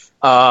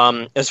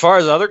 As far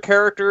as other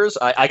characters,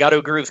 I got to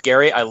agree with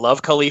Gary. I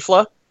love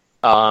Caulifla.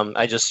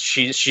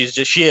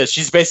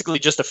 She's basically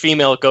just a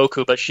female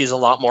Goku, but she's a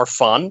lot more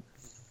fun.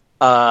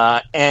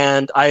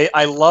 And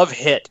I love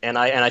Hit, and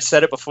I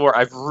said it before.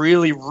 I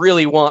really,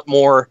 really want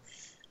more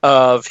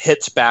of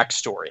Hit's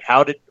backstory.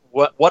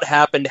 What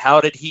happened? How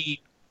did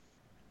he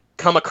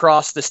come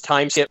across this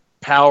time skip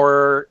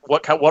power?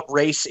 What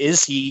race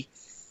is he?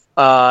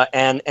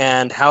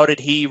 And how did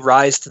he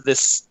rise to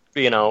this?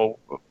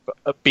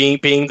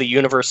 Being the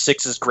Universe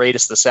 6's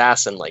greatest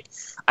assassin. Like,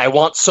 I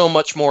want so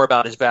much more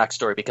about his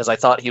backstory because I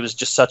thought he was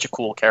just such a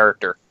cool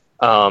character.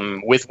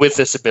 With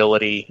this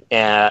ability,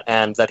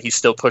 and that he's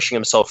still pushing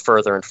himself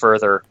further and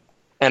further.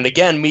 And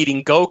again,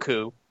 meeting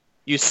Goku,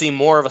 you see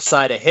more of a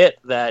side of Hit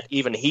that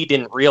even he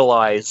didn't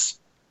realize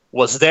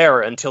was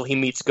there until he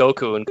meets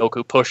Goku, and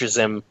Goku pushes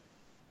him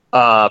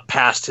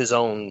past his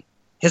own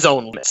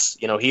limits.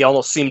 He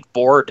almost seemed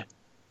bored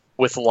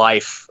with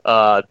life,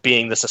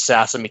 being this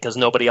assassin because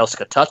nobody else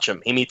could touch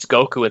him. He meets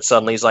Goku, and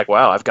suddenly he's like,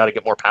 "Wow, I've got to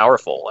get more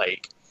powerful."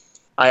 Like,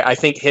 I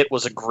think Hit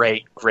was a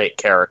great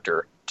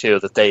character too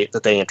that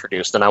they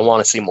introduced, and I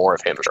want to see more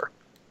of him. Sure.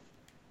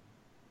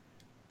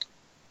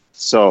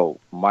 So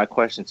my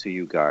question to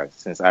you guys,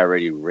 since I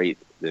already rate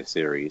this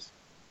series,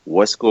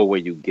 what score will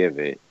you give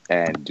it,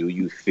 and do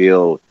you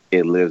feel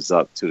it lives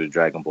up to the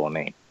Dragon Ball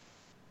name?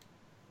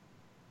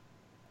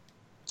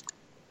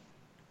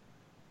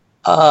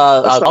 Go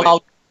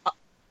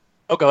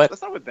ahead. Let's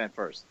start with Ben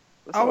first.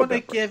 I want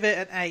to give it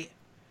an 8.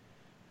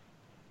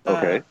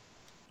 Okay.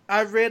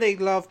 I really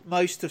loved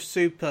most of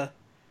Super.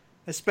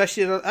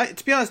 Especially,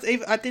 to be honest,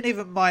 I didn't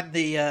even mind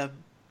the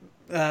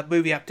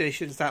movie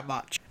adaptations that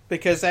much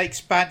because they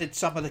expanded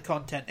some of the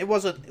content. It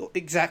wasn't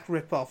exact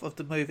rip-off of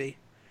the movie.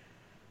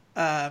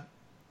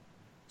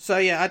 So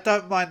yeah, I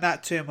don't mind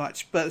that too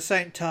much. But at the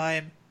same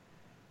time,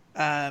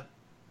 I'm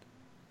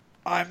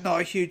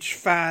not a huge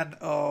fan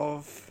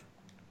of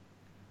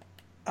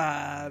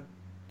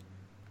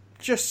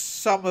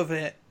just some of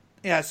it.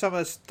 Yeah, some of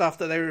the stuff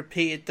that they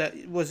repeated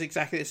that was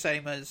exactly the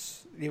same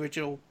as the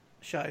original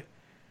show.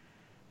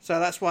 So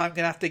that's why I'm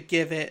going to have to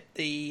give it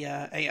the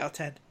 8 out of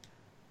 10.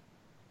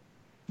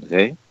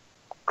 Okay.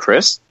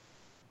 Chris?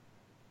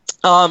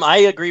 I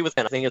agree with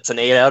him. I think it's an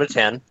 8 out of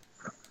 10.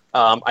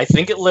 I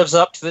think it lives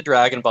up to the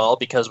Dragon Ball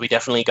because we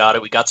definitely got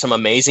it. We got some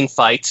amazing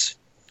fights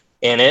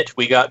in it.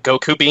 We got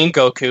Goku being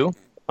Goku.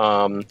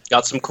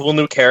 Got some cool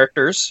new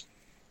characters.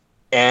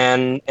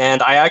 And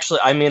I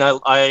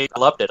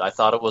loved it. I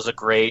thought it was a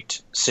great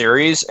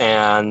series.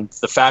 And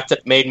the fact that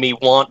it made me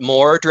want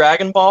more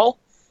Dragon Ball,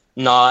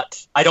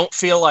 I don't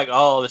feel like,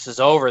 oh, this is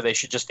over, they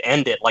should just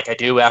end it like I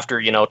do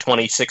after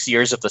 26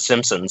 years of The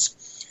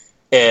Simpsons.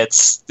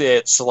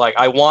 It's like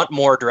I want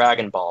more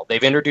Dragon Ball.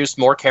 They've introduced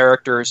more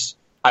characters.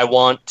 I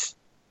want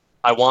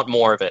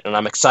more of it, and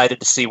I'm excited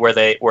to see where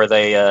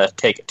they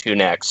take it to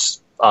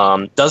next.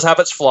 Does have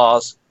its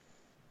flaws,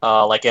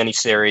 like any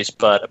series,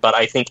 but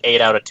I think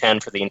 8 out of 10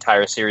 for the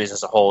entire series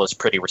as a whole is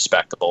pretty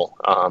respectable.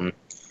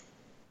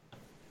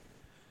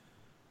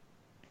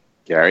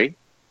 Gary?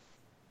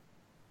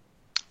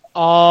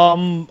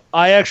 I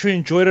actually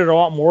enjoyed it a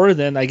lot more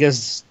than I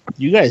guess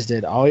you guys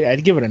did.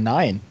 I'd give it a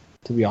 9,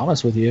 to be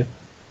honest with you.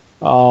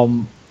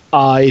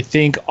 I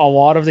think a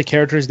lot of the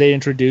characters they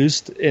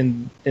introduced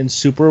in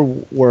Super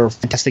were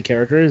fantastic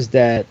characters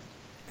that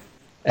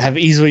have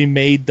easily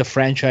made the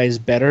franchise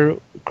better.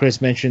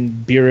 Chris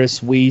mentioned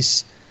Beerus,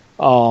 Whis,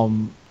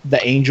 the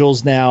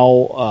Angels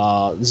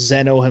now,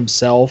 Zeno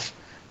himself.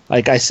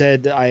 Like I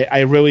said,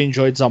 I really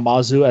enjoyed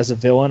Zamasu as a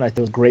villain. I thought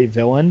he was a great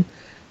villain.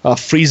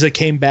 Frieza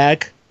came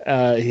back.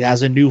 He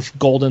has a new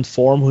golden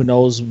form. Who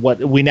knows what?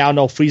 We now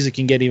know Frieza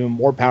can get even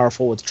more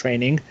powerful with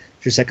training,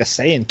 just like a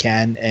Saiyan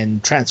can,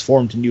 and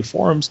transform to new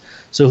forms.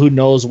 So who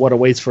knows what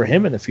awaits for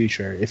him in the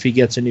future, if he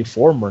gets a new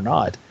form or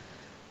not.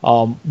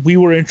 We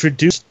were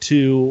introduced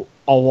to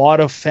a lot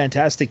of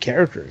fantastic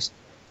characters.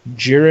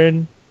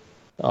 Jiren.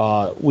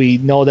 We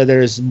know that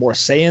there's more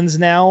Saiyans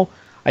now.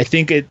 I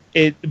think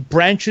it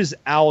branches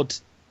out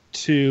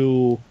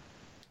to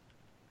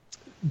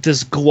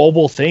this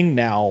global thing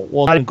now.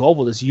 Well, not even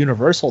global, this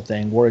universal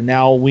thing where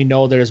now we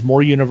know there's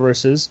more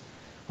universes.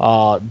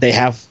 They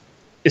have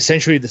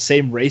essentially the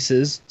same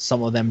races.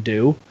 Some of them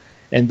do,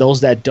 and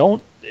those that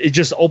don't. It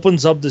just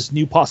opens up this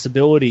new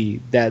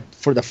possibility that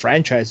for the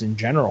franchise in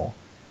general,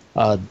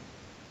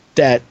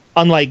 that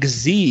unlike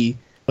Z,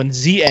 when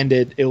Z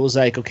ended, it was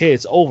like, okay,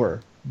 it's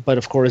over. But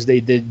of course they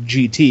did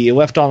GT. It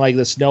left on like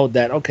this note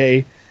that,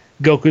 okay,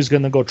 Goku's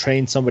going to go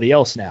train somebody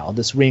else now,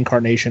 this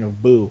reincarnation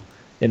of Boo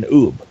and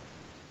Oob.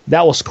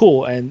 That was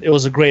cool, and it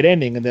was a great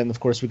ending. And then, of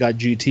course, we got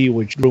GT,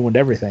 which ruined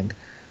everything.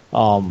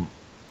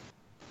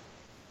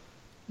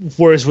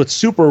 Whereas with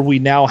Super, we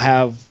now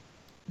have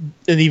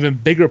an even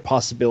bigger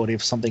possibility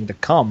of something to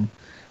come,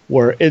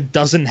 where it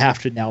doesn't have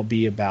to now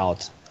be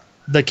about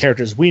the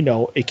characters we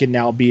know. It can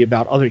now be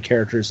about other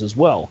characters as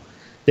well.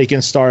 They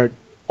can start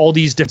all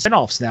these different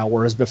spin-offs now,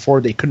 whereas before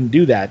they couldn't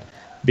do that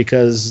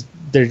because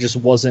there just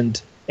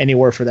wasn't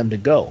anywhere for them to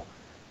go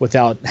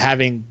without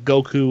having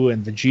Goku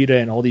and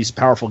Vegeta and all these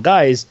powerful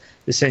guys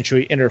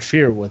essentially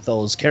interfere with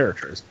those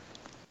characters.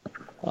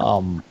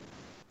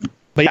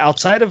 But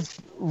outside of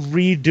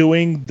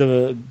redoing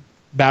the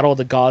Battle of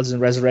the Gods and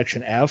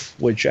Resurrection F,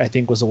 which I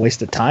think was a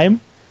waste of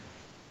time,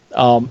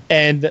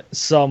 and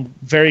some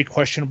very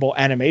questionable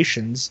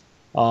animations,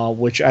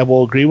 which I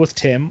will agree with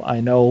Tim.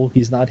 I know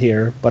he's not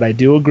here, but I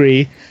do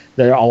agree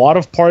there are a lot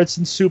of parts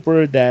in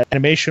Super that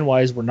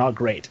animation-wise were not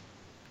great.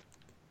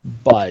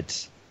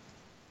 But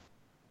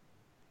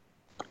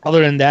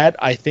other than that,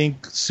 I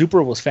think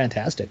Super was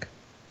fantastic.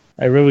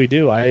 I really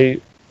do.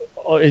 I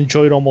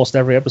enjoyed almost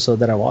every episode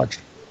that I watched.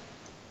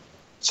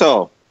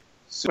 So,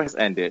 Super has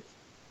ended.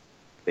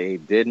 They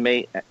did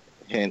make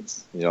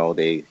hints.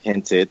 They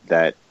hinted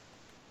that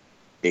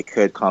it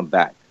could come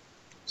back.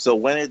 So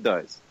when it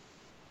does,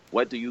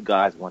 what do you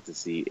guys want to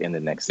see in the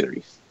next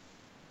series?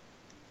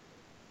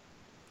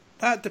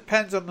 That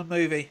depends on the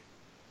movie.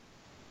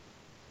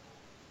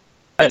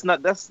 Let's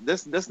not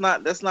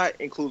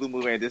include the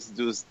movie. And this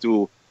is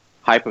do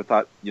hyper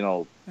thought.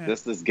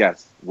 Let's just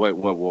guess what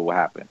will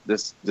happen.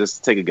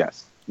 Just take a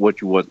guess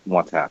what you would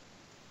want to happen.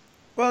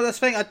 Well, that's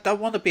the thing. I don't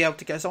want to be able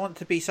to guess. I want it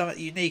to be something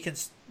unique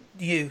and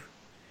new.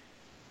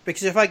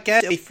 Because if I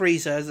guess, it'll be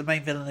Frieza as the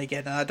main villain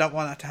again, and I don't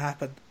want that to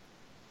happen.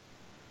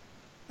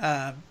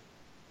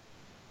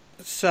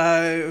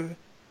 So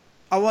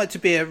I want it to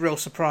be a real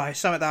surprise,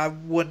 something that I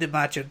wouldn't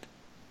imagine.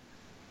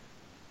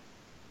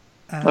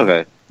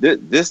 Okay,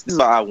 this is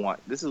what I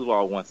want. This is what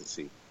I want to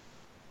see.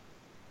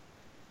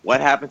 What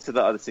happened to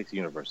the other 6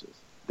 universes?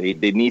 They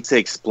need to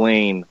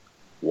explain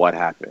what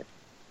happened,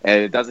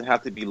 and it doesn't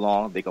have to be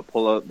long. They could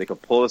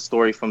pull a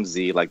story from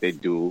Z like they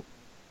do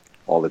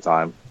all the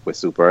time with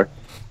Super,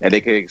 and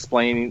they could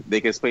explain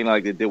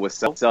like they did with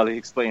Cell. They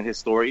explain his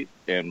story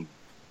in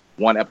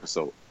one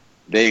episode.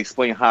 They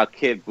explain how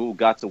Kid Buu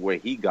got to where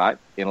he got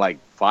in like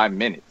 5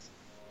 minutes.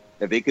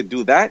 If they could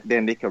do that,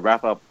 then they could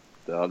wrap up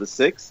the other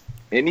 6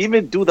 and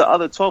even do the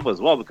other 12 as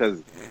well,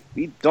 because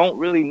we don't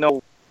really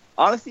know.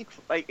 Honestly,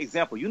 like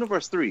example,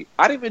 Universe 3,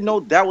 I didn't even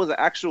know that was an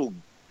actual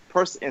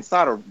person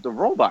inside of the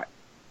robot.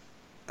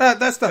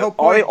 That's the whole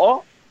point.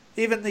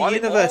 Even the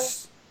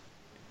universe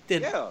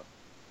did. Yeah.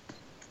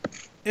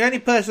 The only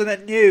person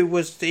that knew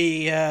was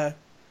the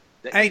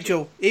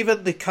Angel.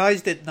 Even the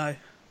Kais didn't know.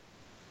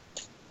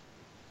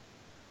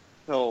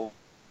 So,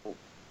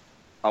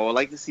 I would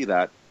like to see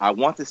that. I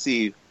want to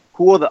see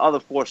who are the other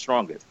 4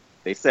 strongest.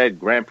 They said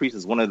Grand Priest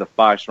is one of the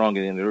 5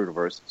 strongest in the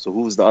universe. So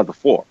who's the other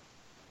 4?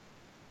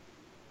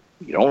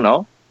 You don't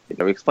know. They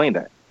never explained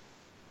that.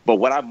 But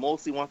what I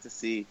mostly want to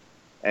see,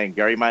 and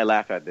Gary might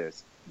laugh at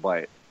this,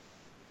 but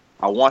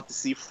I want to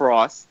see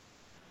Frost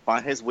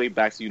find his way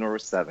back to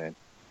Universe 7,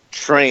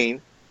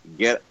 train,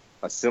 get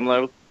a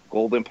similar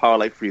golden power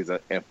like Frieza,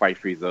 and fight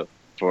Frieza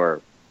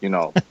for,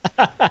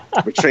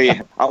 betray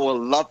him. I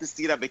would love to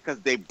see that because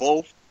they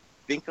both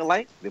think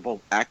alike, they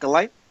both act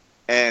alike,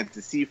 and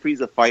to see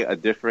Frieza fight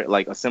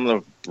a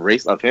similar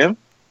race of him,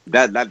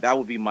 that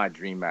would be my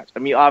dream match. I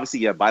mean,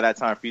 obviously, yeah, by that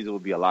time Frieza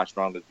would be a lot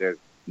stronger.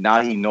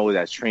 Now he knows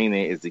that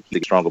training is the key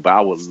to stronger, but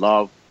I would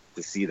love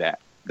to see that.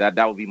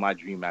 That would be my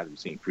dream match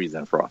between Frieza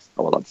and Frost.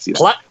 I would love to see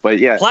that. But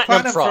yeah,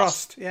 Platinum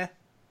Frost. Yeah.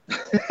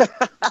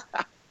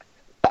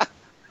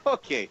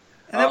 Okay.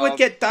 And then we'd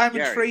get Diamond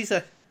Gary.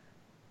 Frieza.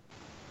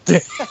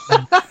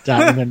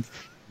 Diamond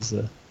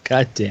Frieza.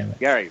 God damn it.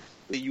 Gary,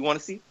 you want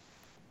to see?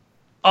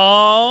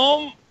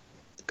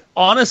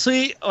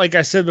 Honestly, like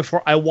I said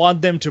before, I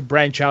want them to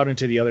branch out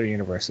into the other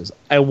universes.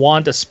 I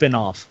want a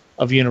spin-off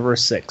of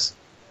Universe 6.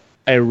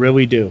 I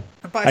really do.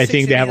 I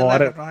think they have a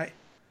lot of... Right?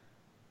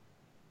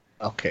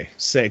 Okay,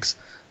 6.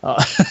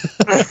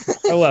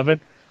 11.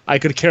 I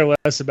could care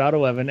less about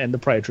 11 and the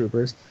Pride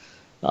Troopers.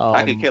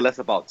 I could care less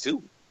about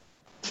 2.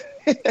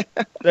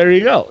 There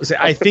you go.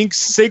 I think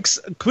 6...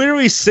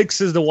 Clearly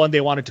 6 is the one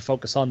they wanted to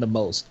focus on the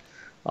most.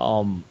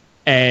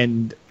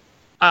 And...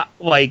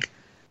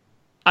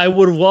 I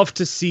would love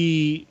to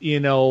see,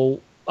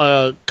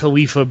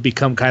 Khalifa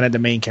become kind of the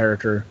main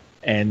character.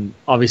 And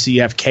obviously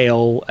you have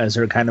Kale as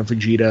her kind of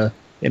Vegeta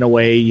in a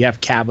way. You have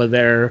Kaba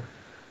there.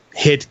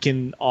 Hit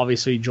can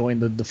obviously join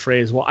the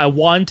phrase. Well, I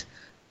want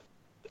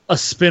a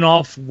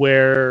spin-off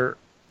where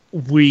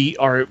we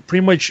are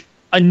pretty much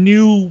a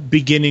new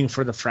beginning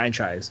for the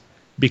franchise,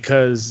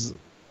 because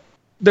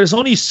there's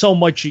only so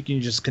much you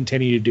can just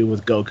continue to do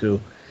with Goku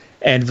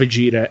and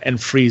Vegeta and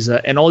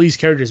Frieza and all these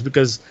characters,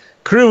 because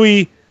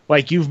clearly,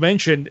 like you've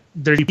mentioned,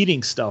 they're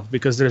repeating stuff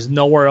because there's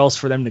nowhere else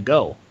for them to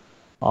go.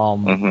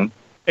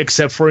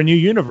 Except for a new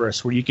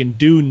universe where you can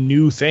do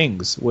new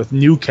things with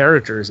new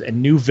characters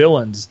and new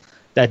villains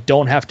that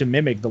don't have to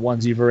mimic the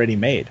ones you've already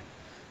made.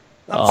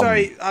 I'm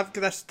sorry, I'm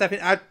going to step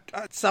in.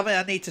 Something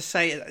I need to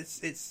say,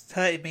 it's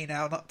hurting me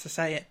now not to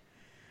say it.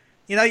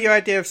 You know your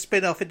idea of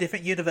spin-off in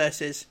different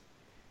universes?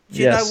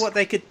 Do you know what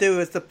they could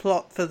do as the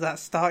plot for that,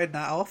 starting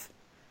that off?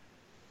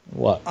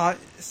 What?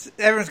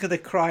 Everyone's going to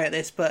cry at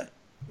this, but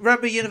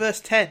remember Universe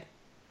 10?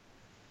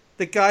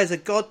 The guy's a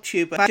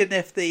GodTube. Imagine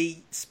if the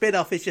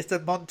spin-off is just a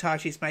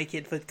montage he's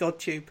making for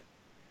GodTube.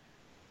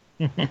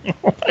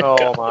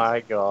 Oh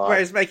my god. Where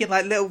he's making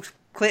like little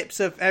clips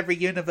of every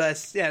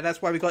universe. Yeah,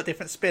 that's why we got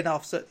different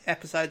spin-offs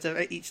episodes of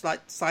each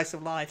like slice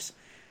of lives.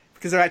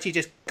 Because they're actually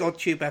just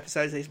GodTube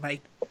episodes he's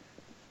made.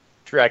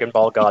 Dragon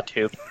Ball God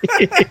Tube.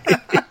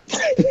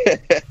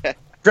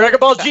 Dragon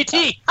Ball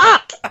GT!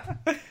 Ah!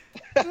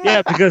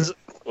 Yeah, because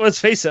let's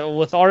face it,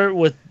 with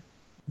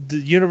the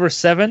Universe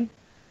 7,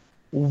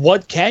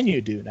 what can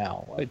you do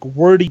now? Like,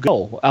 where do you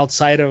go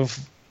outside of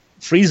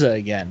Frieza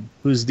again,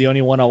 who's the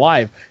only one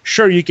alive?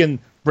 Sure, you can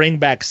bring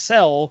back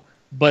Cell,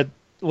 but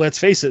let's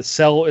face it,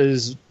 Cell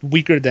is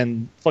weaker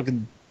than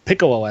fucking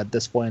Piccolo at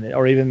this point,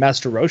 or even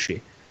Master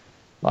Roshi.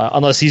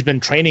 Unless he's been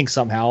training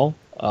somehow.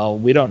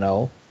 We don't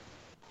know.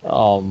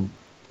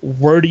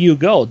 Where do you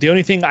go? The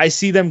only thing I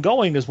see them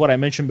going is what I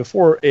mentioned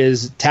before,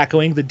 is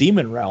tackling the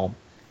Demon Realm.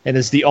 And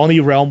it's the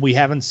only realm we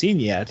haven't seen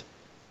yet.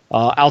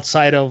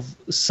 Outside of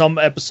some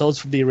episodes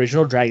from the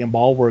original Dragon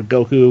Ball where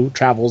Goku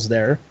travels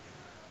there.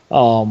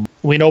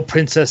 We know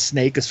Princess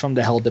Snake is from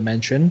the Hell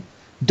Dimension.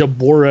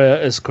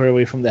 Dabura is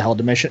clearly from the Hell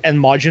Dimension. And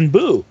Majin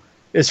Buu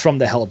is from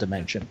the Hell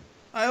Dimension.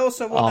 I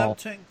also want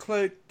them to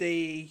include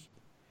the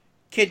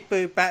Kid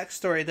Buu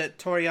backstory that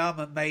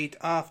Toriyama made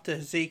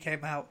after Z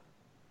came out.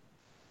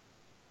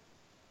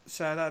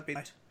 So that would be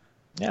nice.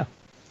 Yeah.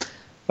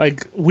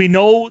 Like, we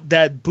know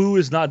that Buu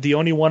is not the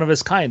only one of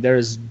his kind.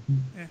 There's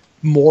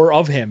more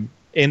of him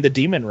in the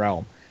Demon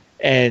Realm.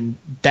 And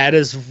that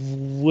is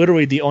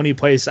literally the only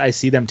place I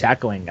see them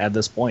tackling at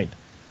this point.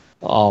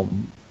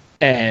 And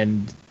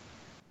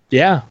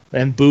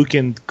Buu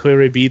can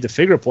clearly be the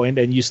figure point,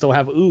 and you still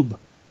have Oob,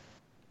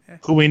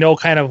 who we know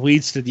kind of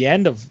leads to the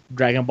end of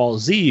Dragon Ball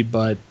Z,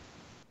 but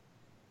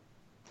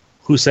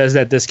who says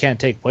that this can't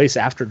take place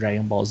after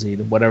Dragon Ball Z,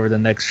 whatever the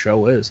next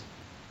show is.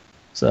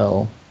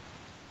 So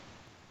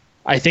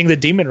I think the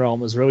Demon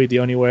Realm is really the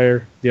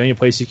only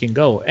place you can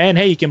go. And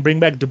hey, you can bring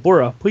back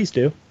Dabura. Please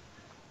do.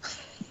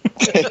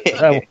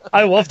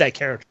 I love that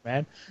character,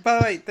 man. By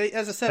the way,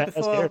 as I said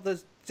before, the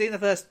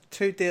Xenoverse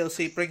 2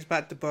 DLC brings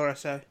back Dabura,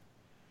 so...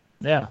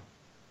 Yeah.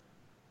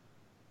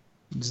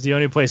 It's the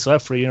only place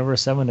left for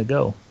Universe 7 to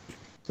go.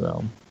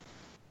 So...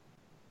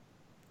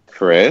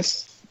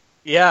 Chris?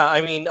 Yeah,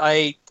 I mean,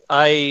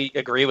 I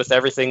agree with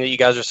everything that you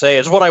guys are saying.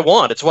 It's what I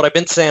want. It's what I've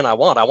been saying I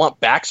want. I want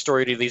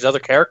backstory to these other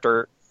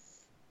characters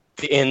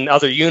in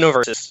other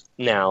universes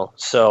now.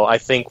 So I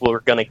think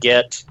we're going to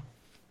get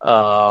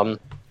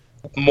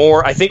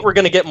more. I think we're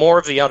going to get more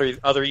of the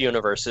other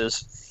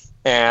universes,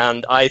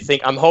 and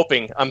I'm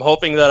hoping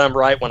that I'm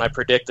right when I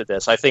predicted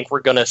this. I think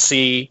we're going to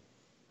see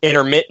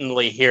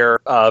intermittently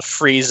here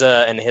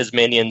Frieza and his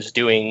minions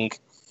doing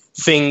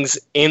things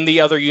in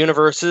the other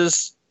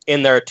universes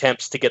in their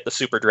attempts to get the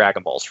Super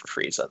Dragon Balls for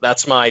Frieza.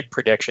 That's my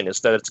prediction, is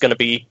that it's going to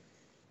be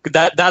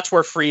that's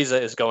where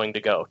Frieza is going to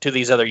go, to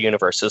these other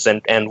universes,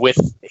 and with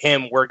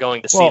him we're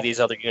going to see these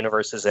other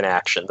universes in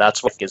action.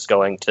 That's what is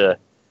going to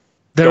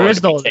be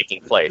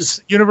taking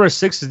place. Universe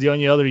 6 is the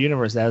only other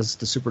universe that has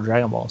the Super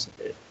Dragon Balls.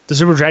 The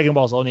Super Dragon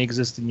Balls only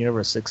exist in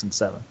Universe 6 and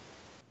 7.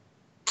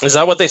 Is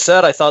that what they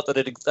said? I thought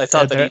that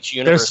each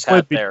universe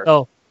had theirs.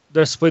 Oh,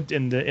 they're split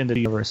in the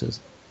universes.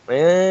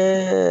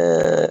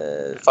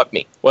 Fuck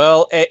me.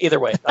 Well, either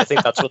way, I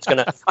think that's what's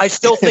gonna. I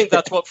still think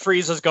that's what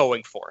Frieza's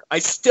going for. I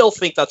still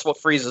think that's what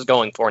Frieza's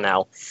going for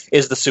now,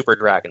 is the Super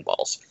Dragon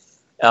Balls.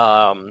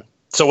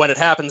 So when it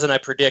happens and I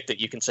predict it,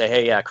 you can say,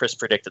 "Hey, yeah, Chris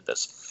predicted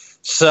this."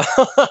 So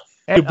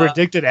you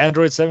predicted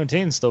Android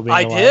 17 still being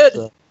alive. did.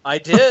 So. I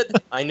did.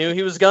 I knew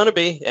he was gonna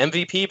be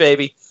MVP,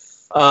 baby.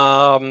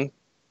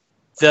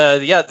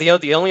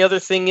 The only other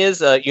thing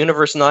is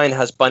Universe 9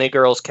 has bunny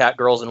girls, cat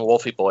girls, and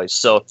wolfie boys.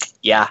 So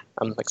yeah,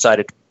 I'm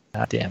excited.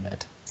 God damn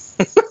it.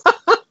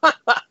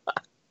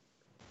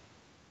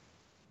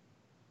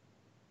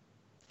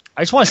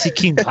 I just want to see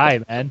King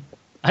Kai, man.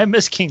 I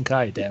miss King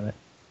Kai, damn it.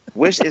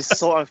 Which is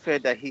so unfair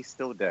that he's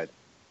still dead.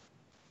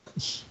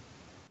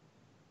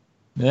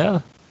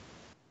 Yeah.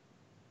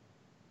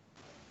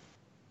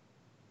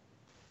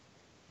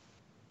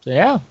 So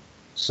yeah.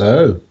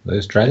 So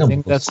those Dragon I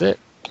think Balls. that's it.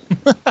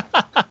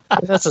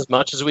 That's as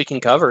much as we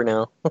can cover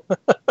now.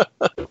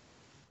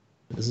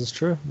 This is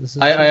true.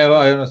 I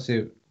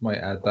honestly might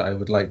add that I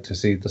would like to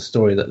see the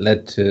story that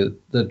led to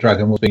the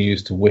Dragon Balls being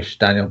used to wish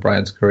Daniel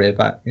Bryan's career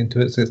back into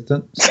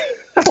existence.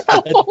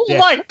 Oh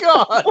my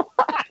god!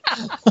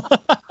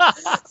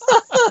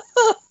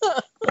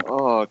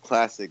 Oh,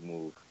 classic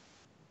move.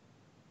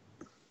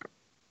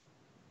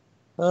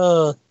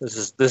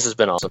 This has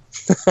been awesome.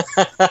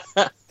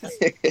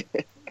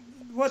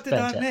 What did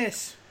I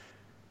miss?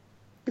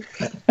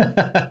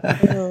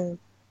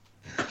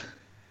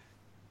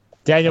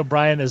 Daniel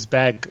Bryan is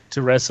back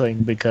to wrestling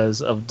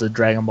because of the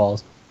Dragon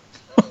Balls.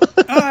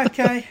 Oh,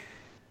 okay.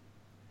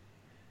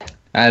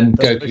 And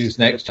Goku's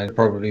next will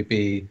probably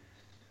be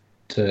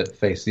to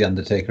face the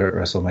Undertaker at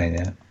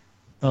WrestleMania.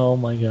 Oh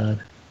my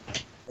god!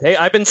 Hey,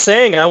 I've been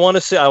saying I want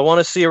to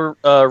see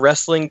a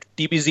wrestling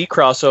DBZ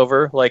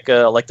crossover like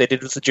they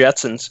did with the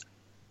Jetsons,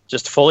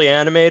 just fully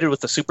animated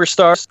with the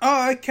superstars.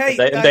 Oh, okay.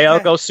 And they all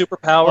go super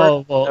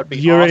powered. Well,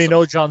 you already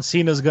know John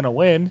Cena's gonna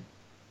win.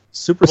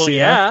 Super Cena.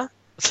 Yeah.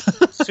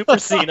 Super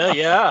Cena,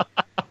 yeah.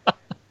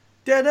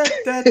 Da, da,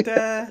 da,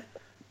 da.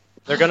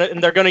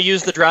 They're gonna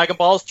use the Dragon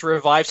Balls to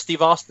revive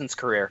Steve Austin's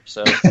career.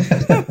 So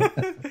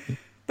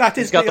that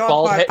is got the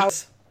bald head.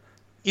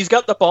 He's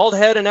got the bald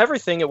head and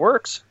everything. It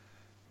works.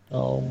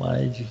 Oh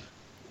my,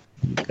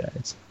 you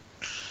guys!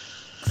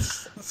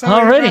 So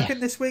are we back in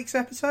this week's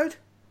episode?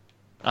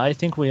 I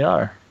think we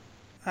are.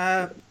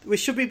 We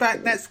should be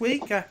back next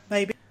week,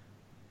 maybe.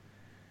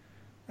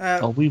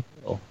 We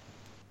will.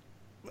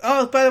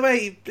 Oh, by the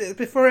way,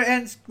 before it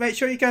ends, make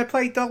sure you go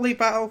play Dolly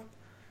Battle.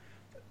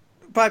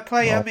 By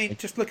play, I mean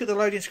just look at the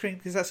loading screen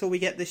because that's all we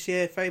get this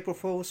year for April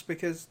Fools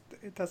because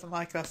it doesn't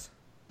like us.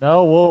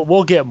 No,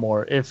 we'll get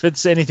more if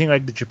it's anything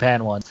like the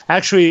Japan one.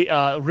 Actually,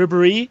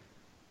 Ribéry,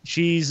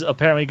 she's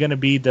apparently going to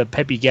be the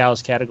Peppy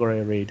Gals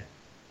category read.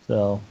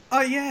 So.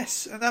 Oh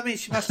yes, and that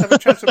means she must have a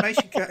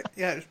transformation.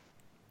 Yeah.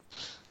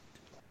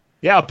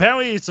 Yeah,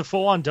 apparently it's a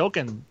full-on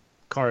Dokkan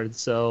card.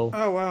 So.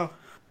 Oh wow.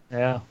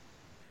 Yeah.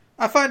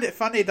 I find it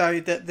funny though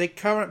that the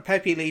current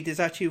Peppy lead is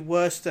actually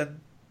worse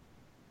than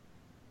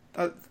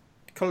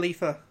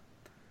Khalifa.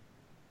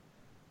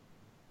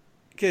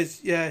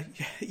 Because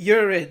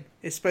Yurin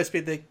is supposed to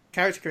be the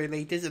character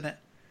lead, isn't it?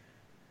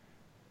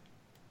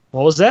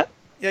 What was that?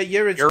 Yeah,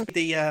 Yurin's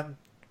the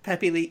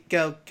Peppy lead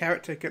girl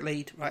character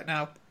lead right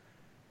now.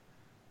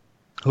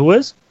 Who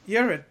is?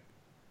 Yurin.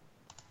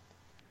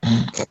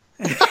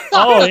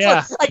 Oh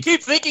yeah. I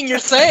keep thinking you're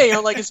saying.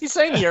 I'm like, is he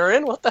saying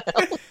urine? What the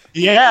hell?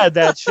 Yeah,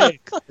 that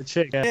chick. The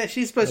chick. Yeah,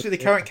 she's supposed to be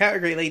the current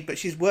category lead, but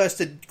she's worse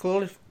than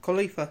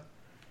Khalifa.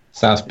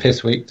 Sounds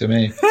piss weak to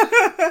me.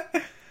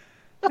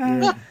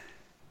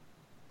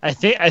 I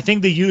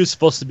think the U is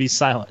supposed to be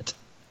silent.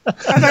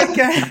 I don't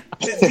care.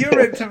 It's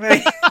urine to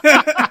me.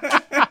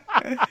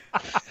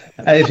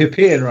 And if you're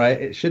peeing right,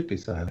 it should be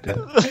silent. I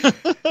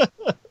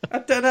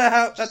don't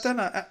know.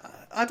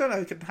 I don't know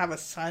who can have a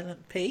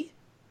silent P.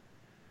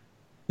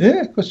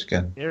 Yeah, of course you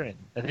can. Irin.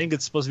 I think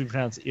it's supposed to be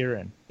pronounced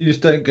Irin. You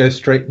just don't go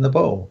straight in the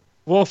bowl.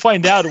 We'll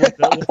find out when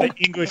the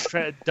English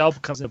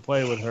dub comes into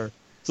play with her.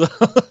 So.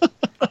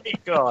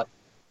 Thank God.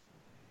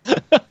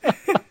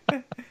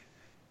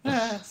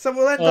 So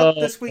we'll end up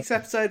this week's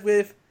episode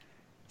with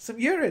some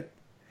urine.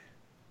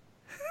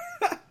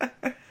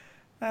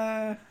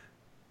 And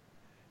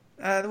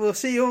we'll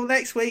see you all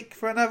next week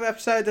for another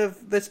episode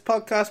of this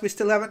podcast we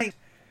still haven't.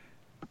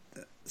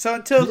 So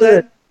until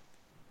then,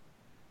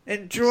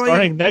 enjoy.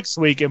 Starting next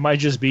week, it might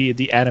just be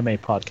the anime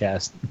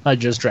podcast, not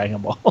just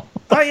Dragon Ball.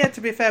 Oh yeah, to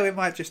be fair, we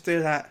might just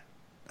do that.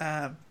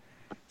 My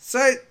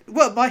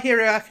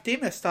Hero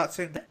Academia starts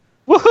soon.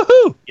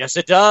 Woohoo! Yes,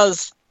 it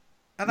does.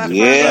 And I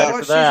finally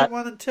watched season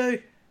 1 and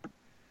 2.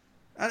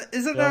 And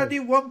isn't there a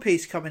new One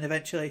Piece coming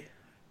eventually?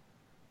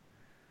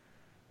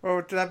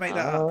 Or did I make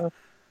that up?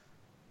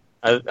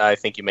 I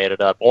think you made it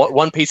up.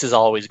 One Piece is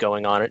always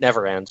going on. It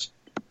never ends.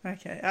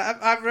 Okay.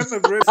 I remember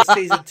rumors of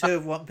season 2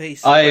 of One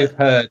Piece. I've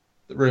heard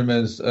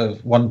rumors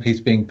of One Piece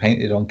being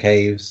painted on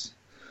caves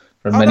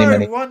from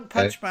many. One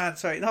Punch Man.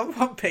 Sorry, not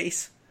One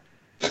Piece.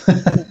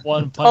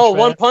 One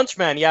Punch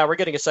Man. Yeah, we're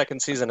getting a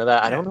second season of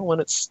that. I don't know when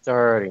it's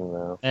starting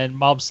though. And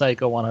Mob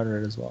Psycho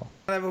 100 as well.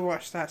 I never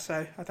watched that,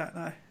 so I don't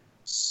know.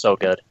 So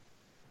good.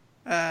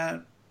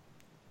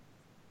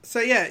 So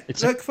yeah,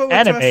 it's look forward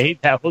an to anime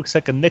that looks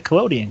like a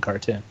Nickelodeon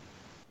cartoon.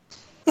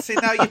 See,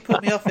 now you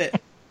put me off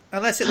it.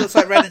 Unless it looks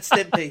like Ren and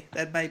Stimpy,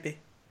 then maybe.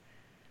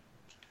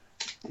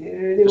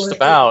 Just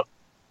about.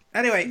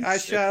 Anyway, I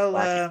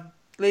shall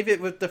leave it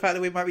with the fact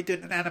that we might be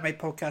doing an anime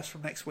podcast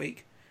from next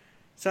week.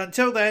 So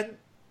until then,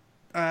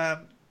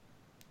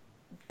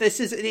 this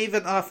isn't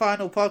even our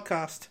final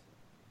podcast.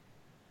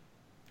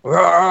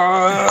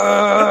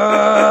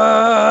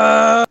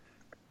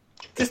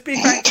 Just be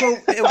thankful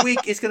a week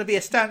is going to be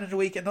a standard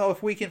week and not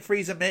a week in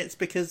freezer minutes,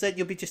 because then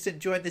you'll be just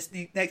enjoying this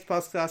next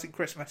podcast in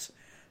Christmas.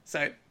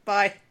 So,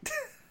 bye.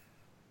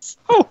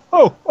 Ho,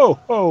 ho, ho,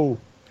 ho.